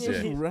 it was.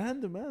 just Yeah.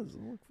 random as.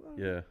 I'm like, fuck.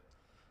 Yeah.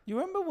 You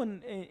remember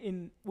when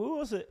in where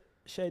was it,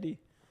 Shady,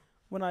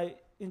 when I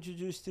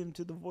introduced him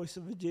to the voice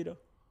of Vegeta,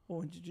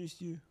 or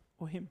introduced you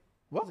or him?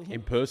 What? Was it him?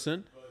 In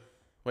person?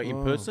 Wait, in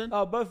Oh. person?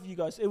 Oh, both of you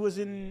guys. It was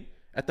in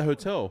At the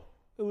hotel.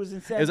 San It was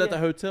at the Diego.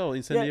 hotel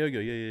in San Yeah. Diego.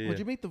 Yeah. Would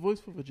you meet the voice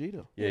for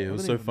Vegeta? Yeah, it I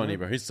was didn't so even funny, know.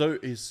 bro.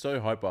 He's so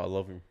hyper. I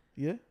love him.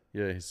 Yeah.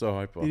 Yeah, he's so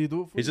hyper. Did he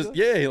do it for He's you just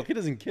guys? he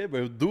doesn't care,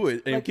 bro. He'll do it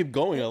and he'll Like- keep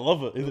going. I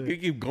love it. He'll Yeah.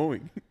 keep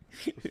going.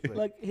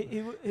 Like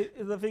he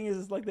the thing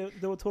is like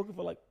they were talking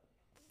for like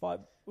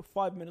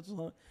 5 minutes or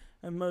something,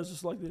 and Mo's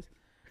just like this,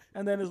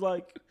 and then it's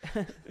like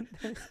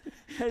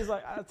he's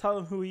like I tell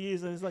him who he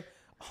is, and he's like,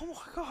 oh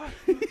my god,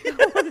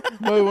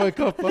 Mo woke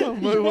up. Huh?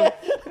 Mo woke.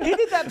 he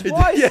did that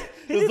twice. Yeah,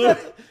 He did that.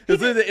 It was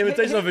doing the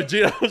imitation of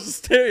Vegeta. I was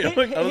just staring. I'm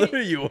like, I don't know he-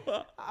 who you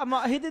are. I'm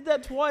like, he did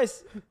that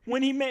twice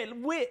when he met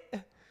Wit.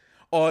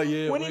 Oh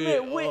yeah. When he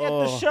met Wit at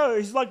the show,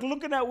 he's like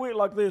looking at Wit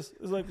like this.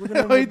 It's like looking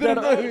at him Oh, he with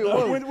didn't know who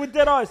it was. with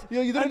dead eyes.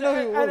 Yeah, you didn't and, know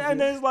who it was. And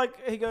then it's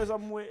like he goes,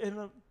 "I'm Wit,"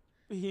 and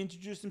he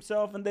introduced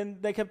himself, and then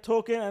they kept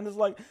talking, and it's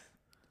like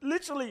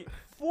literally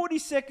 40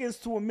 seconds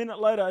to a minute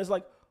later, it's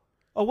like,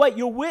 "Oh wait,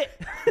 you're Wit."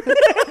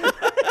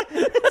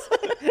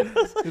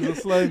 He's a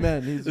slow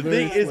man. He's The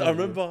very thing is, slow, I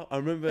bro.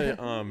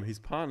 remember his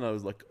partner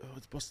was like, oh,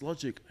 it's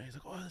Bosslogic. And he's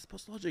like, oh, that's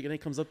Bosslogic. And he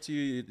comes up to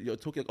you, you're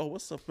talking like, oh,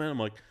 what's up, man? I'm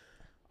like,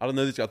 I don't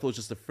know this guy. I thought it was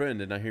just a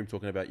friend. And I hear him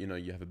talking about,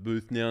 you have a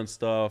booth now and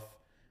stuff.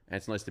 And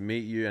it's nice to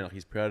meet you. And like,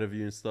 he's proud of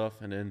you and stuff.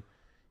 And then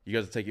you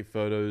guys are taking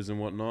photos and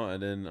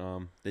whatnot. And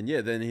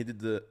then he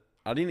did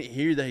I didn't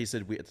hear that he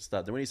said Wit at the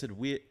start. Then when he said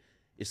Wit,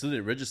 it still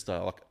didn't register.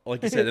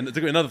 Like you said. And it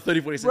took me another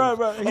 30, 40 seconds.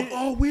 Bro, Like,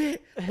 oh,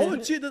 Wit.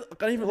 Oh, shit.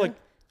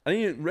 I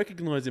didn't even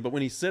recognize him, but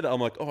when he said it, I'm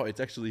like, oh, it's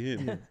actually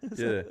him.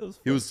 Yeah, it was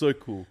he was so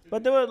cool.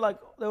 But they were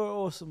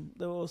awesome.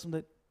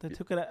 They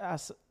took it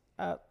as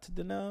out to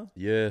dinner.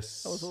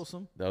 Yes. That was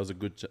awesome. That was a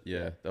good,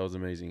 that was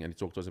amazing. And he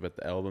talked to us about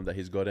the album that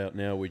he's got out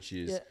now, which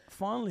is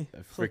finally.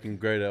 a freaking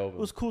great album.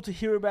 It was cool to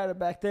hear about it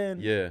back then.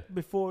 Yeah.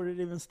 Before it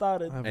even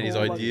started. And his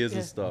ideas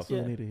and I stuff.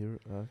 still need to hear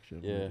it.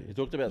 Actually, Yeah. He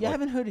talked about You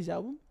haven't heard his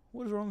album?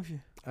 What is wrong with you?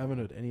 I haven't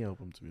heard any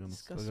album, to be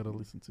honest. I Disgusting. gotta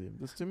listen to him.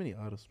 There's too many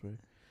artists, bro.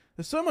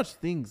 There's so much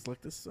things.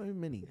 Like there's so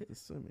many.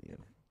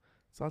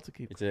 It's hard to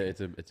keep.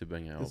 it's a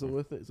banger album. Is it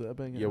worth it? Is it a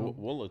banger? Yeah, album?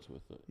 Wallet's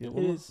worth it. Yeah, It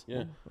Wallah? is.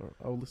 Yeah. Alright,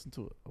 I'll listen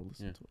to it.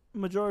 Yeah.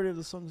 Majority of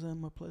the songs are in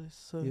my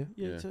playlist. So Yeah?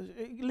 yeah. Yeah. So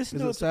listen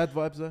Is to it it. sad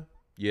vibes though?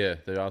 Yeah,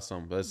 there are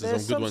some, but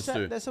there's some good ones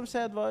too. There's some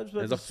sad vibes, but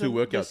There's like 2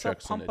 workout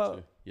tracks on pump there up,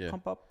 too. Yeah.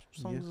 pump up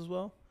songs as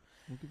well.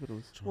 We'll give it a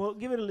listen. Well,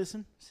 give it a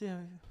listen.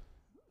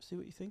 See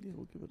what you think. Yeah,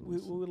 we'll give it a We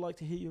listen. would like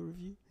to hear your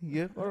review.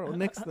 Yeah. All right.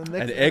 Next. The And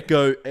next.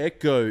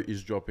 Echo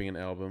is dropping an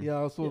album.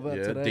 Yeah, I saw that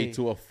Yeah, today.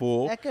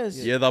 D204.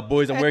 Echoes. Yeah, that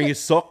boys. I'm wearing his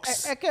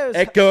socks. Echoes.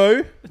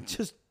 Echo.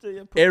 Just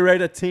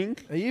Aerator ting.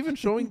 Are you even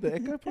showing the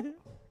Echo? Pop?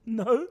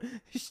 no.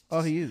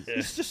 Oh, he is.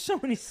 He's just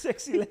showing his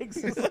sexy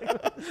legs.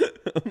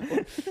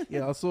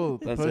 Yeah, I saw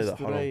the Don't say post that,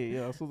 hold on. today.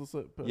 Yeah, I saw the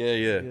post. Yeah,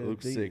 it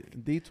looks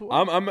sick. D2.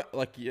 I'm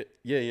like yeah.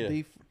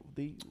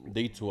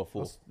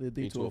 D204. The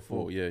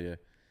D204.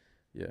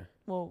 Yeah.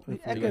 Well, Hopefully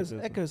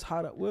Echo's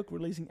hard at work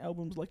releasing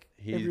albums like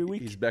He, every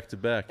week. He's back to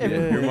back. Every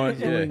Yeah, week. he might-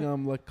 He's yeah.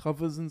 doing like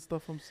covers and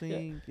stuff. I'm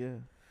seeing. Yeah.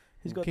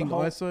 He's got King the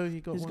whole. ISO. He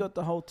got He's one. got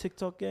the whole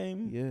TikTok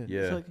game. Yeah. Yeah.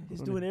 It's like he's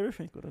Got doing only-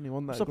 everything. Got only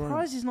one I'm that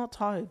surprised he's not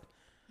tired.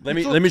 Let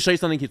me show you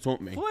something he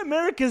taught me. For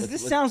Americans, Let's-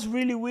 this let's- sounds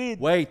really weird.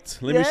 Wait,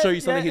 let me show you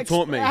something he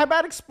taught me. How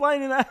about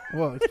explaining that?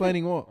 What?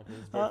 Explaining what?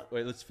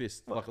 Wait, let's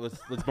fist. Like, let's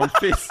bump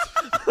fist.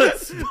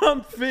 Let's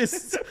bump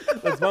fist.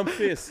 Let's bump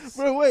fists.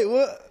 Bro, wait.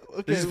 What?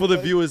 Okay. This is for the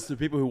viewers, the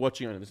people who are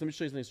watching on this. Let me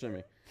show you something. Show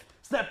me.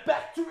 Step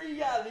back to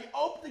reality.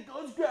 Open the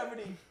God's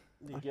gravity.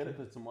 You get it?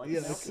 That's a mic.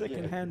 Yeah, now?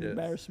 Second-hand Yeah.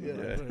 embarrassment.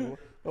 Yeah. Yeah. Bro,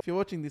 if you're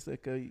watching this,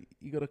 Echo,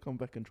 you gotta come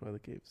back and try the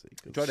KFC.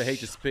 He tried to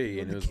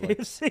HSP and it was like,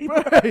 KFC,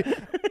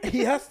 Bro, he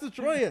has to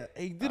try it.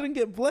 He didn't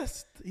get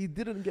blessed. He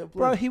didn't get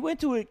bro. blessed. He went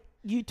to a.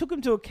 You took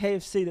him to a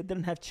KFC that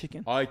didn't have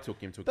chicken. I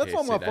took him to a That's KFC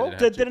not my fault.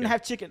 That didn't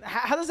have chicken.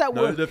 How does that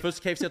No, work? the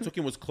first KFC I took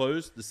him was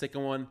closed. The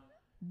second one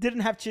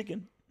Didn't have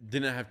chicken.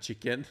 didn't have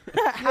chicken.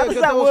 How does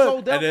they that were work?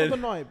 sold out And then- for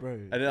the night, bro.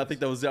 And then I think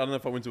that was it. I don't know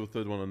if I went to a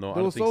third one or not.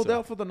 They I were don't think sold so.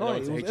 out for the And I night.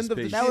 went It to was end of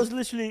the HSP. That was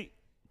literally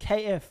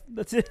KF.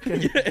 That's it.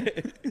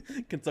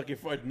 Yeah. Kentucky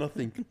Fried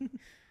Nothing.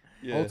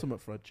 Yeah.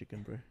 Ultimate fried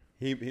chicken, bro.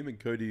 Him and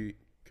Cody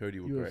were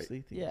great. UFC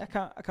thing. Yeah,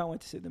 I can't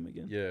wait to see them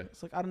again. Yeah.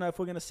 It's like I don't know if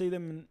we're gonna see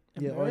them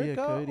in Yeah, America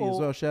Cody or, as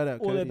well. Shout out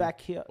or Cody. they're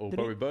back here. Or Did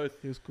probably he-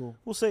 both. He was cool.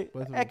 We'll see.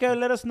 Both of them Echo, cool.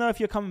 let us know if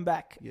you're coming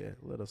back. Yeah,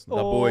 let us The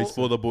know. Or- boys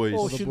for the boys.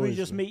 Or the should we boys,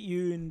 just man. meet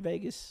you in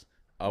Vegas?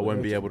 I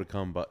won't be Yeah. able to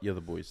come, but you're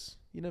the boys.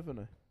 You never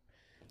know.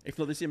 If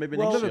not this year, maybe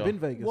Well- I've next never year. been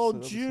Vegas. Well, so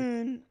that'll be sick.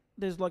 June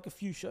there's like a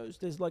few shows.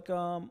 There's like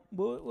where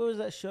was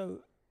that show?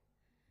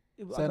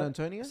 San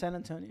Antonio. San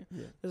Antonio.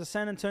 Yeah. There's a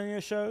San Antonio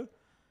show.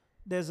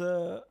 There's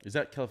a Is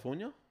that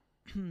California?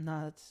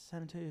 nah, that's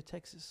San Antonio,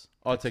 Texas.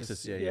 Oh,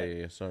 Texas. Yeah.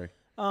 Yeah. Sorry.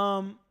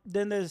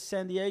 Then there's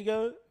San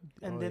Diego,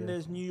 and Oh, then yeah.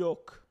 there's New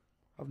York.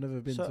 I've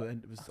never been So-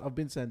 to. I've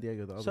been San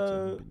Diego. The other two I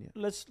So haven't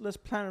been yet. let's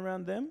plan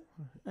around them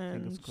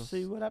Fingers and crossed.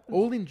 see what happens.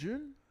 All in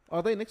June?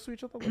 Are they next to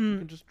each other? Like you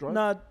can just drive.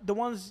 No, the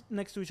ones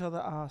next to each other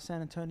are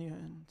San Antonio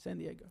and San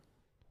Diego,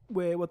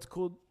 where what's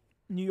called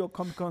New York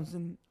Comic Con's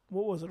in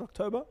what was it,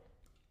 October?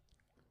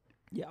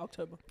 Yeah,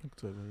 October.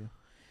 October. Yeah.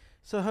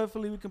 So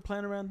hopefully we can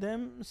plan around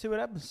them and see what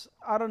happens.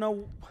 I don't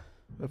know.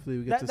 Hopefully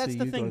we get to That's see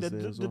the you thing. guys The,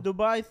 there as the well.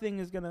 Dubai thing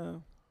is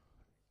gonna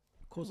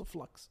cause a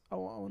flux. I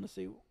want to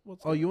see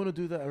what's. Oh, you want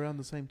to do that around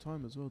the same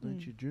time as well, don't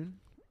Mm. you? June?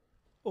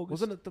 August.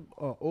 Wasn't it the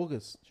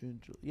August, June,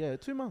 yeah,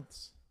 2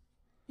 months.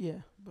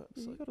 Yeah, but Yeah,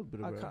 it's you like, got a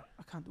bit of break.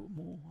 I can't do it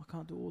more. I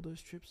can't do all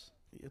those trips.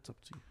 Yeah, it's up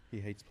to you.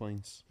 He hates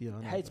planes. Yeah,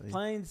 I know Hates that.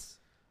 planes,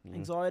 Yeah.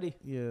 anxiety.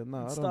 Yeah, no, and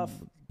I stuff.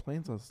 don't.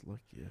 Planes are like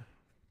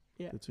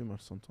Yeah. they're too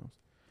much sometimes,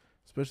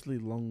 especially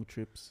long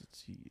trips.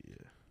 It's yeah.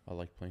 I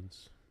like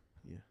planes.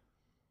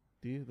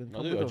 Do you? Then I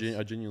come do. with I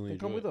us. genuinely Then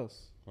come enjoy with it.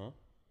 us. Huh?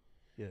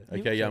 Yeah.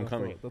 Okay, yeah, I'm That's what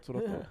I coming. thought. That's what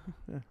I Yeah.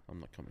 thought. I'm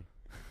not coming.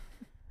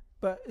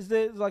 But is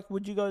there like,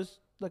 would you guys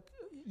like?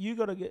 You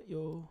gotta get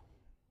your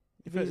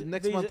If Visa-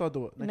 next visa- month I'll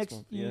do it. Next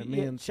month. you- Yeah, me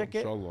and check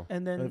Sol. it, Inshallah.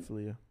 and then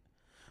Hopefully, yeah.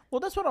 well,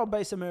 that's what I'll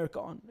base America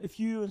on. If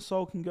you and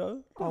Sol can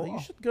go, Brother, you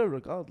should go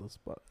regardless.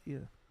 But yeah,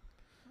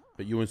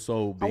 But you and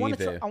Soul I being want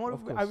to. there. Of I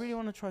course. really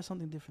want to try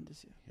something different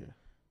this year.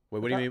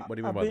 Wait, what do you mean? What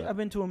do you mean by I've that?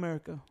 been to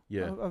America.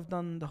 Yeah. I've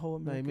done the whole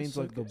no, America. it means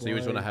like circuit. Dubai. So you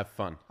just want to have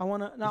fun. I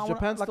wanna. No, I wanna,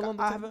 Japan like, still on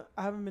the table?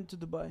 I haven't been to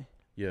Dubai.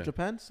 Yeah.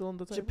 Japan still on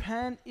the table.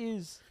 Japan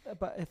is,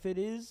 but if it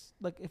is,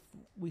 like, if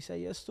we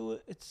say yes to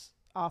it, it's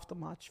after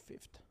March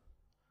 5th,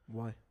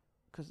 Why?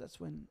 because that's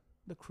when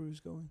the crew's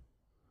going.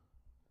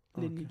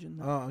 Oh, Lineage okay. and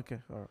that. Oh, okay.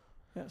 All right.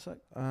 Yeah, it's like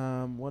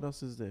What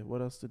else is there?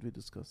 What else did we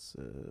discuss?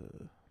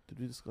 Did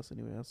we discuss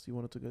anywhere else you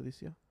wanted to go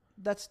this year?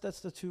 that's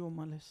the two on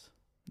my list.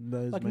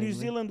 Those Like New mainly?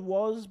 Zealand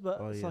was, but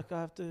Oh, it's yeah. like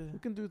I have to We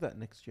can do that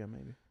next year,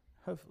 maybe.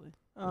 hopefully.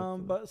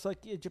 Hopefully. But it's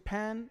like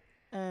Japan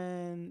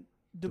and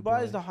Dubai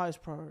Dubai. is the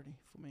highest priority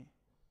for me.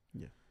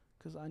 Yeah.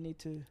 because I need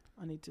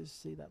to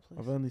see that place.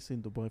 I've only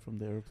seen Dubai from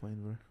the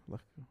airplane, bro.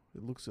 Like,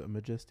 it looks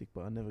majestic,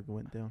 but I never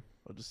went down.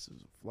 I just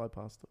fly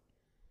past it.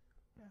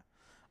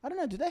 I don't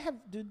know.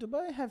 Do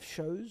Dubai have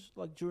shows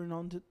like during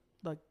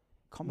like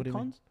Comic do you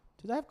mean? Cons?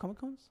 Do they have Comic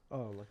Cons?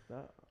 Oh, like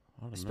that?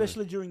 I don't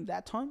Especially during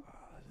that time?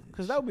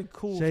 Because that would be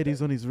cool.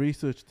 Shady's on his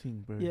research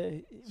thing, bro. Yeah.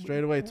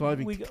 Straight away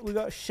typing. We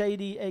got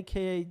Shady,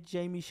 aka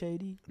Jamie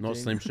Shady. Not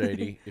James. Slim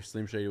Shady. If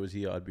Slim Shady was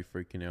here, I'd be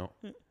freaking out.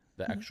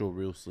 The actual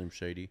real Slim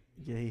Shady.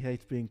 Yeah, he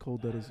hates being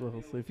called that as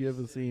well. So if you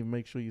ever see him,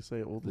 make sure you say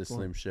it all the The time.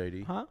 Slim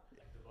Shady. Huh?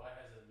 Dubai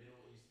has a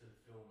Middle Eastern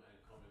Film and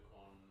Comic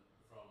Con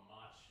from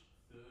March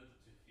 3rd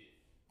to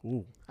 5th.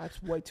 Ooh.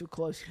 That's way too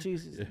close.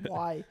 Jesus.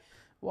 Yeah.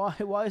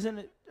 Why isn't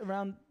it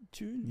around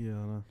June? Yeah,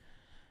 I know.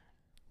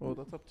 Well,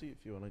 that's up to you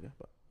if you want to go.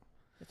 But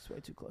It's way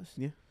too close.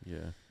 Yeah.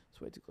 It's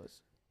way too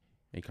close.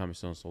 He can't be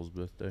Son Soul's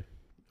birthday.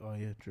 oh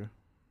yeah, true.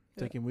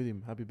 Yeah. Take him with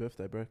him. Happy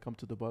birthday, bro. Come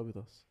to Dubai with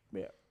us.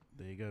 Yeah.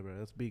 There you go, bro.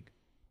 That's big.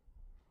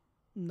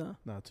 No.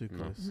 Nah, too No.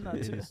 close. No,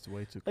 It too- is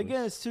way too close.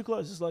 Again, it's too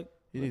close. It's like,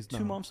 it is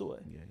 2 months away.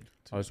 Yeah.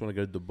 I just want to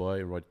go to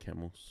Dubai and ride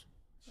camels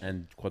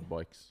and quad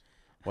bikes.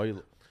 Why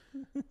you?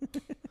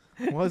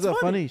 Why is that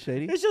funny,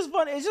 Shady? It's just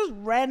funny. It's just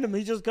random.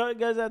 He just goes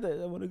out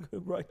there. I want to go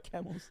ride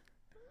camels.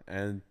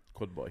 And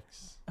quad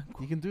bikes.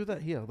 You can do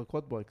that here, the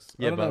quad bikes.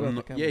 I Yeah, don't know but about I'm the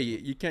not, camels. yeah,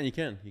 you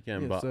can.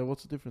 Yeah, But so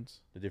what's the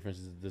difference? the difference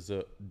is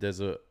Dessert.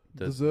 desert.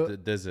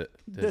 Dessert.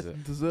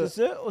 Desert.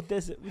 Dessert or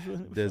desert? Which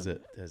one?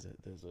 Desert.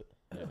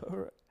 Yeah.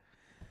 Alright.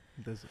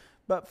 Desert.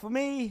 But for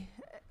me,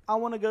 I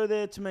want to go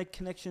there to make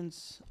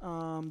connections.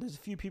 There's a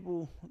few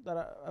people that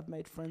I've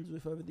made friends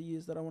with over the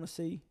years that I want to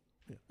see.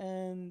 Yeah.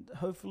 And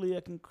hopefully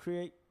I can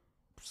create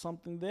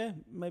something there.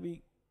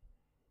 Maybe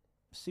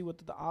see what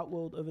the art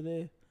world over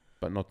there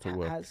But not to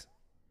work. has.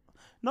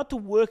 Not to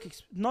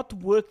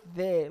work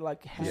there,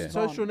 like hands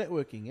on. Social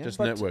networking, yeah? Just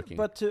but networking.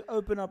 but to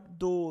open up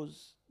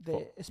doors there,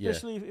 Yeah.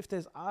 especially if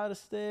there's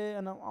artists there,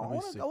 and I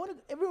want to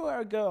everywhere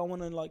I go, I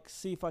want to like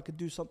see if I could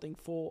do something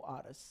for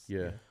artists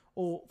Yeah.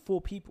 or for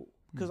people,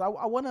 because I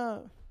want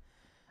to.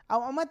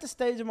 I'm at the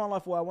stage in my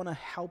life where I want to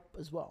help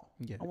as well.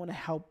 Yeah. I want to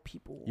help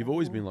people. You've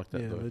always been like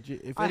that, Yeah, though.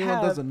 legit. If I anyone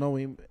have- doesn't know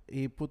him,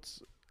 he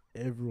puts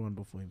everyone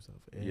before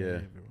himself.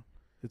 Yeah. Everyone.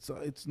 It's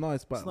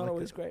nice, but It's not like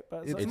always great,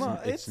 but it's like,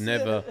 not- It's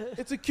never.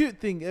 it's a cute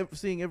thing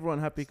seeing everyone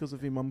happy because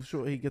of him. I'm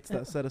sure he gets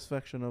that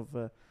satisfaction of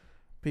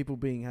people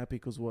being happy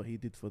because what he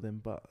did for them.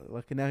 But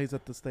like now he's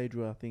at the stage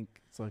where I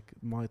think it's like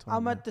my time.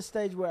 I'm now. at the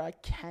stage where I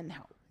can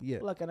help. Yeah.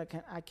 Like, and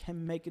I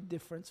can make a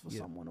difference for Yeah.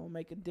 someone or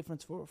make a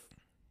difference for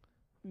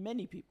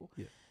many people.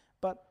 Yeah.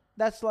 But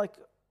that's like,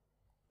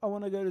 I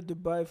want to go to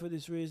Dubai for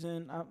this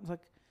reason. I'm like,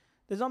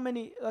 there's not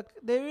many, like,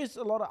 there is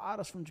a lot of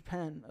artists from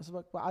Japan. It's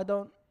like, but I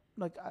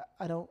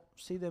don't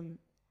see them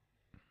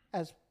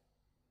as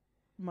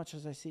much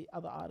as I see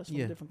other artists from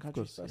Yeah, different of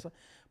countries. course, So it's like,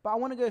 but I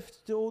want to go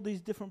to all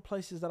these different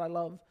places that I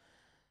love,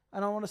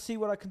 and I want to see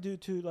what I can do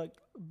to like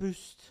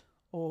boost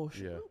or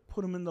Yeah.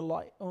 put them in the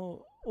light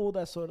or all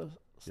that sort of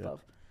Yeah.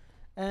 stuff.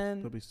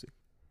 And That'd be sick.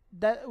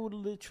 that would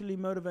literally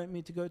motivate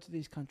me to go to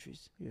these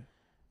countries. Yeah.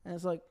 And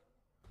it's like,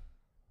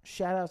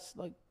 shout outs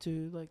like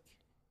to like,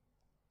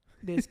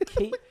 there's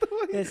Keith,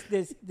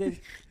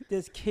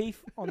 there's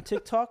Keith on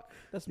TikTok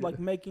that's like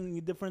making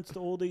a difference to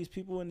all these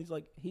people, and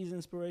he's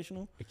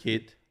inspirational. A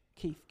kid.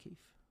 Keith.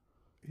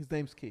 His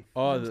name's Keith.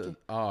 Oh, Name's Keith.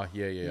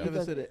 He yeah.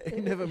 never said it.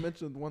 He never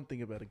mentioned one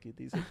thing about a kid.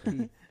 He said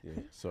Keith. Yeah.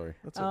 Sorry.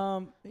 That's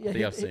all. Yeah,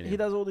 think I've seen he him.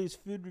 does all these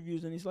food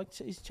reviews, and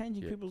he's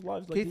changing Yeah. people's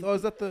lives. Like Keith. Oh,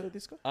 is that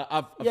this guy?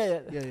 I've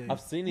yeah. Yeah.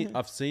 I've seen it.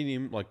 I've seen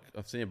him. Like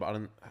I've seen it, but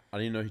I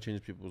didn't know he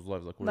changes people's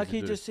lives. Like what Like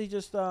does he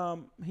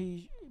do?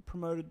 he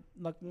promoted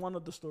like one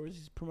of the stories.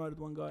 He's promoted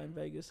one guy in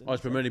Vegas. And Oh, he's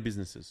it's like- promoting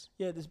businesses.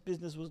 Yeah, this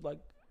business was like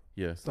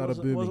Yeah. Started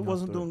booming.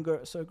 wasn't after.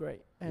 doing so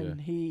great,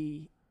 and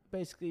he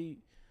basically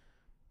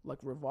like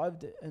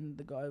revived it, and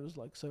the guy was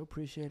like so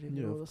appreciative Yeah,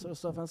 and all of that sort of course,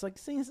 stuff. And it's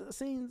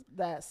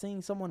like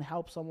seeing someone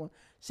help someone,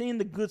 seeing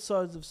the good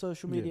sides of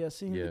social Yeah. media,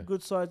 seeing Yeah. the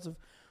good sides of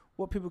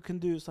what people can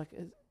do. It's like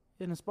it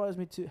inspires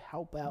me to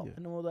help out Yeah.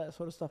 and all that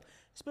sort of stuff,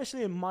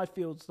 especially in my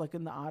fields, like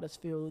in the artist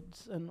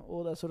fields and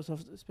all that sort of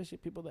stuff. Especially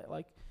people that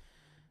like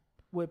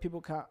where people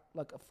can't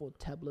like afford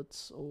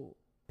tablets or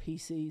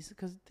PCs,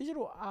 because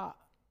digital art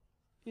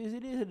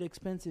it is an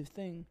expensive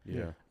thing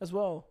Yeah. as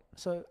well.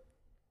 So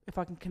if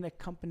I can connect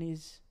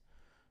companies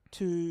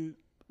to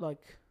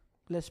like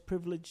less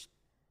privileged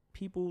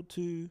people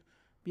to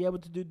be able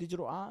to do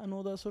digital art and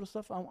all that sort of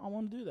stuff, I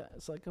want to do that.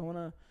 It's like I want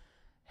to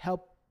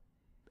help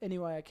any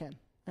way I can,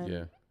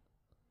 and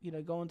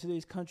Yeah. go into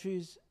these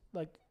countries,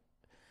 like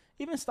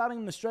even starting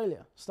in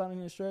Australia,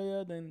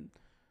 then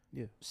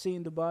Yeah.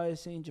 seeing Dubai,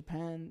 seeing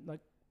Japan,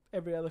 like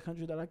every other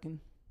country that I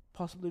can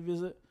possibly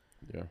visit.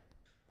 Yeah.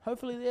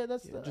 Hopefully,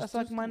 that's just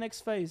like my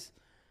next phase,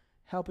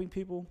 helping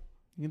people,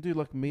 You can do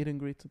like meet and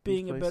greets. At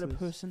being these a better places.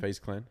 person. Face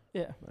Clan.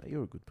 Yeah, Nah,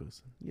 you're a good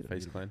person. You don't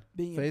Face need it. Clan.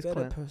 being Phase a better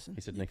clan. person.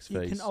 He said You- next you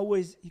phase.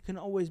 can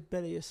always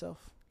better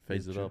yourself.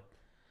 Phase it True. up.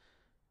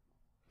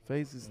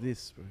 Phase is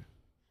this, bro.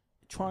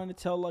 trying to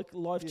tell like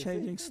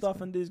life-changing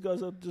stuff, and these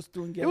guys are just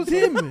doing games. It was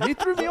him. He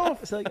threw me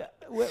off. It's like,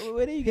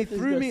 where do you get these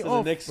threw guys me to?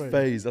 off. The next bro.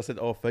 phase, I said,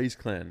 FaZe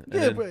Clan. And Yeah,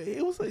 then- bro.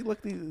 It was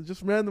like these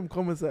just random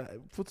comments that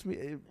puts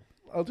me.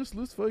 I'll just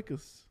lose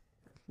focus.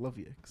 Love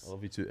you, X. I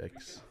love you too,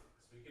 X.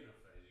 Speaking of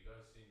phase, you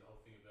guys seen the whole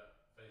thing about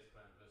FaZe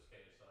Clan versus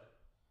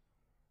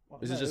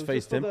KSI? Is it just was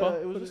FaZe for the- Temper?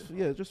 It was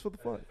just for the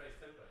fight. FaZe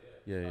Temper,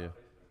 Yeah, yeah.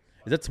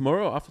 FaZe Is that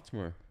tomorrow or after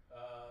tomorrow?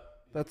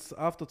 That's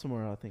after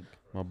tomorrow, I think.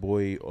 My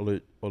boy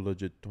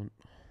Olajiton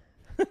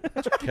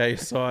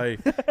KSI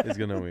is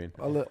gonna win.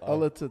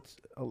 Alatunji.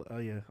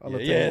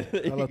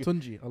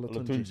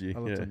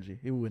 yeah.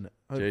 He'll win it.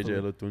 JJ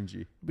Hopefully.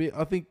 Olatunji. But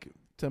I think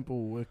Temple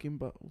will work him,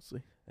 but we'll see.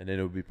 And then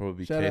it'll be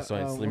probably Shout out, KSI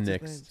and Slim what's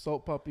his name? next.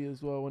 Salt Puppy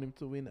as well. I want him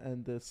to win,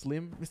 and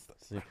Slim.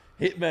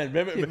 Hitman,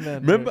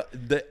 Hitman, remember?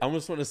 I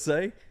just want to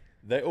say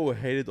they all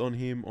hated on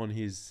him on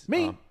his.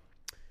 Me?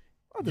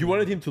 You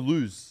wanted him to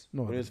lose.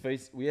 No, I when his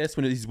face. We asked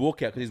when his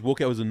walkout because his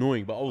walkout was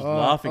annoying, but I was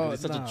laughing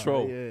because he's such a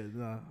troll. Yeah,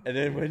 nah. And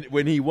then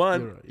when he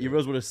won, You're right, you you're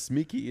realize what a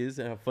smeek he is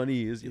and how funny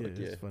he is. You're Yeah, like,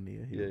 it's funny.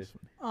 Yeah, he Yeah. was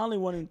funny. I only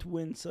want him to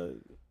win, so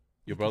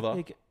Your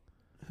brother?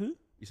 who?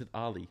 You said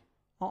Ali.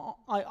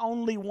 I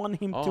only want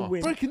him to Oh.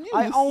 win. Bro, can you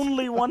I listen?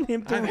 only want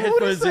him I to have win.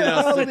 headphones in.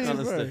 I still Ali, can't bro?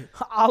 understand.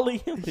 Ali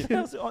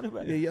himself.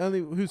 Anyway. Yeah, you only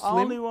who's I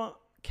Slim? only want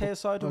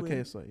KSI to win,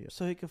 KSI, yeah.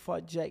 so he can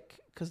fight Jake,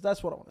 because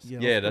that's what I want to see.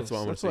 Yeah, of that's course. what I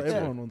wanna That's see what too.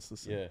 everyone wants to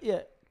see. Yeah.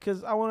 Yeah,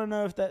 because I want to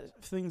know if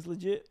that thing's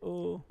legit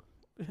or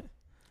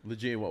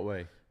Legit in what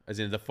way? As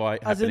in the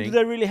fight as in happening? do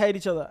they really hate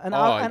each other? And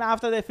Oh, and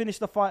after they finish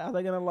the fight, are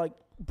they gonna like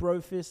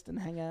bro fist and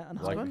hang out and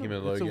Like hug? him and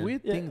It's a Logan.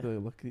 weird Yeah. thing though.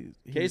 Like he was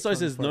KSI trying to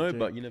says fight no, Jake,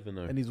 but you never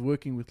know. and he's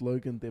working with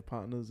Logan, their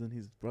partners, and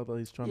his brother.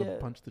 He's trying to Yeah.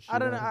 punch the shit. I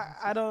don't know. out of him.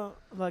 I don't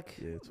like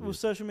Yeah, it's with weird.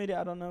 social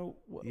media. I don't know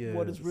what Yeah,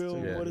 is it's real, too-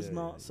 and what yeah, is yeah,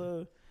 not. yeah.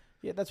 So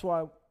yeah, that's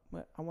why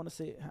I want to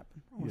see it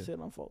happen. I want to Yeah. see it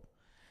unfold.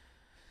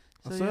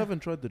 I So, still yeah, haven't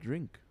tried the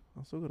drink.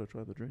 I still gotta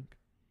try the drink.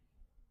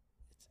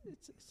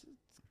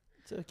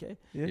 it's okay.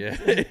 Yeah,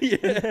 Yeah. Yeah.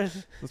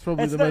 that's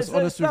probably It's the not- most it's not-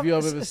 honest it's not- review I've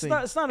it's- ever it's seen.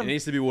 not- It's not It a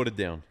needs to be watered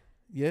down.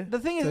 Yeah, The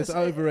thing so is, it's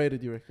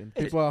overrated. You reckon?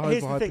 People are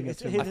here's the thing, overhyping it it's-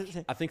 too here's much. the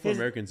thing. I think for Here's-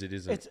 Americans it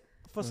isn't.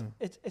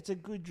 It's it's a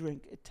good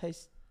drink. It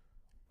tastes,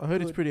 I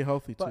heard it's good, pretty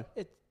healthy too.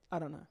 but I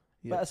don't know.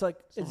 Yeah. But it's like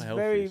It's not it's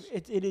healthy. very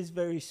it is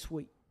very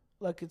sweet.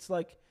 Like it's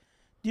like,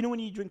 do you know when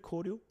you drink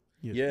cordial,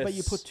 Yes. but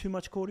you put too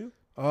much cordial?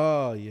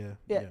 Oh yeah.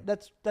 Yeah,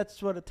 that's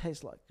what it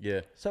tastes like.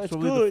 Yeah. So It's it's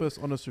probably good. the first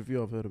honest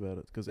review I've heard about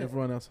it because Yeah.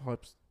 everyone else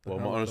hypes. the Well,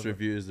 my hell out honest of it.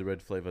 review is the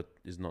red flavor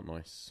is not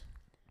nice.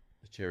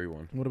 The cherry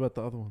one. What about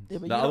the other ones? Yeah,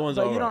 but The you other don't- ones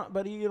but are you alright. don't.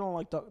 But you don't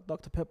like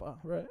Dr Pepper,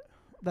 right?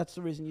 That's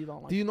the reason you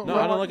don't like. Do you not? No,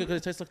 like I don't like it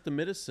because it tastes like the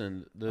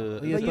medicine. Yeah,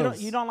 But it you don't.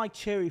 does. You don't like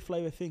cherry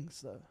flavor things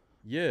though.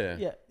 Yeah.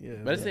 Yeah, Yeah,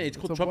 But it's, yeah. it's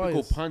called a tropical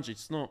bias. punch.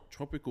 It's not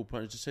tropical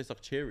punch. It just tastes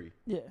like cherry.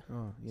 yeah.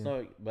 Oh yeah.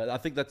 So, but I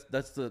think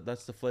that's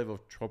the flavor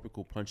of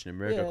tropical punch in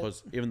America Yeah.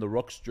 because even the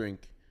Rocks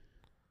drink,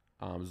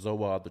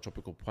 Zoa, the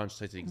tropical punch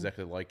tastes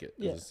exactly like it.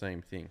 It's Yeah. the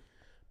same thing.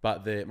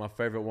 But my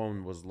favorite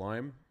one was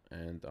lime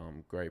and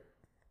grape.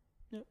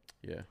 Yep.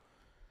 Yeah.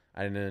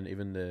 And then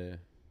even the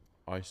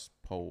ice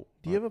pole.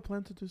 Do you ever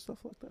plan to do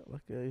stuff like that,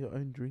 like your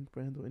own drink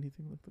brand or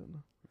anything like that?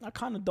 No. I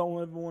kind of don't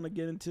ever want to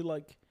get into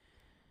like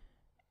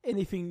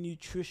anything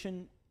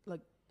nutrition,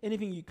 like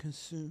anything you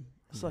consume.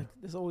 It's Yeah. like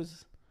there's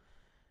always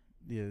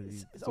Yeah,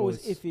 it's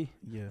always iffy.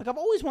 Yeah. Like I've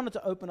always wanted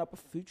to open up a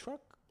food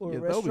truck or Yeah,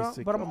 a that'll be restaurant,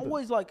 sick. but I'm I'm down.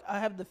 always like I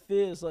have the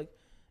fears like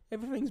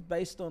everything's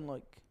based on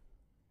like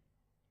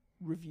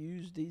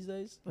reviews these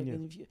days. Like Yeah.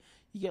 and if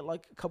you get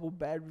like a couple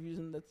bad reviews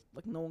and that's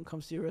like no one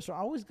comes to your restaurant,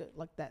 I always get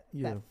like that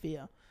Yeah. that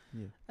fear.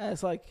 Yeah. And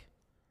it's like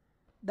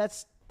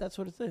that's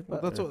what it is. Well,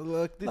 But that's what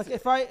like this. like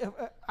if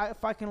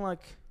I can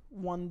like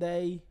one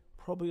day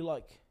probably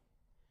like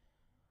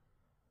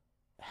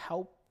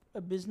help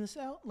a business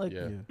out, like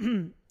Yeah.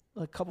 yeah.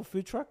 like a couple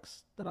food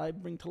trucks that I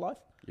bring to life,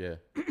 Yeah.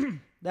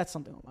 that's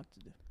something I'd like to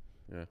do.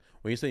 Yeah.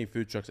 When you're saying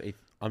food trucks,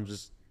 I'm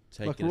just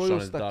Like taking a Royal shot in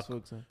the Stacks, dark. for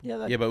example. Yeah,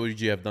 like, Yeah, but would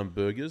you have done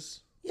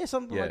burgers? yeah,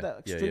 something Yeah, like that.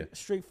 Like yeah,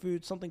 street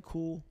food, something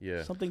cool,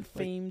 Yeah. something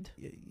themed.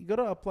 Yeah, you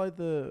gotta apply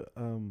the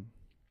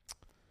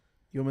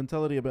your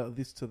mentality about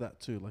this to that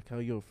too, like how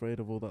you're afraid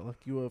of all that.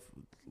 Like you are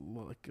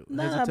like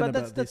No, hesitant but about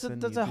that's this and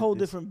that's you a did whole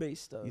this. different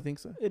beast, though. You think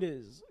so? It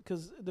is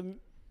because the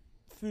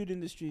food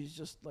industry is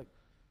just like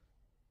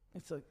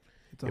it's like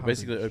It's a You're hard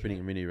basically industry. opening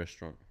a mini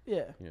restaurant.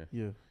 yeah, Yeah.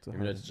 Yeah, it's I mean,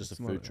 hard it's just a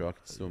industry. food It's not truck.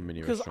 It's still a mini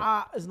because restaurant.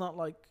 art is not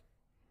like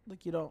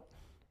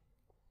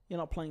you're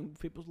not playing with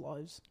people's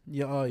lives.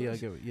 Yeah, oh yeah, I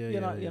get it. Yeah, you're yeah,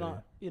 not yeah, you're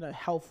not you know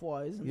health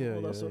wise and Yeah,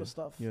 all that yeah, sort yeah. of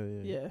stuff. Yeah,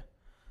 yeah, yeah. Yeah,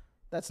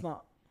 that's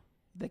not.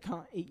 They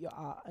can't eat your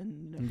art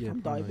and Yeah,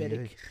 I'm I know,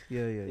 diabetic.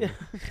 Yeah, yeah, yeah.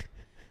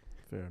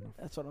 Fair enough.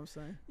 That's what I'm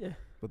saying. Yeah.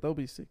 But that'll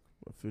be sick.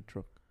 A food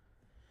truck.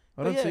 I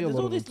But don't yeah, see a there's lot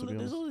all of them, these to be there's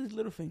honest. all these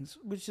little things,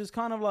 which is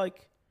kind of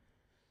like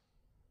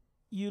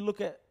you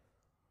look at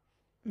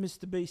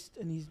Mr. Beast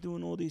and he's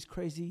doing all these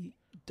crazy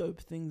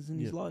dope things in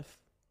his Yeah. life,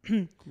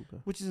 Cool guy.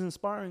 which is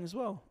inspiring as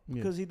well Yeah.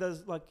 because he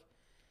does like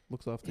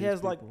Looks after. He his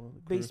has like people,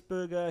 the crew. Beast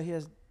Burger. He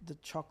has the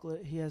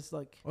chocolate. He has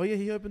like. Oh yeah,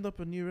 he opened up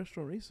a new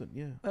restaurant recent.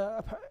 Yeah.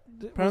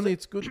 Apparently,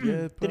 It's good.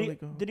 Yeah.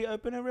 did he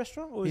open a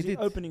restaurant or He is he did.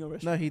 opening a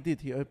restaurant? No, he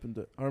did. He opened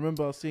it. I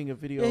remember seeing a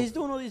video. Yeah, he's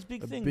doing all these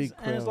big a things, big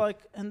and it's crowd. like,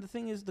 and the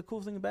thing is, the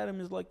cool thing about him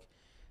is like,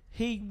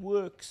 he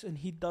works and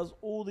he does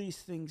all these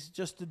things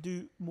just to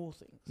do more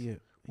things. Yeah. He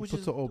Which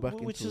puts is it all back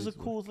which into is a his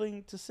work. cool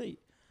thing to see.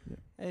 Yeah.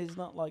 And he's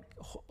not like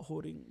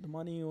hoarding the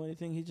money or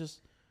anything.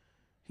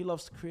 He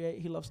loves to create.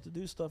 He loves to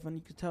do stuff, and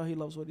you can tell he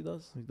loves what he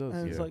does. He does.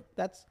 And it's Yeah. like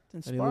that's And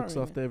inspiring. he looks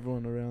man. after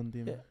everyone around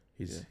him. Yeah.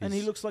 He's And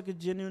he looks like a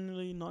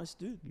genuinely nice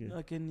dude. Yeah.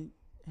 Like, and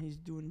he's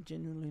doing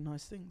genuinely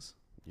nice things.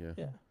 yeah.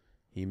 Yeah.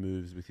 He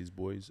moves with his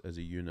boys as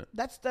a unit.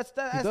 That's does,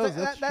 that's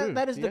true.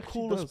 that is He the actually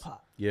coolest does.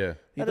 part. Yeah.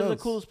 He That is the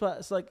does. coolest part.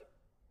 It's like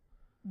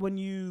when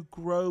you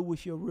grow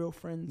with your real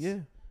friends.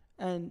 Yeah.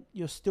 And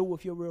you're still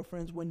with your real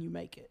friends when you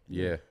make it.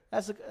 Yeah.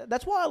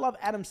 That's why I love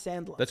Adam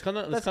Sandler. That's kind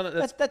of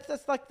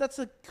That's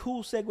a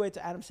cool segue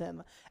to Adam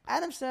Sandler.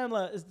 Adam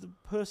Sandler is the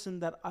person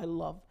that I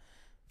love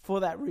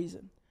for that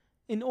reason.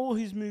 In all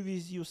his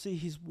movies, you'll see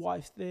his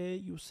wife there.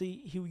 You'll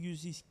see he'll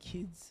use his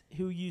kids.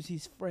 He'll use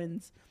his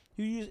friends.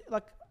 He'll use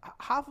like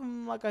half of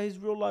them like are his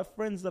real life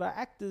friends that are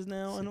actors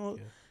now and all.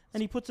 Yeah.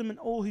 And he puts them in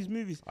all his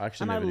movies. I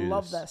actually And I never knew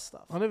love this. that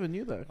stuff. I never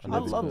knew that. Actually. I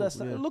That's love cool. that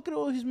stuff. Yeah. Look at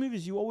all his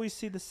movies. You always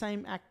see the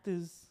same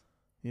actors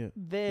Yeah.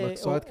 there, Like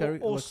side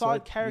or like side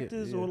side-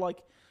 characters, yeah, or yeah. like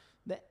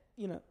that.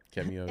 You know,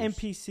 Cameos.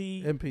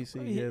 NPC. NPC.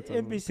 Yeah.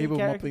 Totally. NPC People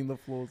character. mopping the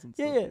floors and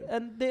Yeah, stuff. yeah,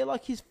 and they're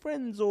like his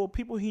friends or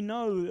people he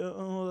know and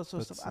all that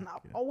sort of That's stuff. And sick,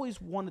 I've yeah.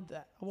 always wanted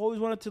that. I've always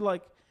wanted to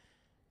like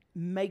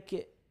make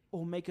it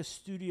or make a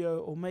studio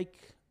or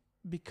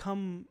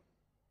become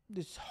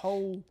this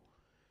whole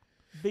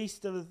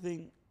beast of a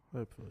thing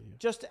Hopefully. Yeah.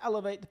 just to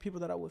elevate the people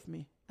that are with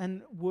me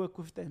and work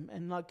with them.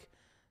 And like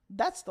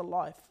that's the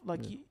life.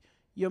 Like Yeah.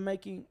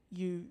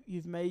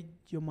 you've made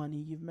your money,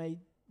 you've made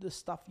the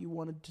stuff you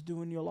wanted to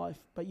do in your life,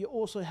 but you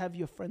also have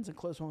your friends and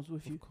close ones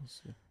with you. Of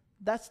course. Yeah.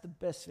 That's the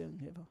best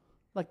feeling ever.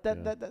 Like that,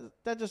 Yeah.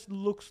 that just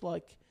looks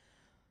like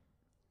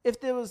if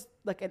there was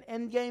like an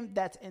end game,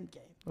 that's end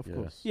game. Of Yeah.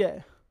 course.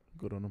 Yeah,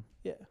 Good on him.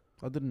 yeah,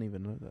 I didn't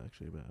even know that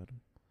actually about Adam.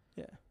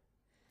 yeah.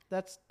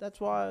 That's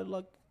why I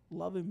like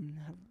love him and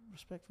have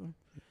respect for him.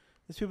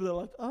 There's people that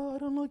are like, oh, I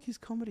don't like his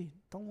comedy.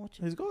 Don't watch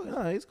it.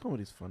 His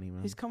comedy's funny,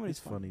 man. His comedy's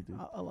He's funny, dude.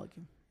 I like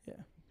him. Yeah.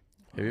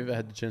 Have you ever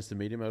had the chance to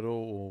meet him at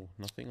all or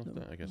nothing like No,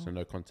 that? I guess no. so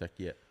no contact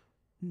yet.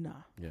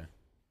 Nah, Yeah.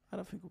 I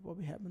don't think it'll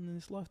probably happen in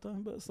this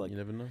lifetime. But it's like you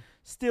never know.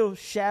 still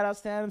shout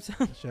outs to Adam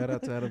Sandler. Shout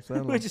out to Adam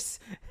Sandler. We're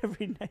just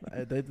every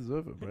name. They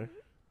deserve it, bro.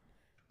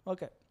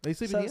 Okay. Are you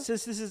sleeping So here?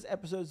 since this is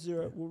episode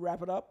 0, we'll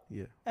wrap it up.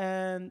 Yeah.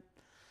 And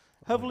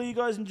hopefully you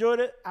guys enjoyed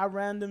it. Our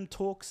random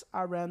talks,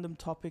 our random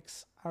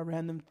topics, our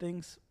random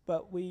things.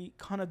 But we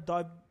kind of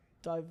dove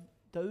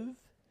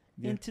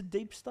Yeah. into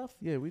deep stuff.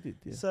 Yeah, we did.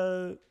 Yeah.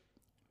 So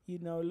you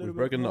know a little We've bit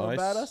broken the more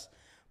about ice. us.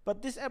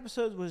 But this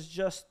episode was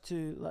just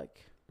to like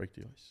Break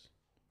the ice.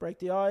 break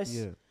the ice,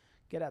 Yeah.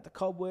 get out the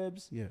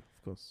cobwebs, Yeah.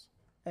 Of course.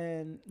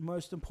 and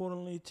most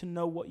importantly to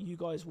know what you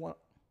guys want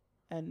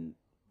and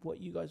what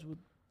you guys would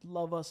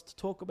love us to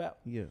talk about.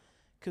 Yeah.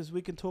 Because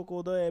we can talk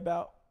all day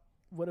about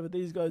whatever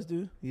these guys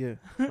do. Yeah.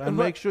 And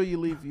make sure you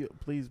leave.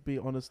 Please be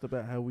honest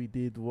about how we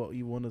did. What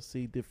you want to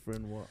see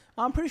different. What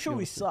I'm pretty sure Yeah,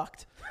 we okay.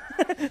 sucked.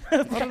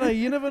 I don't know.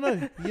 You never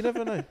know. You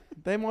never know.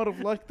 They might have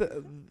liked it.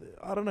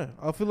 I don't know.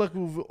 I feel like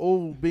we were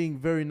all being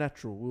very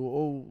natural. We were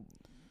all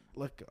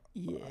like,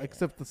 Yeah.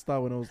 except the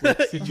start when I was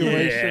like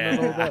situation and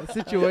all that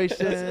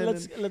situation.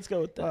 Let's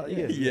go with that.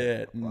 yeah.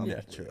 Yeah, I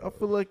natural.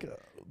 feel like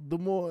the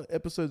more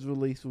episodes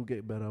released, we'll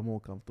get better,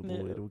 more comfortable.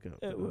 Yeah, It'll get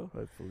it better, will.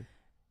 hopefully.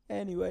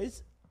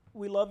 Anyways,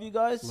 we love you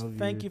guys. Love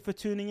Thank you. you for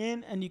tuning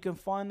in, and you can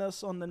find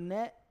us on the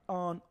net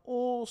on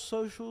all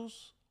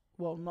socials.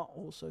 Well, not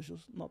all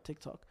socials, not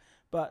TikTok,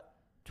 but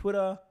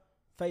Twitter,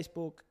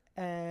 Facebook,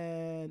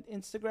 and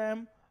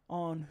Instagram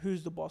on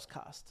Who's the Boss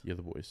Cast. You're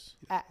the boys.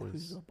 At boys.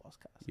 Who's the Boss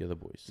Cast. You're the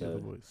boys. So- Yeah,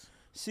 the voice.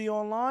 See you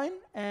online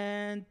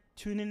and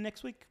tune in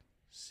next week.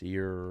 See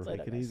you Later,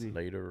 Take it guys. easy.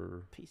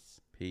 later. Peace.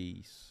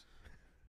 Peace.